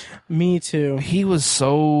Fogel. Me too. He was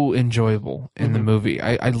so enjoyable in the movie.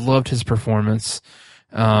 I loved his performance,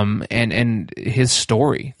 and his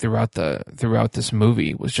story throughout this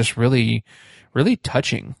movie was just really, really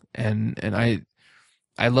touching. And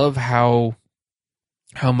I love how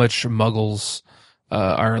much Muggles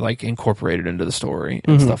are like incorporated into the story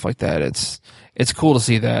and stuff like that. It's cool to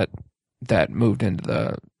see that moved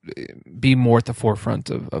into be more at the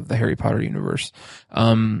forefront of the Harry Potter universe.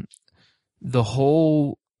 The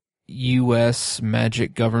whole U.S.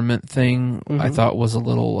 magic government thing I thought was a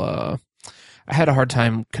little, I had a hard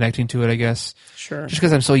time connecting to it, I guess. Sure. Just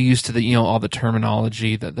because I'm so used to all the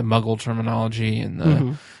terminology, the Muggle terminology and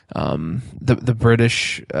the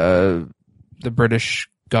British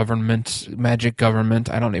government, magic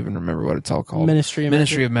government. I don't even remember what it's all called. Ministry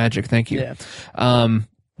of Magic. Thank you. Yeah.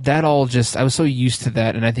 That all I was so used to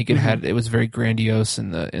that, and I think it was very grandiose in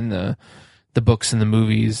the books and the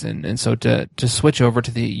movies, and so to switch over to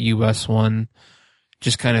the US one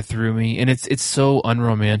just kind of threw me, and it's so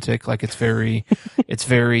unromantic, like it's very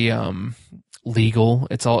legal.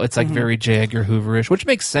 It's like very J. Edgar Hooverish, which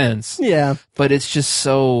makes sense. Yeah. But it's just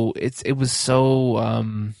so it was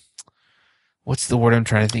so what's the word I'm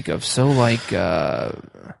trying to think of? So like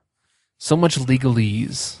so much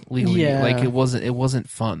legalese. Yeah. Like it wasn't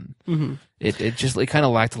fun. It kind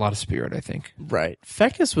of lacked a lot of spirit, I think. Right.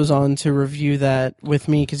 Fekkes was on to review that with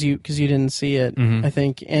me because you didn't see it, I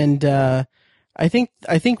think, and I think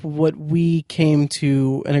what we came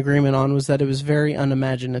to an agreement on was that it was very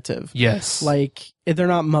unimaginative. Yes. Like, they're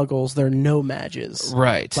not muggles, they're no mages.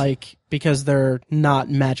 Right. Like, because they're not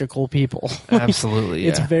magical people. Absolutely, yeah.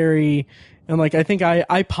 It's very And like, I think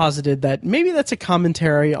I posited that maybe that's a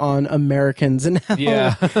commentary on Americans and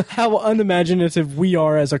how unimaginative we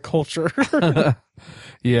are as a culture.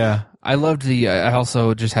 Yeah. I loved I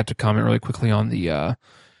also just had to comment really quickly on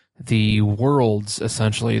the worlds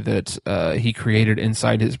essentially that he created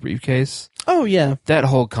inside his briefcase. Oh yeah, that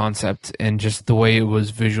whole concept and just the way it was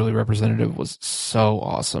visually representative was so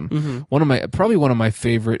awesome. Mm-hmm. Probably one of my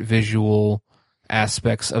favorite visual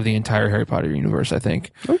aspects of the entire Harry Potter universe. I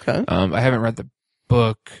think. Okay. I haven't read the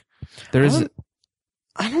book.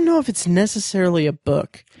 I don't know if it's necessarily a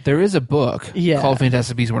book. There is a book called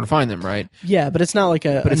Fantastic Beasts and Where to Find Them, right? Yeah, but it's not like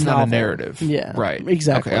But it's not novel. a narrative. Yeah, right.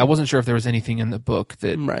 Exactly. Okay, I wasn't sure if there was anything in the book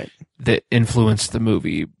that influenced the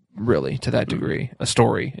movie really to that degree, a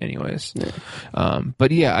story, anyways. Yeah.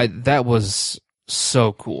 But yeah, that was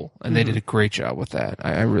so cool, and they did a great job with that.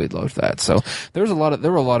 I really loved that. So there were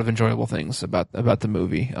a lot of enjoyable things about the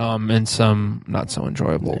movie, and some not so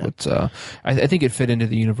enjoyable. Yeah. But I think it fit into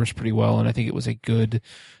the universe pretty well, and I think it was a good,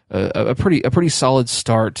 a pretty solid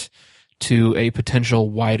start to a potential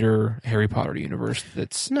wider Harry Potter universe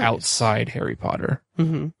that's outside Harry Potter.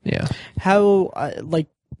 Mm-hmm. Yeah. How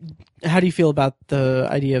do you feel about the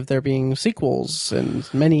idea of there being sequels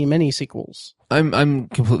and many sequels? I'm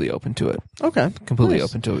completely open to it. Okay. Completely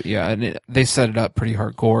open to it. Yeah. And they set it up pretty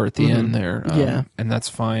hardcore at the end there. And that's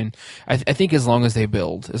fine. I think as long as they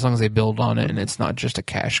build on it and it's not just a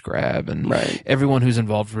cash grab and everyone who's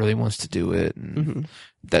involved really wants to do it. And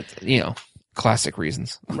that, classic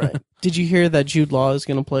reasons. Right. Did you hear that Jude Law is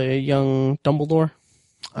going to play a young Dumbledore?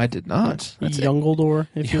 I did not. Youngledore,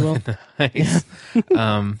 if you will. Nice.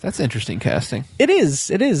 That's interesting casting. It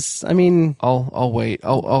is. I mean, I'll wait.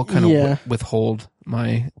 I'll kind of withhold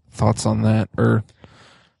my thoughts on that, or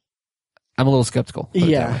I'm a little skeptical.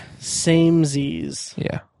 Yeah. Same Z's.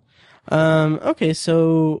 Yeah. Okay,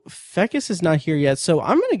 so Fekkes is not here yet, so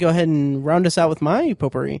I'm going to go ahead and round us out with my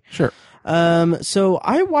potpourri. Sure. So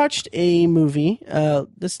I watched a movie,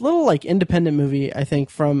 this little like independent movie, I think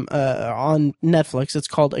from, on Netflix. It's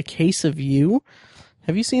called A Case of You.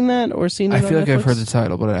 Have you seen that or seen it on I feel like Netflix? I've heard the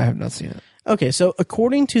title, but I have not seen it. Okay, so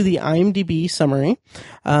according to the IMDb summary,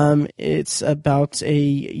 it's about a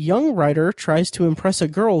young writer tries to impress a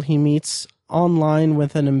girl he meets online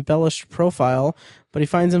with an embellished profile, but he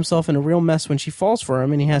finds himself in a real mess when she falls for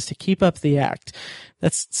him and he has to keep up the act.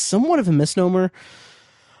 That's somewhat of a misnomer.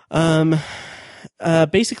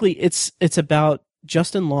 Basically it's about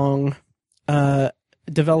Justin Long,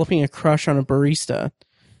 developing a crush on a barista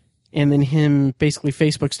and then him basically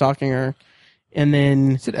Facebook stalking her. And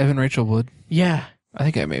then is it Evan Rachel Wood? Yeah. I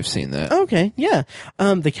think I may have seen that. Okay. Yeah.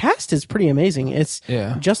 The cast is pretty amazing. It's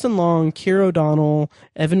Justin Long, Keira O'Donnell,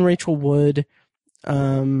 Evan Rachel Wood.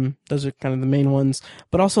 Those are kind of the main ones,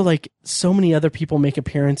 but also like so many other people make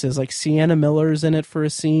appearances. Like Sienna Miller's in it for a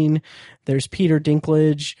scene. There's Peter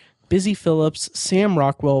Dinklage, Busy Phillips, Sam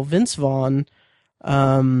Rockwell, Vince Vaughn.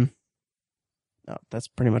 That's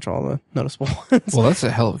pretty much all the noticeable ones. Well, that's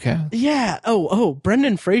a hell of a cast. Yeah. Oh,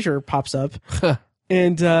 Brendan Fraser pops up.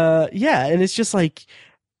 And, and it's just like,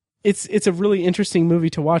 it's a really interesting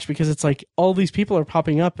movie to watch because it's like all these people are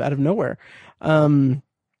popping up out of nowhere. And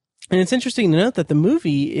it's interesting to note that the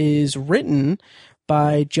movie is written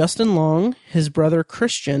by Justin Long, his brother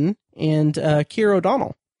Christian, and Keira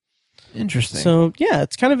O'Donnell. Interesting. So, yeah,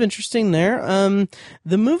 it's kind of interesting there.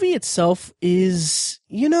 The movie itself is,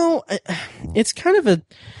 it's kind of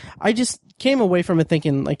I just came away from it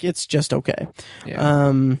thinking, like, it's just okay.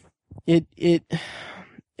 Yeah.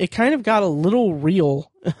 It kind of got a little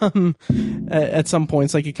real at some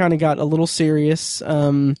points. Like, it kind of got a little serious.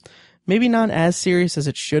 Maybe not as serious as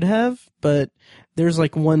it should have, but there's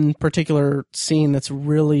like one particular scene that's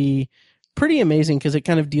really pretty amazing because it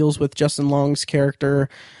kind of deals with Justin Long's character,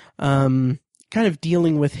 kind of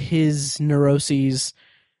dealing with his neuroses,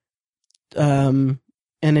 and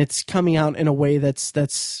it's coming out in a way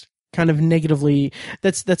that's kind of negatively,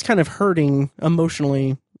 that's kind of hurting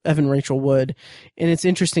emotionally Evan Rachel Wood. And it's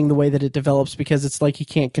interesting the way that it develops because it's like he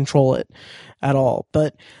can't control it at all.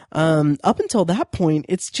 But up until that point,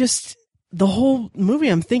 it's just the whole movie.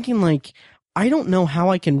 I'm thinking like, I don't know how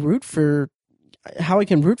I can root for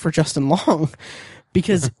Justin Long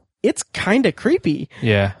because it's kind of creepy.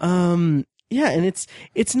 Yeah. Yeah, and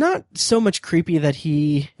it's not so much creepy that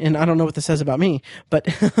and I don't know what this says about me, but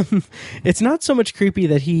it's not so much creepy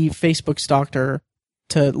that he Facebook stalked her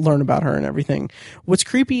to learn about her and everything. What's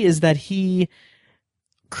creepy is that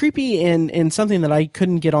creepy and something that I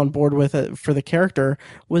couldn't get on board with for the character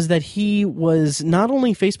was that he was not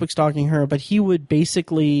only Facebook stalking her, but he would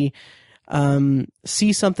basically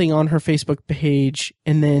see something on her Facebook page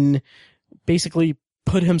and then basically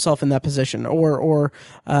put himself in that position, or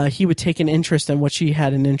he would take an interest in what she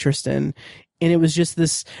had an interest in. And it was just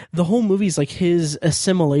the whole movie's like his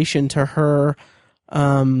assimilation to her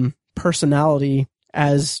personality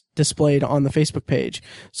as displayed on the Facebook page.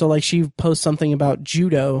 So like she posts something about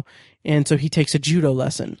judo, and so he takes a judo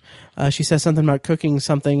lesson. She says something about cooking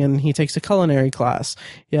something, and he takes a culinary class.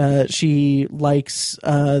 She likes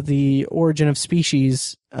the Origin of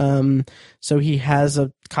Species, so he has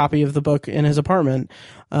a copy of the book in his apartment.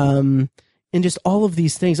 And just all of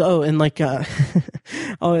these things. She's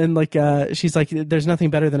like, there's nothing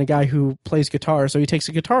better than a guy who plays guitar, so he takes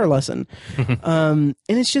a guitar lesson. And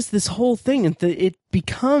it's just this whole thing, and it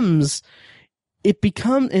becomes,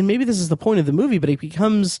 and maybe this is the point of the movie, but it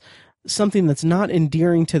becomes something that's not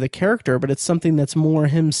endearing to the character, but it's something that's more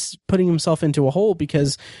him putting himself into a hole,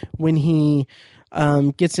 because when he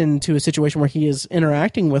gets into a situation where he is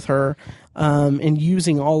interacting with her and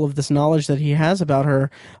using all of this knowledge that he has about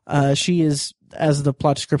her, she is, as the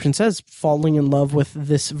plot description says, falling in love with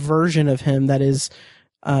this version of him that is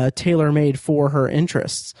tailor-made for her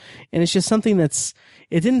interests. And it's just something it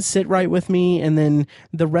didn't sit right with me. And then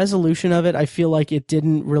the resolution of it, I feel like it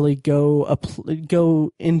didn't really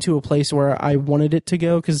go into a place where I wanted it to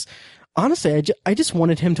go, because honestly, I just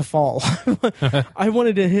wanted him to fall. I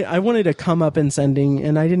wanted a come-uppance ending,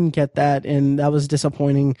 and I didn't get that, and that was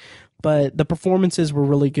disappointing. But the performances were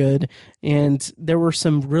really good, and there were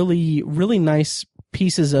some really, really nice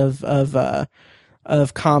pieces of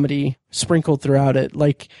comedy sprinkled throughout it.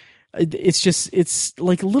 Like, it's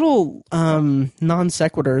like little non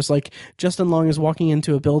sequiturs. Like, Justin Long is walking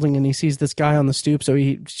into a building and he sees this guy on the stoop, so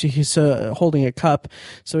he's holding a cup,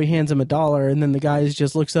 so he hands him $1, and then the guy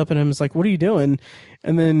just looks up at him and is like, "What are you doing?"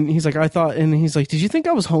 And then he's like, he's like, "Did you think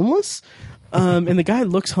I was homeless?" And the guy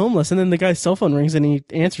looks homeless, and then the guy's cell phone rings and he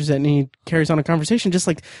answers it and he carries on a conversation. Just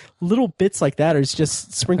like little bits like that are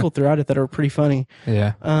just sprinkled throughout it that are pretty funny.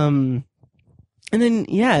 Yeah. And then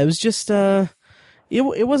it was just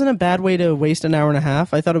it wasn't a bad way to waste an hour and a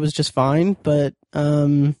half. I thought it was just fine, but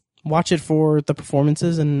watch it for the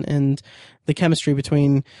performances and the chemistry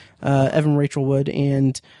between Evan Rachel Wood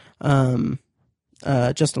and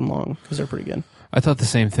Justin Long, because they're pretty good. I thought the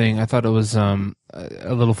same thing. I thought it was a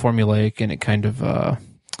little formulaic, and it kind of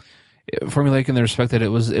formulaic in the respect that it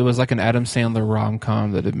was like an Adam Sandler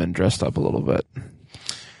rom-com that had been dressed up a little bit.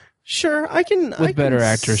 Sure, I can better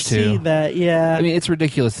actors see too. That, yeah. I mean, it's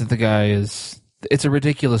ridiculous that the guy is. It's a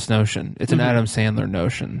ridiculous notion. It's an Adam Sandler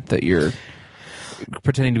notion that you're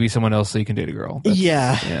pretending to be someone else so you can date a girl.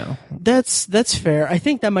 That's fair. I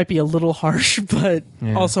think that might be a little harsh, but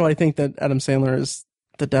also I think that Adam Sandler is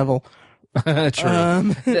the devil.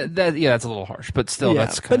 True. That's a little harsh, but still,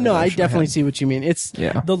 that's kind but of. No, I definitely see what you mean. It's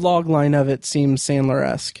the log line of it seems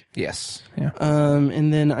Sandler-esque. Yes. Yeah.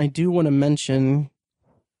 And then I do want to mention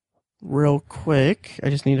real quick, I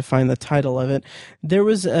just need to find the title of it. There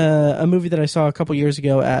was a movie that I saw a couple years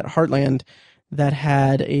ago at Heartland that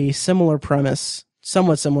had a somewhat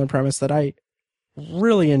similar premise that I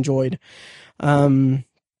really enjoyed. That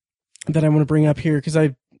I want to bring up here because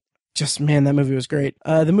that movie was great.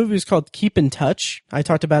 The movie was called Keep in Touch. I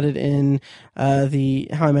talked about it in the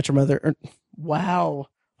How I Met Your Mother.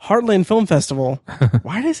 Heartland Film Festival.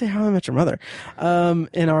 Why did I say How I Met Your Mother?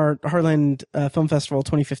 In our Heartland Film Festival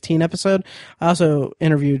 2015 episode. I also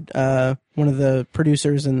interviewed one of the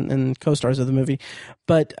producers and co-stars of the movie.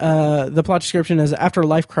 But the plot description is: after a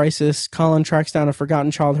life crisis, Colin tracks down a forgotten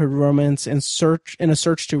childhood romance in a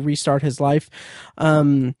search to restart his life.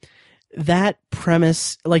 That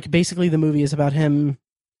premise, like, basically the movie is about him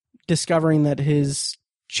discovering that his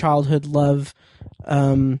childhood love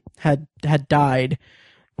had died.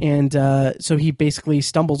 And so he basically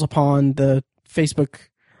stumbles upon the Facebook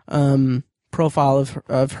profile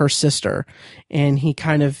of her sister, and he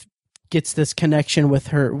kind of gets this connection with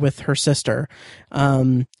her sister.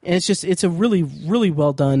 And it's a really, really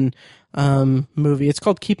well done movie. It's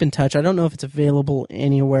called Keep in Touch. I don't know if it's available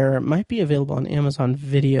anywhere. It might be available on Amazon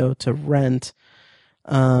Video to rent,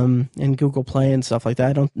 and Google Play and stuff like that.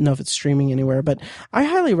 I don't know if it's streaming anywhere, but I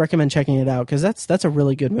highly recommend checking it out because that's a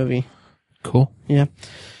really good movie. Cool. Yeah.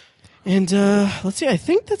 And let's see, I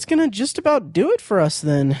think that's going to just about do it for us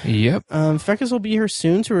then. Yep. Fekkes will be here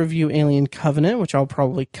soon to review Alien Covenant, which I'll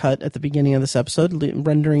probably cut at the beginning of this episode,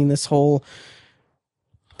 rendering this whole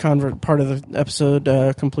part of the episode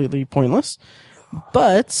completely pointless.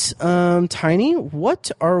 But, Tiny, what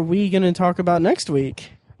are we going to talk about next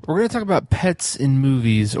week? We're going to talk about pets in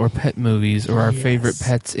movies, or pet movies, or our favorite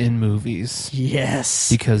pets in movies. Yes.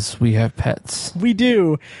 Because we have pets. We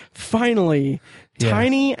do. Finally. Yeah.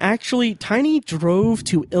 Tiny drove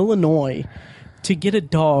to Illinois to get a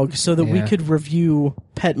dog so that we Yeah. could review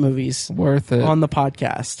pet movies Worth it. on the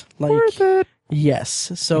podcast. Like, Worth it.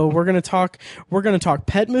 yes. So we're going to talk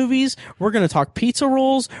pet movies. We're going to talk pizza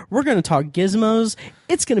rolls. We're going to talk gizmos.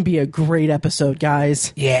 It's going to be a great episode,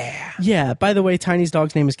 guys. Yeah. Yeah. By the way, Tiny's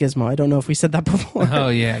dog's name is Gizmo. I don't know if we said that before. Oh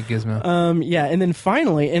yeah, Gizmo. Yeah. And then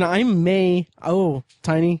finally, and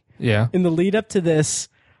Tiny, Yeah. in the lead up to this,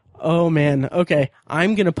 oh man, okay,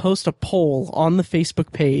 I'm going to post a poll on the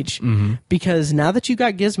Facebook page because now that you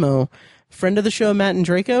got Gizmo, friend of the show, Matt and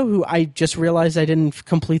Draco, who I just realized I didn't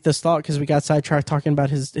complete this thought because we got sidetracked talking about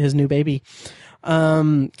his new baby.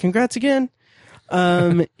 Congrats again.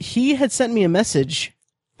 He had sent me a message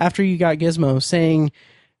after you got Gizmo saying,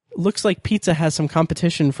 looks like pizza has some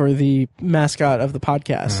competition for the mascot of the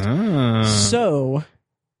podcast. So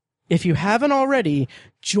if you haven't already,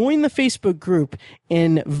 join the Facebook group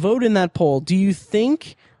and vote in that poll. Do you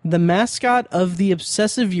think the mascot of the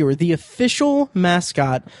Obsessive Viewer, the official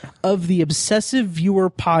mascot of the Obsessive Viewer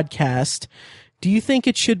podcast, do you think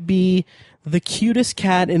it should be the cutest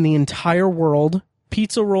cat in the entire world,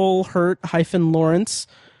 Pizza Roll Hurt-Lawrence,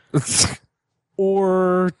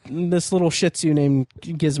 or this little Shih Tzu named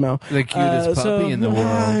Gizmo? The cutest puppy in the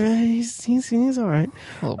world. He's all right.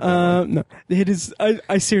 Oh, boy. No, it is.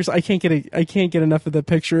 I seriously, I can't get enough of the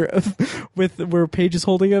picture of with where Paige is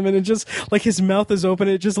holding him, and it just like his mouth is open.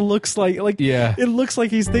 It just looks like Yeah. It looks like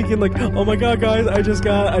he's thinking like, oh my god, guys, I just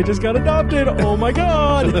got adopted. Oh my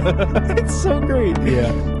god, it's so great.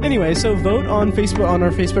 Yeah. Anyway, so vote on Facebook on our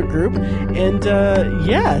Facebook group, and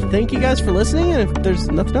yeah, thank you guys for listening. And if there's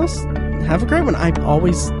nothing else, have a great one.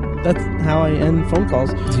 That's how I end phone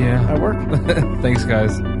calls Yeah. at work. Thanks,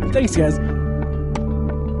 guys. Thanks, guys.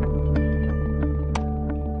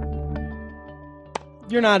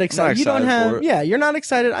 You're not excited. Not You don't excited have. for it. Yeah, you're not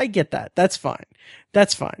excited. I get that. That's fine.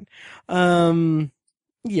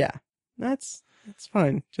 Yeah, that's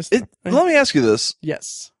fine. Just Let me ask you this.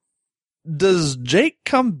 yes. Does Jake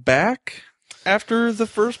come back after the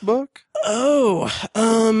first book? Oh,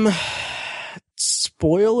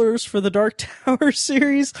 spoilers for the Dark Tower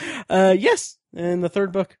series. Yes, in the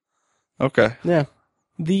third book. Okay. Yeah.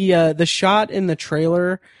 The shot in the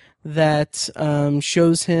trailer that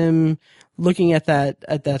shows him looking at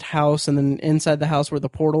that house and then inside the house where the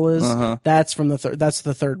portal is, that's from that's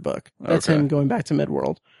the third book. That's Okay. him going back to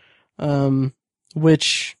Midworld.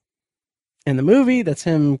 Which in the movie that's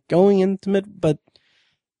him going into but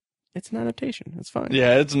it's an adaptation. It's fine.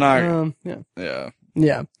 Yeah, it's not. Yeah. Yeah.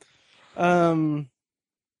 Yeah.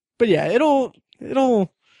 But yeah, it'll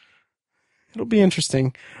be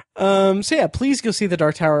interesting. So yeah, please go see The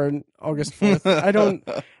Dark Tower on August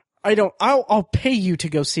 4th. I'll pay you to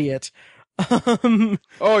go see it.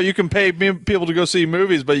 Oh, you can pay people to go see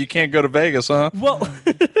movies, but you can't go to Vegas, huh? Well,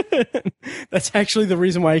 that's actually the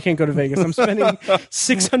reason why I can't go to Vegas. I'm spending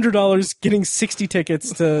 $600 getting 60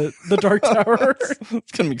 tickets to The Dark Tower.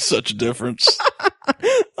 It's gonna make such a difference.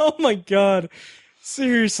 Oh my god.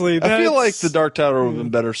 Seriously, I feel like the Dark Tower would have been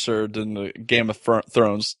better served in the Game of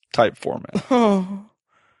Thrones type format. Oh,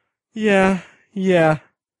 yeah,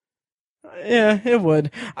 it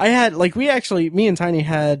would. I had me and Tiny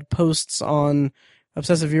had posts on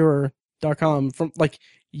obsessiveviewer.com from like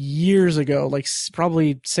years ago, like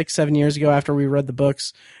probably 6-7 years ago after we read the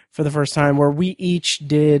books for the first time, where we each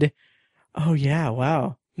did. Oh yeah,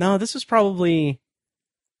 wow. No, this was probably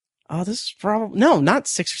not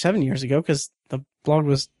 6 or 7 years ago because the blog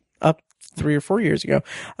was up 3 or 4 years ago.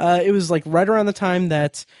 It was like right around the time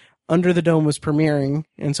that Under the Dome was premiering,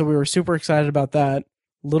 and so we were super excited about that.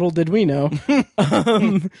 Little did we know.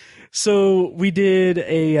 So we did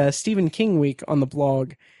a Stephen King week on the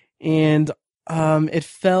blog, and it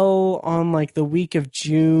fell on like the week of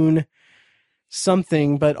June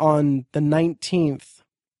something, but on the 19th,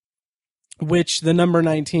 which the number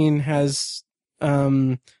 19 has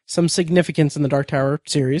some significance in the Dark Tower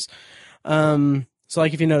series. So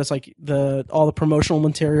like if you notice like all the promotional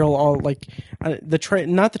material, all like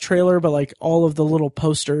not the trailer, but like all of the little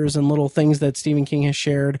posters and little things that Stephen King has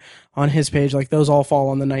shared on his page, like those all fall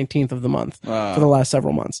on the 19th of the month for the last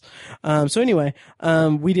several months. So anyway,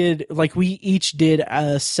 we each did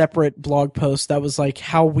a separate blog post that was like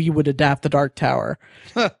how we would adapt the Dark Tower.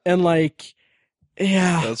 And like,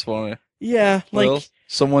 yeah, That's funny. yeah, like, Well,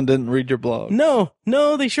 someone didn't read your blog. no,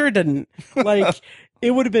 they sure didn't. Like,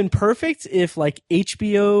 it would have been perfect if like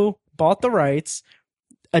HBO bought the rights,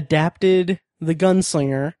 adapted The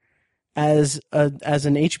Gunslinger as an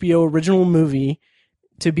HBO original movie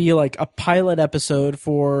to be like a pilot episode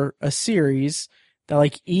for a series that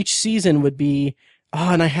like each season would be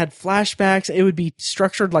and I had flashbacks. It would be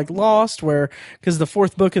structured like Lost, because the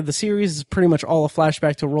fourth book of the series is pretty much all a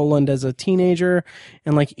flashback to Roland as a teenager,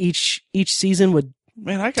 and like each season would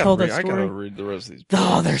I tell gotta that story. I gotta read the rest of these books.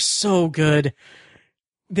 Oh, they're so good.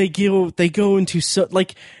 They go into so,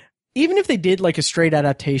 like, even if they did like a straight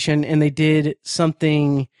adaptation and they did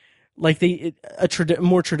something like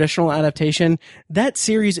more traditional adaptation, that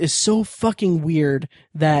series is so fucking weird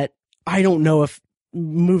that I don't know if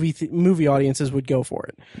movie audiences would go for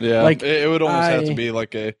it. Yeah, like it would almost have to be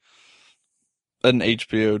like an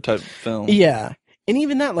HBO type film. Yeah, and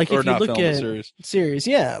even that, like, or if you look at series,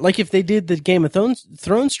 yeah, like if they did the Game of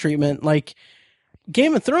Thrones treatment, like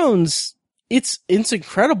Game of Thrones, it's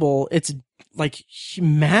incredible. It's like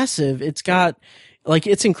massive. It's got like,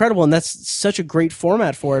 it's incredible, and that's such a great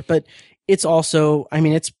format for it. But it's also, I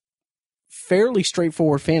mean, it's fairly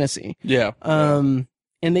straightforward fantasy. Yeah.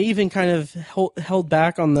 And they even kind of held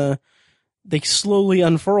back on they slowly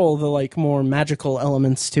unfurl the like more magical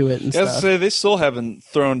elements to it and stuff. Say they still haven't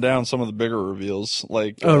thrown down some of the bigger reveals,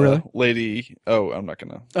 like really? Lady. Oh, I'm not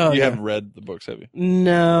gonna. You haven't read the books, have you?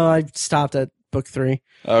 No, I stopped at book 3.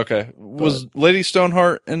 Okay, was Lady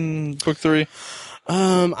Stoneheart in book 3?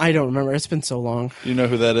 I don't remember. It's been so long. You know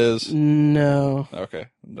who that is? No. Okay.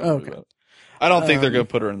 Okay. I don't think they're gonna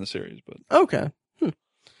put her in the series, but okay.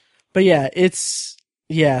 But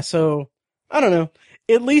yeah, so I don't know.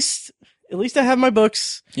 At least I have my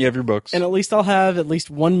books. You have your books. And at least I'll have at least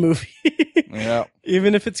one movie. Yeah.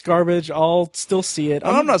 Even if it's garbage, I'll still see it.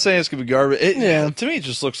 I'm not saying it's gonna be garbage. To me, it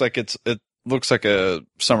just looks like it looks like a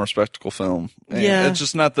summer spectacle film. And yeah. It's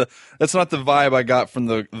just that's not the vibe I got from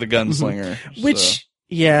the Gunslinger. Which,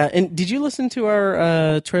 yeah. And did you listen to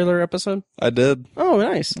our trailer episode? I did. Oh,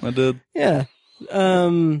 nice. I did. Yeah.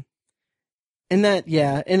 And that,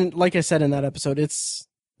 yeah. And like I said in that episode,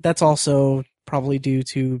 that's also probably due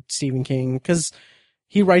to Stephen King, because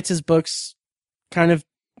he writes his books kind of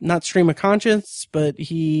not stream of conscience, but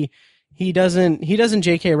he doesn't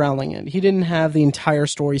J.K. Rowling it. He didn't have the entire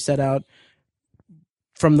story set out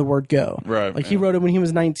from the word go. Right. Like, he wrote it when he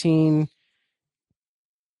was 19.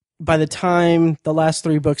 By the time the last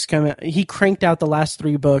 3 books come out, he cranked out the last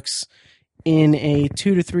 3 books in a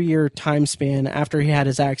 2 to 3 year time span after he had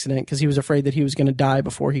his accident, because he was afraid that he was going to die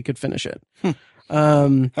before he could finish it. How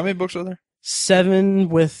many books are there? 7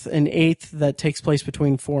 with an 8th that takes place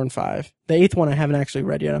between 4 and 5. The 8th one I haven't actually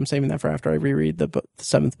read yet. I'm saving that for after I reread the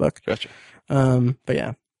 7th book. Gotcha. But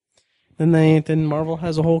yeah. Then Marvel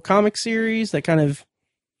has a whole comic series that kind of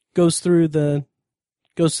goes through the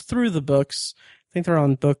books. I think they're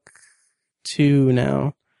on book 2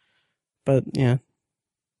 now. But yeah.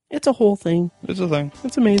 It's a whole thing. It's a thing.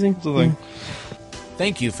 It's amazing. It's a thing.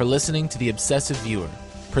 Thank you for listening to The Obsessive Viewer,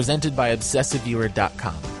 presented by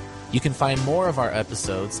ObsessiveViewer.com. You can find more of our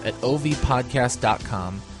episodes at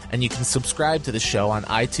ovpodcast.com, and you can subscribe to the show on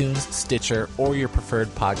iTunes, Stitcher, or your preferred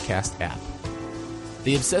podcast app.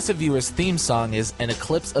 The Obsessive Viewer's theme song is An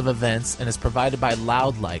Eclipse of Events and is provided by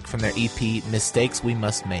Loudlike from their EP Mistakes We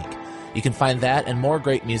Must Make. You can find that and more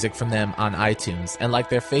great music from them on iTunes, and like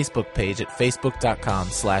their Facebook page at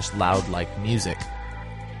facebook.com/loudlikemusic.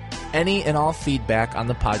 Any and all feedback on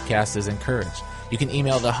the podcast is encouraged. You can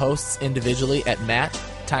email the hosts individually at Matt,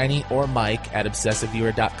 Tiny, or Mike at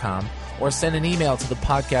ObsessiveViewer.com, or send an email to the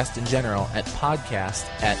podcast in general at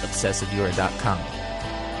podcast@ObsessiveViewer.com.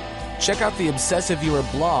 Check out the Obsessive Viewer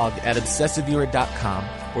blog at ObsessiveViewer.com,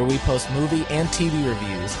 where we post movie and TV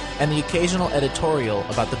reviews and the occasional editorial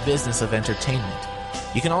about the business of entertainment.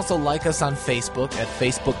 You can also like us on Facebook at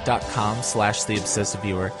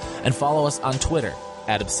facebook.com/TheObsessiveViewer, and follow us on Twitter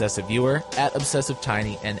at ObsessiveViewer, at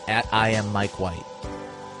ObsessiveTiny, and at IamMikeWhite.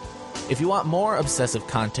 If you want more obsessive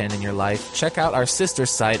content in your life, check out our sister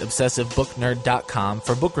site, ObsessiveBookNerd.com,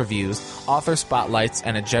 for book reviews, author spotlights,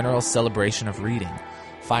 and a general celebration of reading.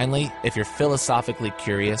 Finally, if you're philosophically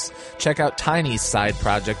curious, check out Tiny's side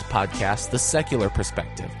project podcast, The Secular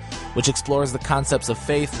Perspective, which explores the concepts of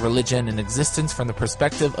faith, religion, and existence from the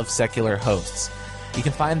perspective of secular hosts. You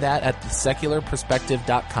can find that at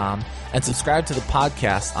thesecularperspective.com and subscribe to the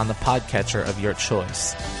podcast on the podcatcher of your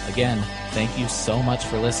choice. Again, thank you so much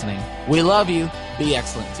for listening. We love you. Be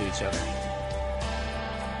excellent to each other.